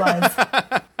that's who it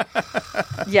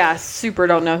was. Yeah, super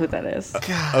don't know who that is.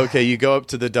 Okay, you go up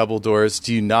to the double doors.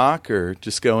 Do you knock or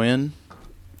just go in?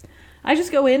 I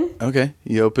just go in. Okay,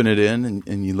 you open it in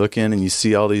and you look in and you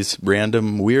see all these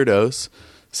random weirdos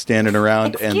standing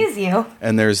around. Excuse you.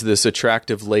 And there's this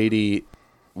attractive lady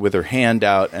with her hand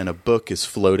out and a book is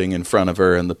floating in front of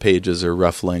her and the pages are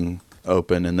ruffling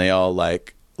open and they all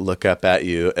like look up at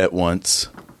you at once.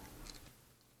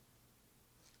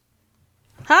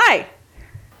 Hi.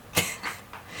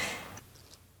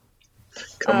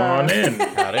 Come on in.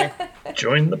 Howdy.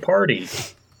 Join the party.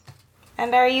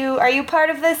 And are you part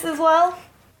of this as well?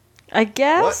 I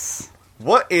guess.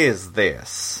 What is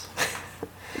this?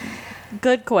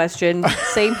 Good question.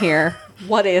 Same here.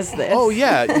 What is this? Oh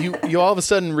yeah, you all of a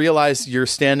sudden realize you're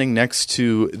standing next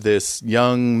to this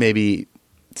young, maybe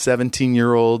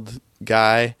 17-year-old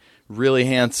guy, really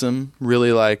handsome,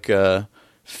 really like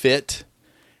fit,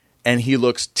 and he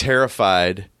looks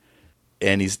terrified.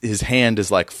 And his hand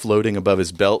is like floating above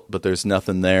his belt, but there's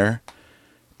nothing there.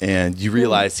 And you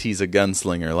realize he's a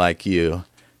gunslinger like you.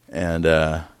 And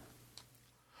are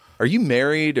you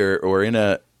married or in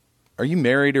a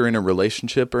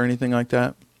relationship or anything like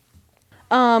that?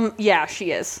 Yeah,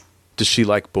 she is. Does she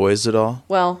like boys at all?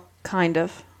 Well, kind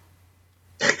of.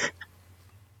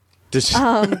 Does she?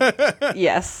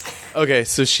 Yes. Okay,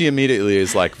 so she immediately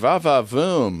is like, va va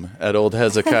voom at old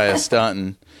Hezekiah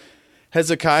Staunton.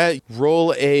 Hezekiah,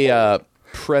 roll a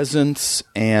presence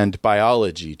and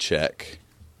biology check,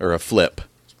 or a flip.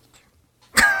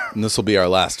 And this will be our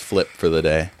last flip for the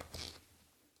day.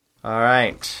 All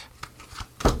right.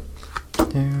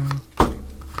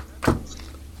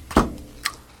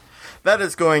 That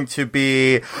is going to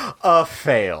be a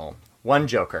fail. One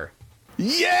joker.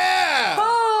 Yeah!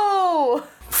 Oh!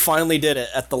 Finally did it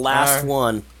at the last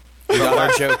one. We got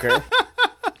our Joker.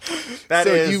 That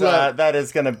So is you, that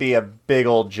is going to be a big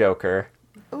old joker.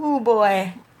 Ooh,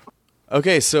 boy.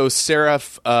 Okay, so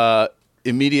Seraph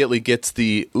immediately gets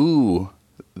the, ooh,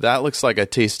 that looks like a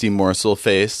tasty morsel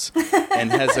face.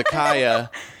 And Hezekiah,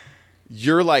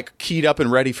 you're like keyed up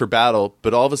and ready for battle,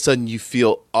 but all of a sudden you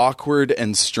feel awkward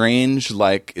and strange,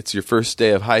 like it's your first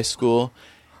day of high school,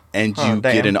 and you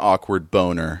get an awkward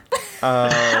boner.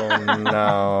 Oh,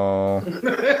 no.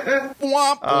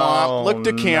 Womp womp, look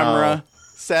to camera,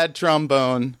 sad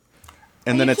trombone,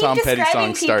 and then a Tom Petty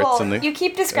song starts and the You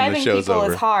keep and the describing show's people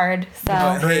over. as hard, so...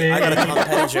 Hey, I got a Tom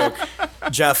Petty joke.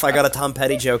 Jeff, I got a Tom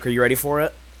Petty joke. Are you ready for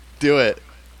it? Do it.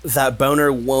 That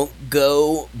boner won't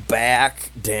go back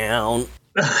down.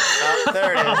 There it is.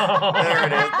 There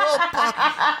it is. Little pop.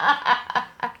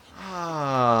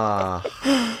 Ah.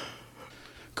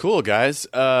 Cool, guys.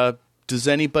 Does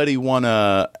anybody want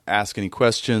to ask any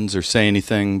questions or say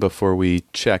anything before we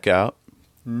check out?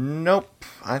 Nope.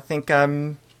 I think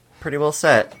I'm pretty well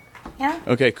set. Yeah.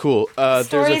 Okay, cool. There's a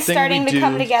Story's thing starting we to do.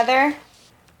 come together.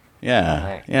 Yeah,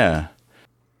 Right. yeah.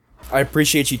 I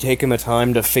appreciate you taking the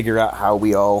time to figure out how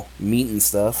we all meet and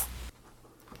stuff.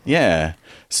 Yeah.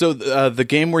 So the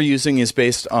game we're using is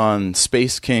based on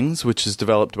Space Kings, which is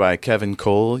developed by Kevin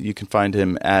Cole. You can find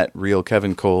him at Real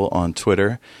Kevin Cole on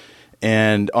Twitter.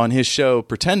 And on his show,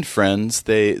 Pretend Friends,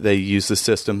 they use the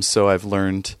system, so I've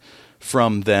learned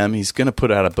from them. He's going to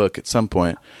put out a book at some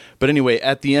point. But anyway,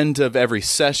 at the end of every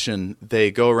session,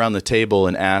 they go around the table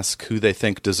and ask who they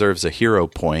think deserves a hero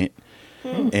point.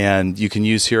 And you can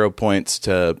use hero points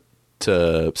to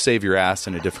save your ass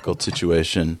in a difficult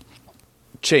situation.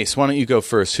 Chase, why don't you go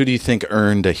first? Who do you think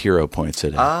earned a hero point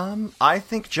today? I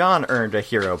think John earned a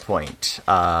hero point.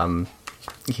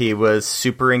 He was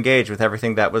super engaged with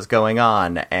everything that was going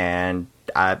on, and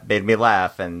made me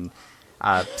laugh. And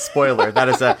spoiler,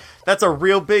 that's a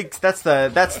real big. That's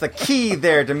the key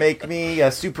there to make me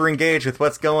super engaged with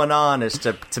what's going on, is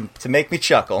to make me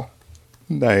chuckle.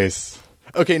 Nice.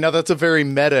 Okay, now that's a very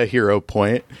meta hero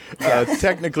point.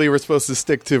 Technically, we're supposed to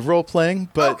stick to role-playing,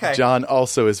 but okay. John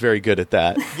also is very good at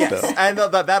that. Yes, so. And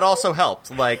that also helped.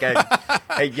 Like,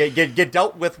 you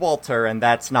dealt with Walter, and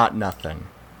that's not nothing.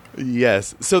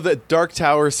 Yes. So the Dark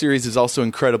Tower series is also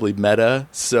incredibly meta,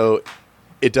 so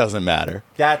it doesn't matter.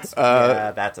 That's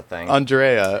a thing.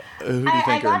 Andrea, who do you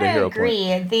think earned a hero point?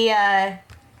 I gotta agree. I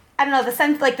don't know,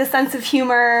 the sense of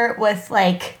humor with,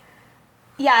 like,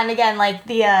 yeah, and again, like,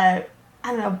 I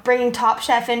don't know, bringing Top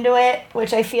Chef into it,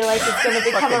 which I feel like is going to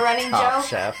become a running Top joke.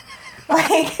 Chef.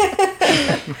 Like,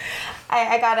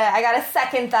 I gotta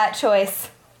second that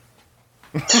choice.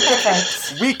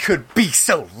 Perfect. We could be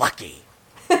so lucky.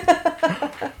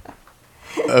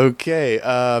 Okay,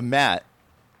 Matt.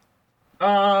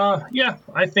 Yeah,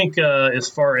 I think as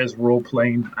far as role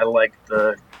playing, I like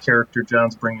the character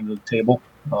John's bringing to the table.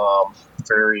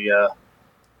 Very.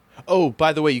 Oh,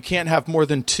 by the way, you can't have more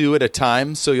than 2 at a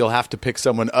time, so you'll have to pick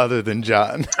someone other than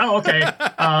John. Oh, okay.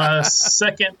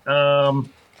 Second,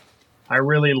 I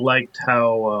really liked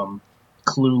how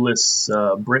clueless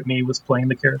Brittany was playing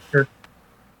the character.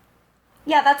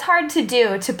 Yeah, that's hard to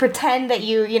do, to pretend that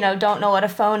you don't know what a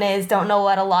phone is, don't know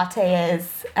what a latte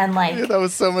is, and, like... Yeah, that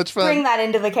was so much fun. Bring that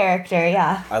into the character,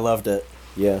 yeah. I loved it,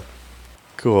 yeah.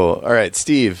 Cool. All right,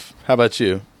 Steve, how about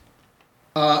you?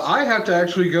 I have to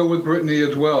actually go with Brittany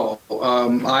as well.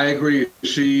 I agree.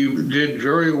 She did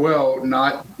very well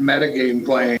not metagame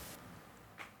playing.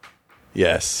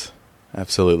 Yes,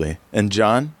 absolutely. And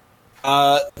John?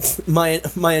 My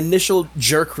initial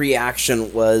jerk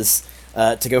reaction was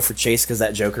to go for Chase because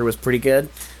that Joker was pretty good.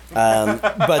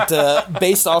 But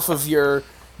based off of your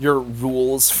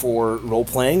rules for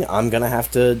role-playing, I'm going to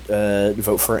have to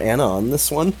vote for Anna on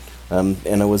this one.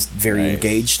 Anna was very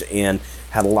engaged and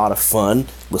had a lot of fun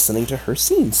listening to her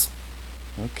scenes.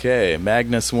 Okay,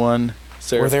 Magnus 1,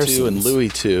 Sarah 2, scenes. and Louis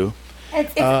 2.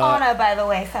 It's Anna, by the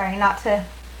way. Sorry, not to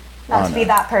be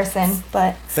that person,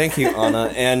 but... Thank you,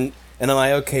 Anna. And am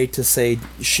I okay to say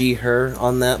she, her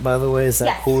on that, by the way? Is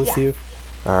that cool with you?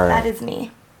 All right. That is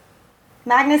me.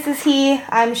 Magnus is he,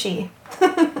 I'm she.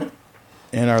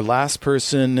 And our last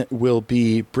person will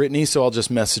be Brittany, so I'll just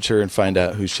message her and find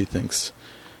out who she thinks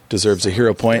deserves a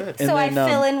hero point. And so then, I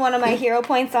fill in one of my hero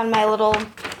points on my little...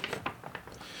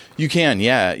 You can,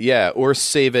 yeah. Or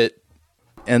save it.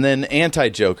 And then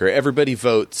anti-Joker. Everybody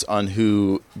votes on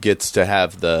who gets to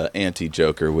have the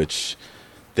anti-Joker, which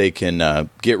they can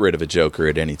get rid of a Joker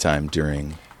at any time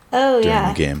during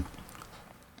the game.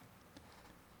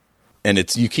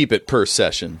 And you keep it per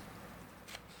session.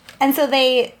 And so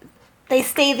they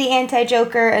stay the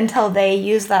anti-Joker until they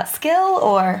use that skill,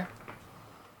 or...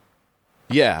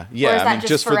 Yeah. I mean,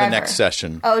 just for the next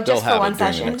session. Oh, just for one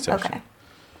session? Okay.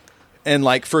 And,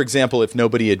 like, for example, if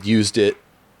nobody had used it,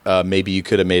 maybe you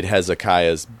could have made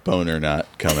Hezekiah's boner not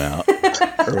come out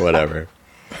or whatever.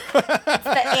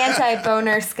 The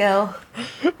anti-boner skill.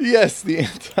 Yes, the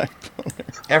anti-boner.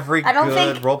 Every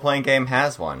good role-playing game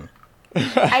has one.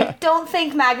 I don't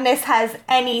think Magnus has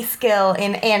any skill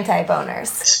in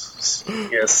anti-boners.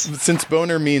 Yes. Since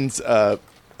boner means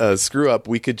screw up,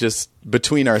 we could just,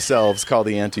 between ourselves, call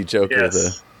the anti-Joker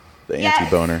the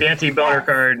anti-boner. The anti-boner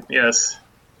card, yes.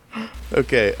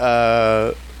 Okay,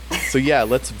 so yeah,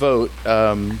 let's vote.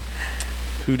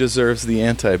 Who deserves the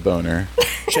anti-boner?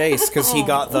 Chase, because he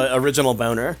got the original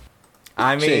boner.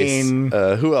 I mean...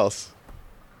 Chase. Who else?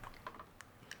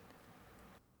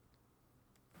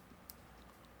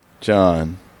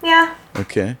 John. Yeah.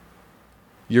 Okay.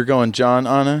 You're going John,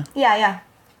 Anna? Yeah.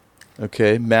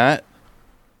 Okay, Matt?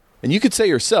 And you could say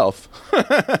yourself.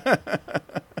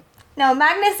 No,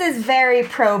 Magnus is very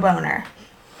pro-boner.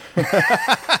 But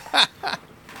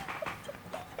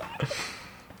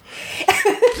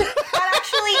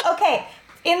actually, okay,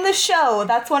 in the show,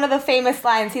 that's one of the famous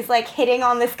lines. He's like hitting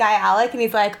on this guy Alec, and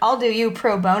he's like, "I'll do you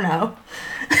pro bono."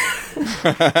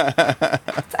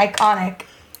 It's iconic.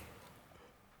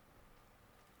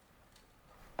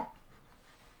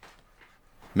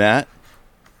 Matt?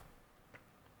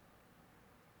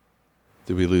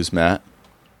 Did we lose Matt?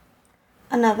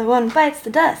 Another one bites the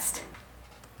dust.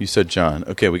 You said John.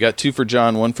 Okay, we got 2 for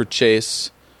John, 1 for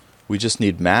Chase. We just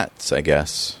need Matt's, I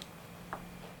guess.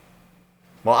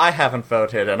 Well, I haven't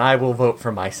voted, and I will vote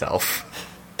for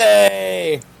myself.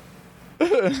 Hey!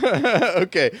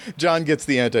 Okay, John gets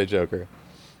the anti-Joker.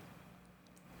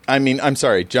 I mean, I'm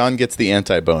sorry, John gets the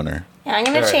anti-boner. Yeah, I'm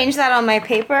going to change that on my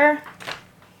paper.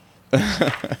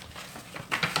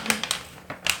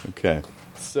 Okay.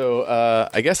 So,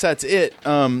 I guess that's it.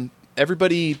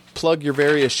 Everybody plug your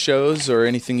various shows or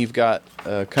anything you've got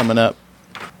coming up.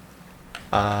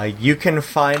 You can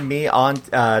find me on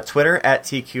Twitter at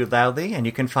TQLoudly, and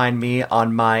you can find me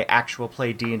on my actual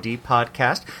play D&D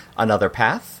podcast, Another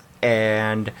Path.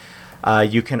 And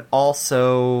you can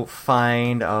also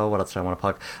find... what else do I want to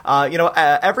plug?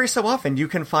 Every so often, you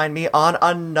can find me on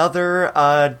another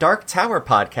Dark Tower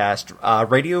podcast,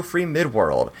 Radio Free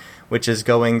Midworld, which is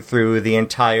going through the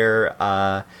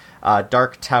entire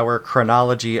Dark Tower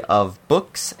chronology of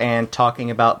books and talking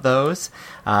about those.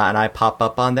 And I pop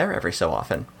up on there every so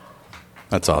often.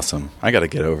 That's awesome. I got to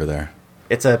get over there.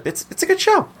 It's a good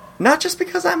show. Not just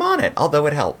because I'm on it, although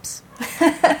it helps.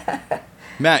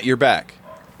 Matt, you're back.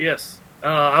 Yes.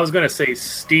 I was going to say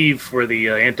Steve for the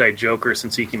anti-Joker,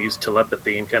 since he can use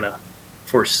telepathy and kind of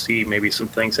foresee maybe some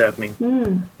things happening.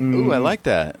 Ooh, I like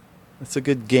that. That's a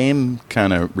good game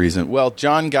kind of reason. Well,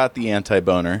 John got the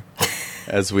anti-boner,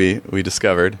 as we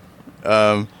discovered.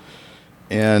 So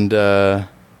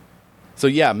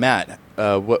yeah, Matt,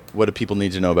 what do people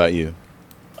need to know about you?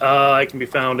 I can be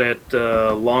found at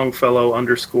Longfellow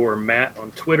 _Matt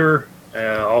on Twitter.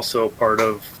 Also part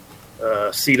of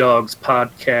Sea Dogs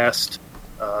podcast,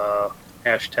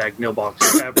 hashtag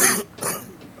Nilbox Tavern.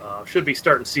 Should be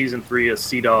starting season 3 of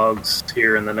Sea Dogs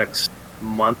here in the next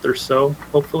month or so,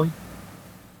 hopefully.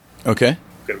 Okay. I'm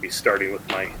going to be starting with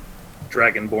my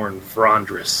Dragonborn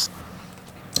Vrondris.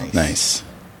 Nice.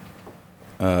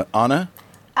 Anna?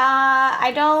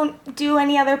 I don't do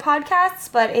any other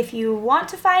podcasts, but if you want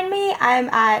to find me, I'm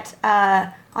at,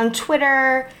 on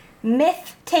Twitter,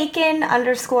 mythtaken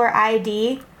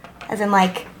 _ID, as in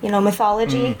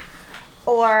mythology,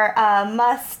 or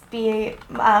must be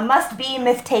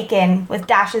mythtaken with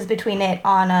dashes between it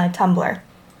on Tumblr.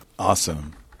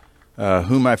 Awesome. Who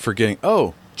am I forgetting?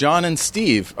 Oh, John and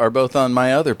Steve are both on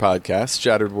my other podcast,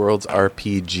 Shattered Worlds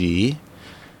RPG.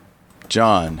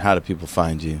 John, how do people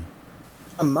find you?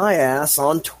 My ass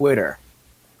on Twitter.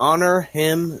 Honor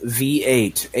him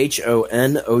V8.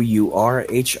 HONOURHIM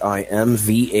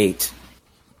V8.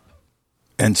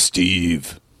 And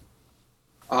Steve.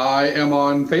 I am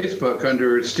on Facebook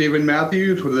under Steven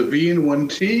Mathews with a V and 1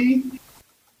 T.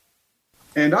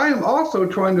 And I am also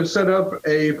trying to set up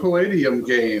a Palladium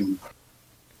game.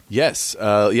 Yes.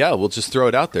 We'll just throw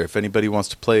it out there. If anybody wants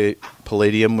to play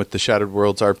Palladium with the Shattered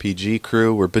Worlds RPG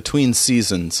crew, we're between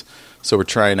seasons, so we're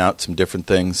trying out some different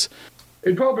things.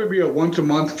 It'd probably be a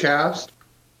once-a-month cast.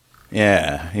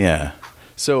 Yeah.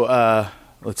 So,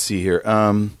 let's see here.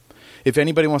 If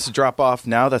anybody wants to drop off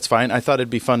now, that's fine. I thought it'd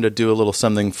be fun to do a little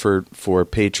something for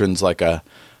patrons, like a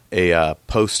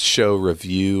post-show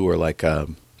review or like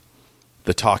The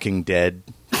Talking Dead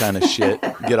kind of shit.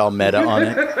 Get all meta on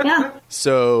it. Yeah.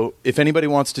 So if anybody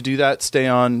wants to do that, stay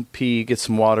on, pee, get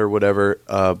some water, whatever.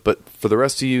 But for the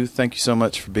rest of you, thank you so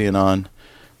much for being on.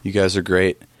 You guys are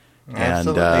great.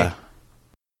 Absolutely. And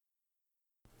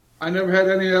I never had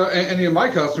any of my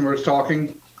customers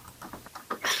talking.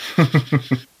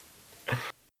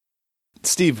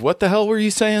 Steve, what the hell were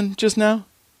you saying just now?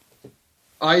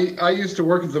 I used to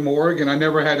work at the morgue, and I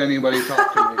never had anybody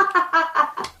talk to me.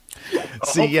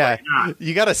 See, yeah,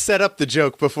 you got to set up the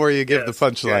joke before you give the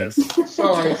punchline. Yes.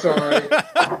 Sorry.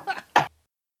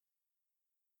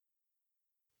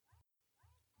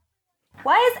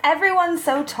 Why is everyone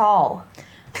so tall?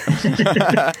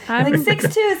 I'm like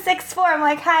 6'2", 6'4". I'm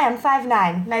like, hi, I'm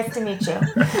 5'9". Nice to meet you.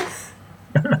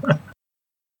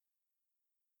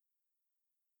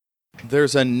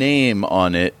 There's a name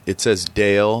on it. It says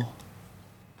Dale.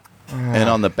 And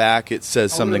on the back it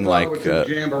says something like...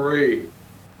 Jamboree.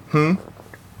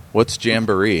 What's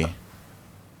Jamboree?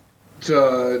 It's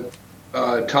a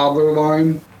toddler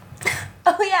line.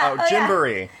 Oh, yeah.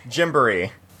 Jimboree.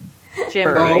 Jimboree.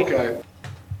 Oh, okay.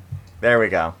 There we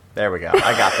go. I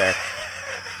got there.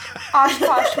 Osh,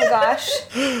 posh, gosh.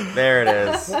 There it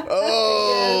is.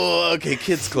 Oh, okay,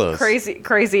 kids close. Crazy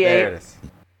There eight. it is.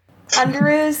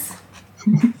 Underoos.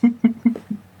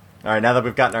 All right, now that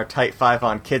we've gotten our tight 5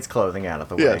 on kids' clothing out of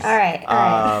the way. Yes. All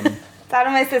right. It's out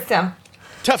of my system.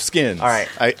 Tough skins. All right.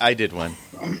 I did one.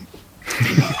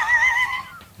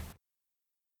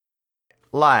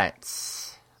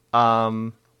 Lights.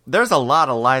 There's a lot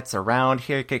of lights around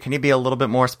here. Can you be a little bit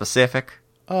more specific?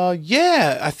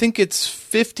 Yeah, I think it's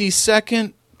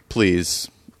 52nd. Please,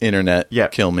 internet,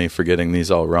 kill me for getting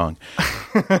these all wrong.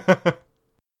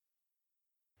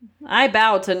 I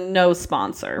bow to no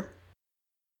sponsor.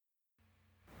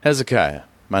 Hezekiah,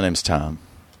 my name's Tom.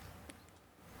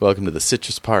 Welcome to the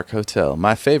Citrus Park Hotel,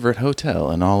 my favorite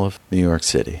hotel in all of New York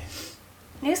City.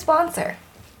 New sponsor.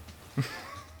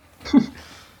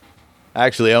 I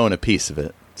actually own a piece of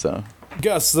it, so...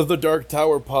 Guests of the Dark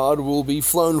Tower Pod will be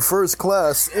flown first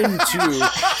class into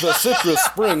the Citrus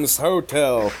Springs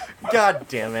Hotel. God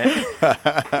damn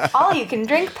it. All you can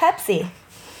drink Pepsi.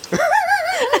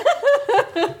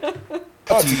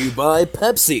 Brought to you by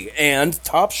Pepsi and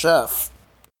Top Chef.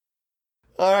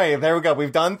 All right, there we go.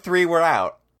 We've done 3. We're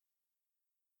out.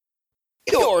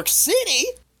 York City?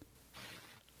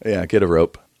 Yeah, get a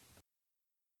rope.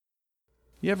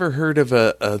 You ever heard of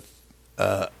a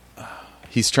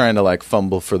he's trying to like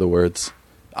fumble for the words.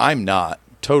 I'm not.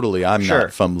 Totally, I'm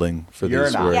not fumbling for You're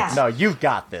these not. words. Yeah. No, you've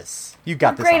got this. You've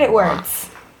got this. Great at words.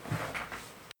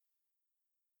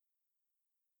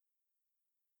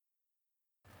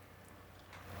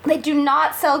 They do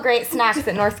not sell great snacks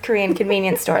at North Korean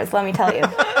convenience stores, let me tell you.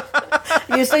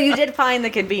 So you did find the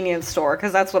convenience store,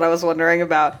 because that's what I was wondering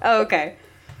about. Oh, okay.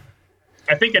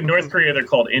 I think in North Korea they're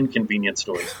called inconvenience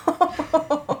stores.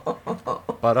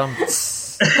 But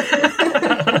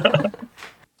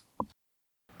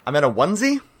I'm in a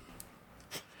onesie?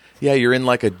 Yeah, you're in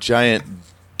like a giant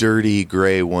dirty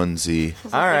gray onesie.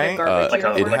 All right.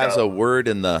 It has a word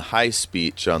in the high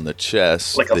speech on the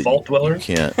chest. Like a vault dweller? You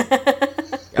can't.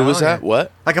 Who was that?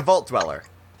 What? Like a vault dweller.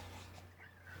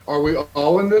 Are we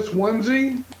all in this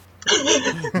onesie?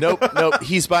 Nope.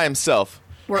 He's by himself.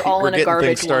 We're all in a getting garbage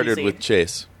things started onesie. with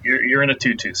Chase. You're in a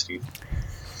tutu, Steve.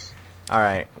 All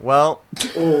right. Well,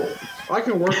 Oh, I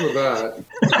can work with that.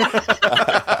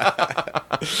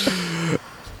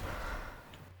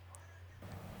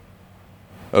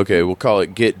 Okay, we'll call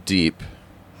it Get Deep.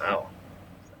 Wow.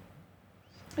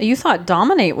 You thought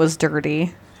Dominate was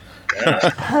dirty.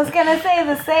 I was gonna say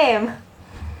the same.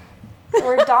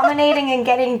 We're dominating and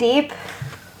getting deep.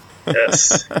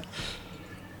 Yes.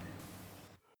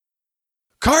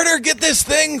 Carter, get this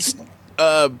thing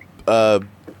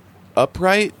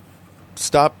upright.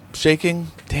 Stop shaking.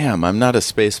 Damn, I'm not a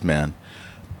spaceman.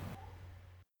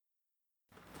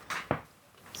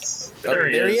 There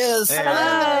he is.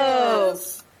 Oh.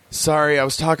 Sorry, I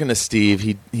was talking to Steve.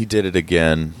 He did it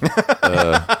again.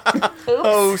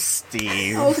 oh,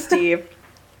 Steve. Oh, Steve.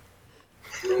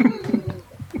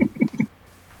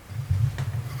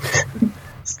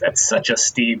 That's such a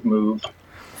Steve move.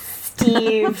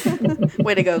 Steve.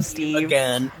 Way to go, Steve.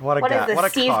 Again. What a What guy. is this, What a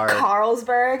Steve card.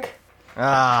 Carlsberg?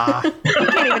 Ah. You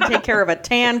can't even take care of a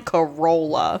tan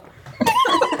Corolla.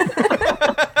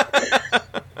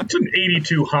 It's an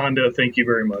 82 Honda, thank you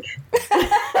very much.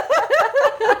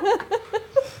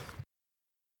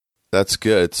 That's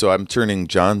good. So I'm turning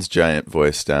John's giant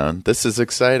voice down. This is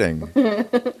exciting.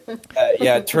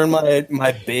 Yeah, turn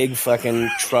my big fucking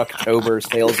Trucktober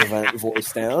sales event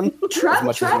voice down.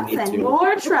 Trucks and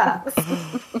more trucks.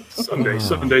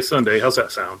 Sunday. How's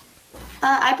that sound?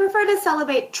 I prefer to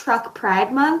celebrate Truck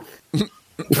Pride Month.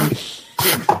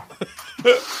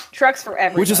 Trucks for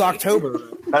everybody. Which is October.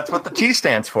 That's what the T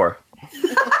stands for.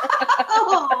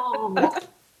 Oh.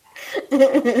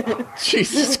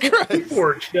 Jesus Christ.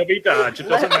 Ford, Chevy, Dodge. It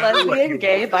doesn't matter what Lesbian, you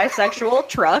gay, bisexual,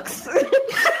 trucks.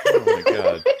 Oh my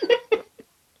God.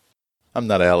 I'm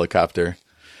not a helicopter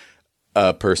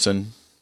person.